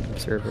into a random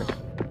server.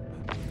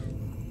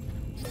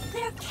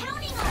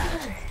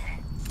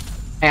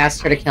 I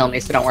asked her to kill me,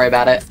 so don't worry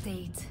about it.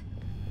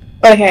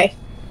 Okay.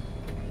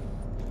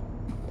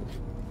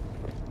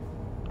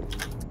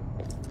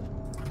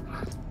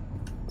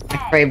 I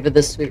craved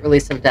the sweet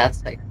release of death,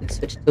 so I can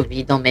switch to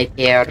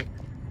Videomaker.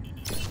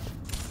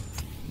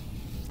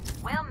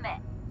 Well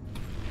met.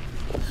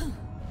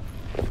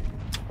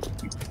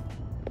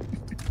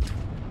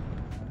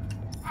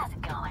 How's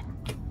it going?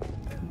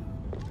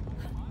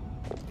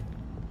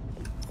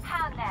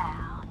 How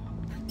now?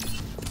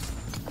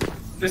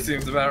 This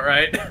seems about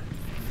right.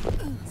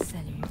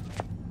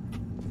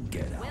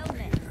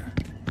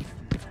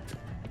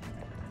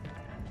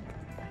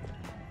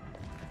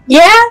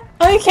 Yeah?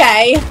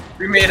 Okay.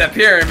 We made a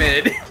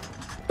pyramid.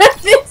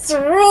 This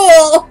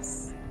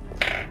rules!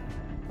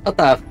 What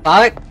the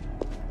fuck?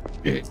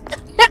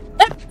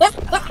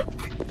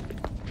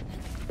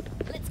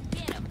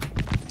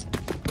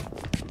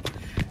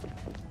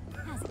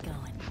 How's it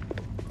going?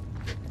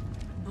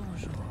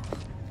 Bonjour.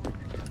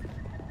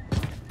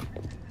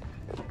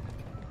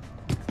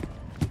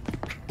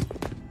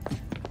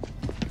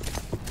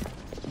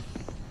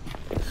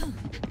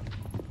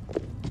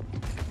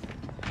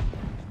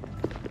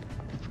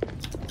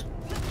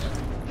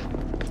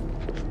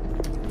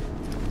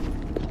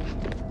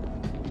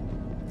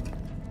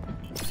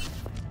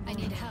 I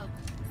need help.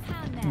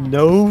 How now?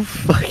 No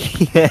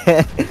fucking.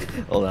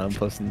 Hold on, I'm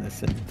posting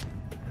this in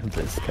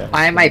this cast.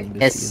 Why am I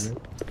pissed?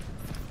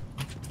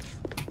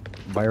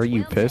 Why are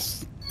you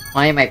pissed?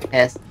 Why am I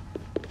pissed?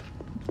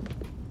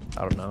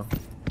 I don't know.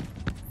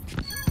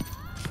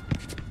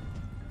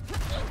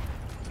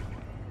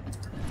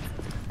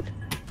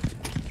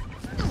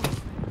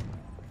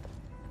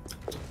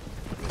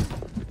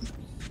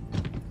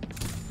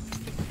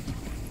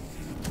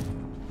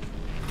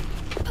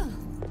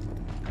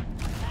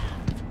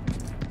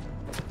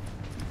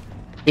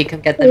 You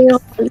can get them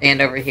to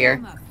stand over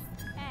here.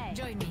 Hey,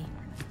 join me.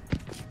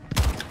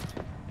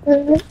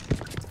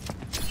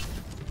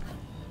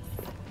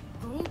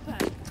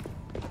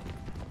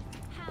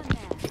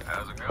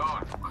 How's it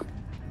going?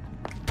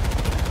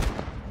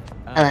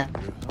 Hello.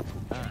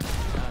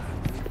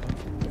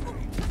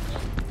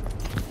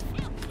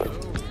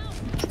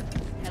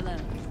 Hello.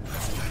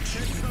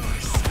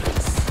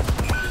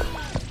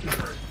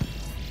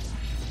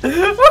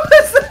 What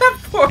was that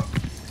for?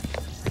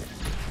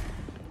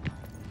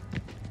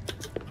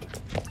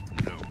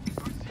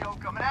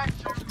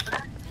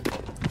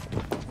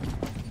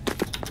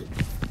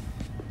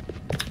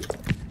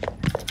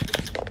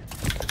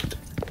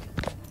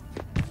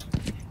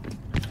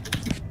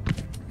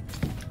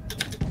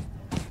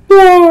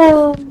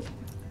 Yeah.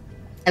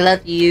 I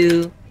love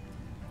you.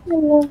 I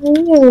love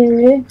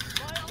you.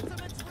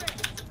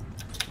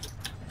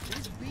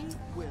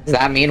 Does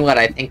that mean what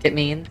I think it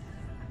means?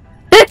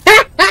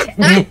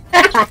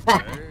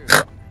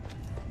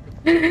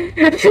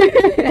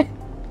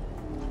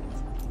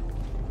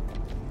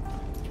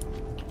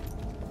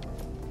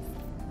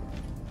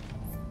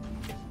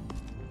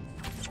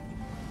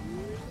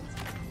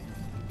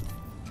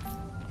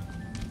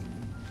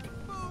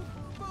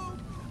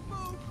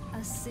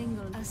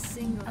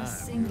 A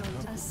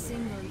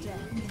single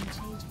death can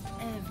change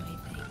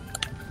everything.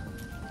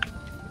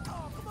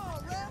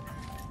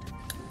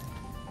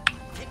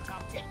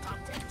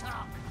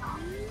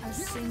 A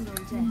single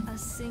death, a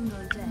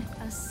single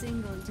death, a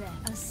single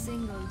death, a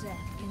single death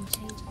can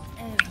change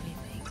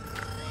everything.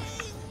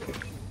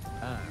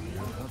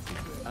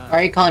 Why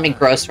are you calling me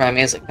gross,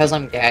 Remy? Is it because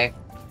I'm gay?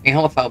 Are you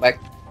homophobic?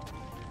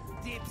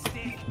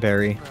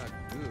 Very.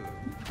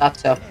 Thought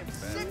so.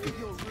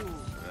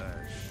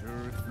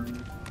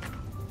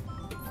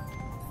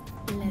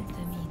 Let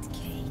them eat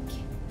cake.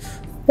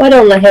 Why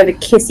don't I have a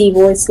kissy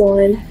voice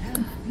line?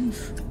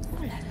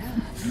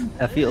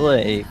 I feel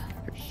like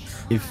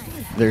if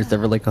there's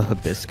ever like a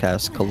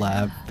hibiscast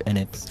collab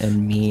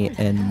and me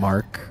and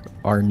Mark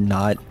are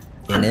not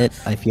in it,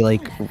 I feel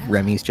like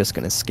Remy's just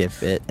gonna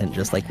skip it and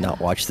just like not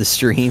watch the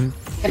stream.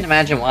 I can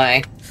imagine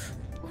why.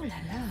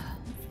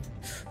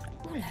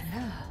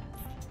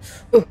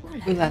 Ooh,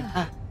 ooh la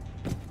la.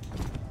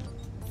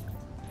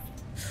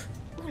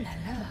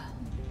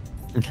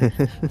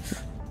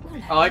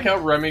 I like how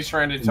Remy's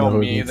trying to tell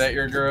me that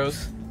you're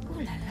gross.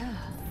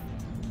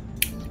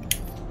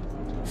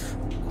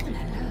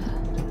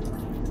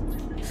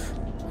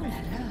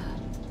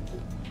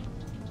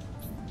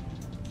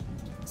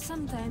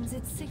 Sometimes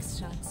it's 6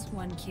 shots,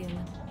 1 kill.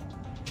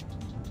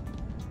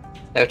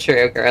 So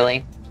true,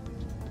 girly.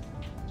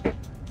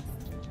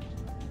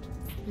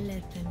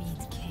 Let them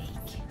eat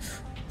cake.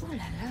 Ooh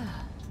la la.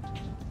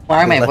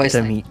 Why am I Let voice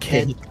them like eat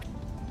cake.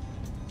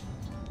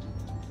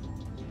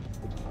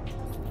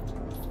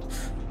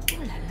 Ooh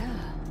la la.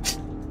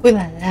 Ooh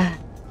la la.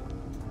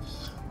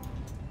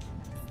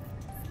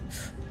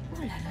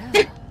 Ooh la la.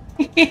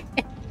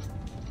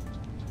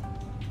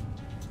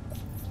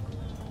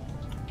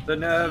 The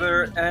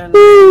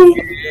never-ending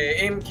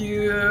game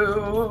queue.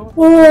 A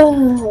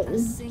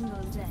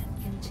single death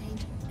can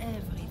change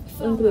everything.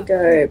 I'm gonna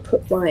go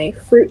put my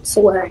fruits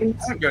away. I'm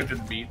gonna go to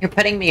the beach. You're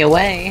putting me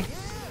away.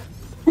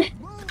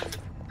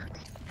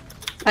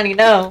 Honey,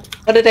 no.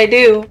 What did I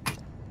do?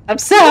 I'm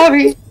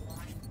sorry.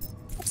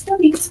 To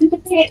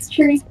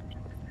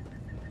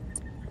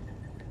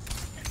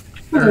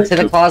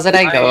the closet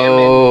I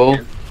go.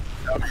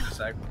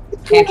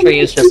 Pantry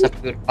is just a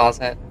food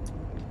closet.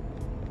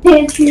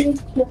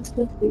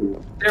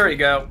 There we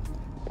go.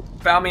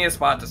 Found me a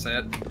spot to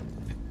sit.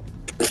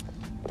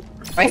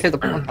 Right through the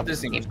portal.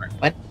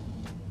 What?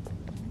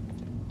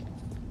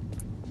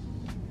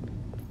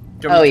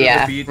 Oh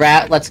yeah,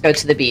 Rat. Let's go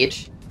to the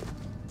beach.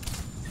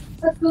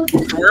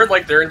 Where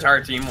like their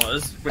entire team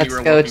was when you Let's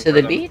were go looking to for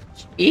the them. beach.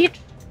 Beach.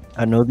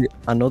 I know the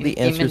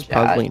answer is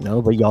Demon probably Jad.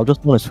 no, but y'all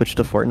just want to switch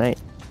to Fortnite.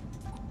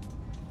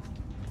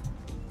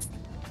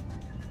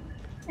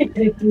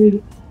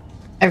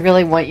 I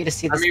really want you to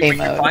see I this mean, game we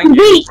can mode. find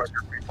games where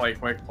we play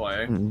quick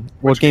play.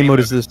 What game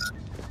mode is this?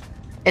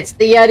 It's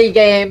the Yeti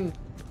game.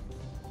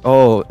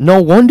 Oh,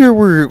 no wonder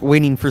we're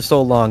waiting for so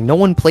long. No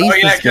one plays Oh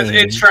yeah, this because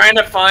game. it's trying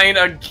to find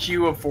a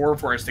queue of 4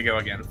 for us to go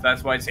against.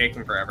 That's why it's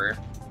taking forever.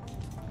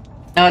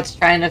 No, it's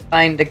trying to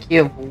find a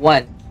queue of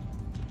 1.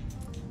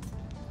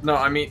 No,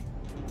 I mean...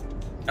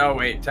 Oh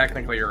wait,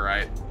 technically you're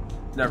right.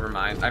 Never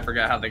mind, I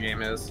forgot how the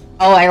game is.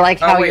 Oh, I like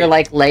how wait. you're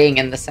like laying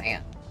in the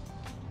sand.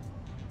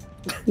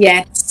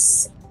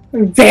 Yes.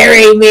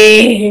 Very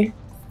me. I'm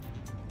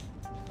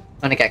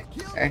gonna get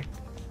closer.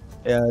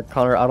 Yeah,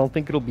 Connor, I don't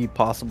think it'll be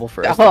possible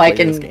for us Oh, to I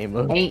play this can game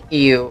mode. paint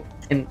you,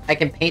 and I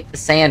can paint the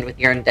sand with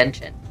your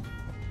indention.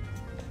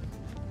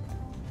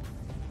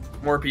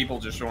 More people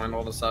just joined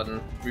all of a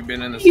sudden. We've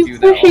been in this He's queue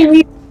that pushing long.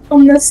 me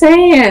on the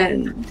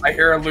sand. I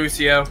hear a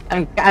Lucio.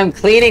 I'm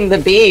cleaning the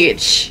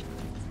beach.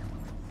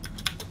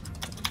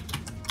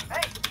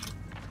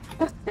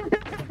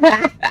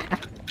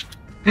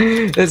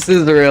 This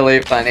is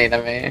really funny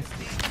to me.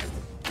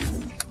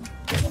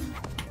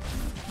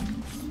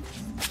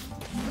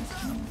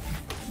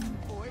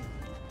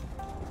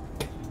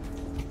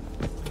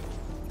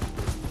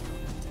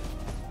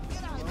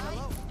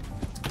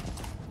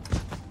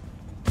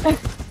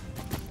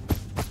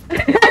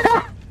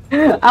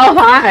 Oh,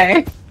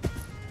 hi!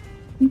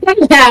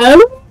 Hello?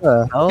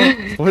 Hell?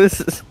 What is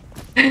this?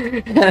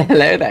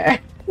 Hello there.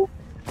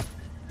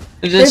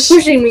 They're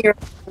pushing me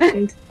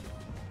around.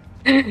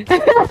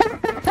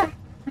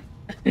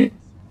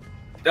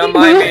 Don't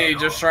mind me,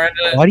 just trying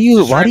to... Why do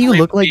you play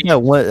look like that?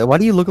 Why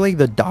do you look like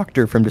the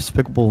doctor from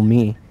Despicable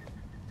Me?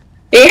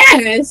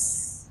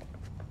 Yes!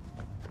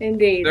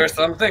 Indeed. There's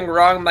something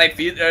wrong. My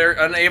feet are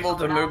unable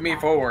to move me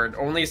forward.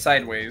 Only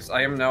sideways.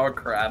 I am now a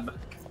crab.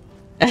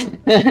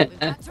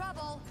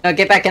 No,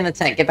 get back in the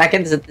tent. Get back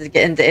in the tent.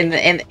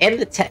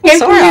 Can't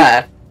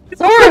Sora! He doesn't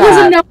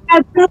Sora! know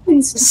how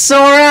buttons.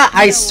 Sora,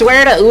 I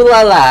swear to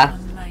Ulala.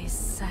 On my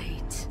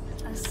sight.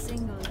 A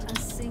single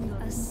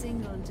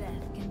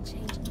death can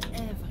change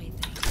everything.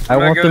 I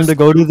want them to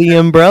go to the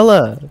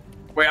umbrella.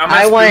 Wait, I'm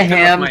I want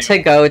him to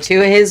go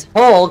to his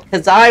hole,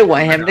 because I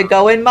want him to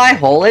go in my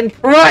hole in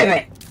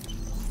private.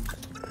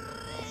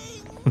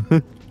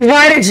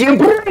 Why did you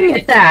bring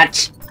it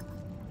that?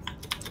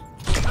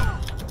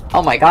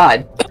 Oh my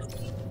god.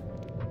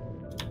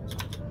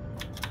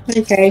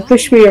 Okay,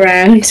 push me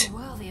around.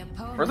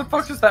 Where the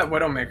fuck is that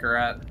Widowmaker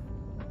at?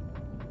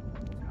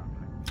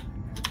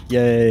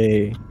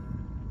 Yay.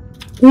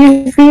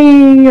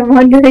 Yippee! I'm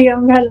under the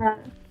umbrella.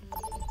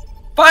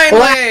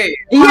 Finally!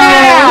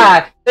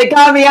 Yeah! They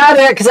got me out of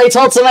there because I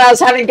told someone I was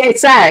having gay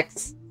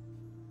sex.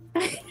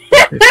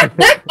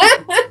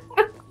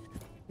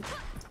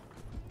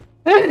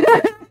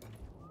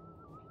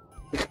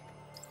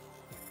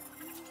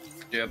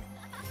 Yep.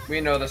 We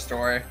know the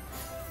story.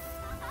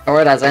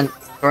 Or doesn't.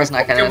 Thor's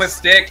not Him gonna. with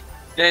stick,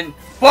 then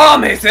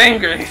bomb is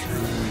angry.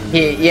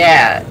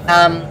 Yeah.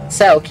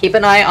 So keep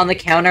an eye on the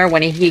counter.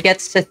 When he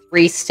gets to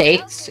 3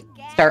 steaks,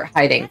 start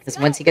hiding. Because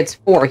once he gets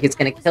 4, he's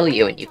gonna kill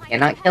you, and you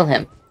cannot kill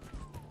him.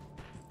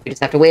 You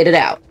just have to wait it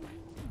out.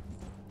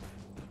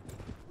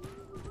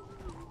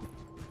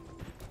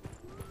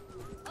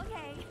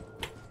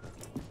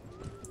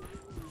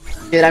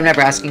 Dude, I'm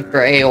never asking for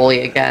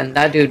aioli again.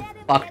 That dude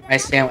fucked my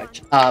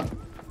sandwich up.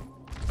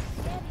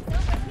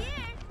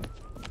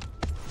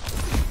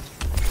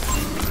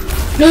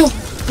 No,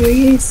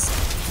 please.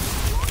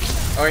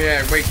 Oh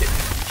yeah, wait.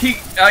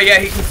 Oh yeah,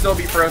 he can still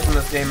be frozen in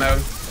this game mode.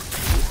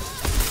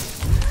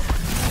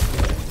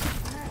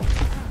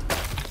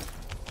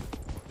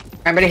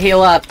 Remember to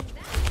heal up.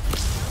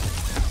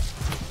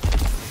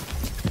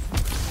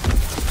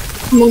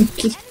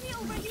 Monkey.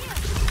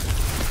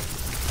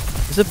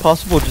 Is it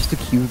possible just to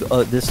queue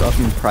this up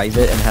in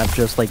private and have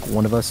just like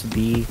one of us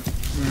be?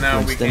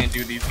 No, we can't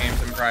do these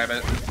games in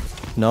private.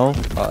 No?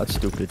 Oh, that's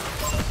stupid.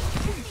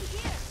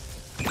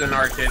 It's an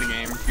arcade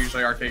game.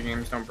 Usually arcade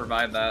games don't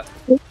provide that.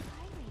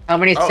 How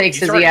many Oh, stakes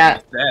he's is he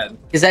at? dead.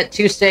 Is that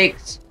 2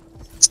 stakes?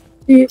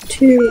 2.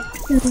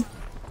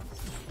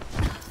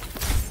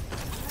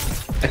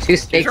 A 2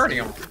 stakes. He's already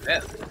almost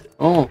dead.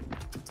 Oh.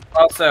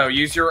 Also,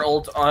 use your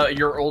ult.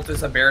 Your ult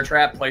is a bear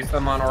trap. Place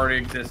them on already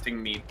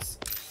existing meats.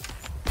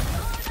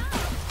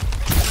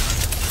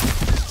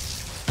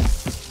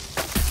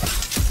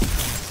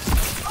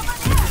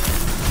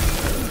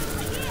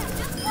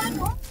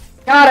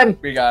 Got him.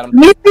 We got him.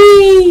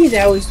 Yippee!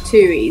 That was too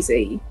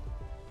easy.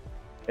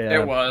 Yeah.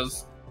 It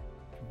was.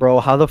 Bro,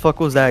 how the fuck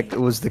was that?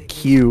 Was the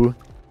queue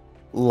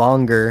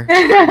longer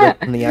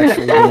than the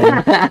actual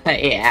game?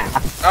 Yeah.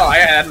 Oh, I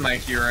had my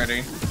Q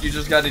already. You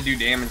just got to do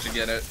damage to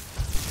get it.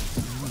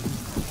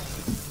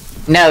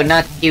 No,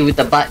 not Q with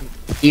the button.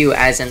 Q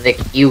as in the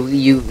Q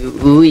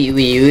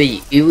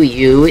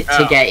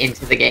to get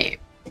into the game.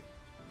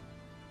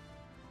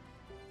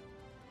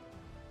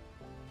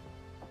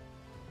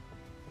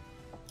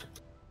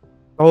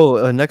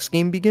 Oh, next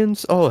game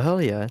begins? Oh, hell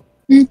yeah.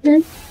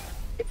 Mm-hmm.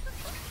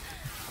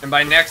 And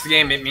by next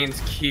game, it means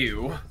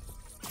Q.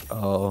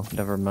 Oh,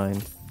 never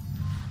mind.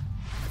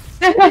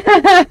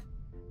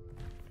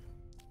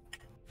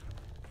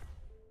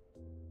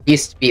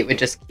 Used to be it would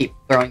just keep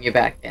throwing you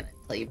back in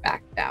until you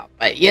backed out,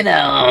 but you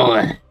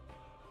know.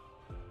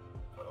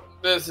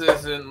 This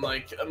isn't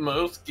like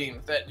most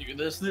games that do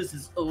this. This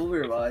is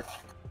Overwatch.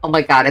 Oh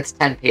my god, it's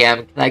 10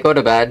 p.m. Can I go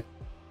to bed?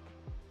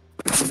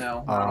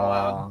 No, not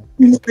allowed.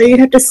 You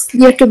have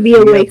to be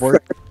awake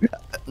for.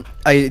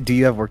 Do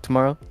you have work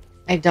tomorrow?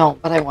 I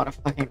don't, but I want to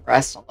fucking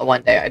rest on the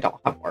one day I don't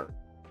have work.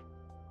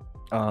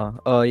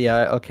 Oh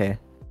yeah, okay.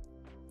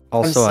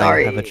 Also,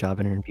 sorry. I have a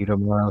job interview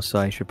tomorrow, so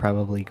I should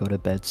probably go to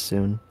bed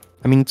soon.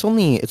 I mean, it's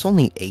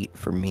only 8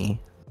 for me,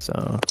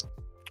 so.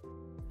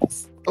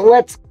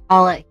 Let's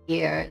call it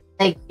here.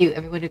 Thank you,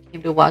 everyone who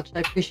came to watch. I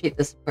appreciate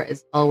the support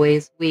as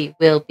always. We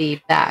will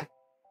be back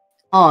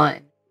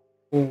on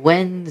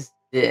Wednesday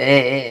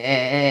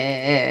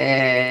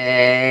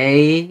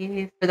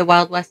for the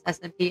Wild West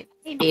SMP,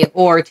 maybe,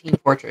 or Team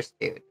Fortress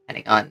 2,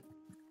 depending on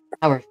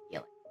how we're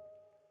feeling.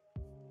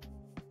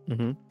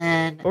 Mm-hmm.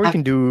 And or we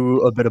can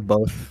do a bit of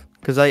both,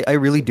 because I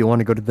really do want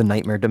to go to the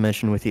Nightmare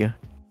Dimension with you.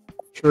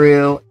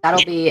 True.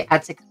 That'll be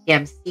at 6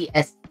 p.m.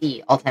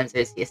 CST, all times are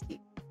CST.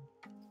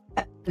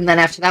 And then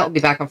after that, we'll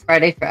be back on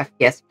Friday for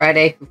FPS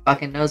Friday. Who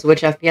fucking knows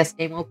which FPS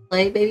game we'll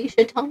play? Maybe you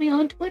should tell me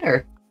on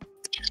Twitter.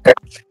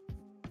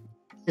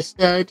 Just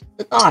a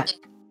thought.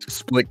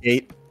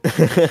 Splitgate.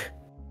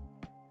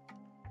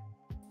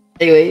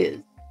 Anyways,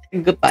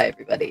 goodbye,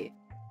 everybody.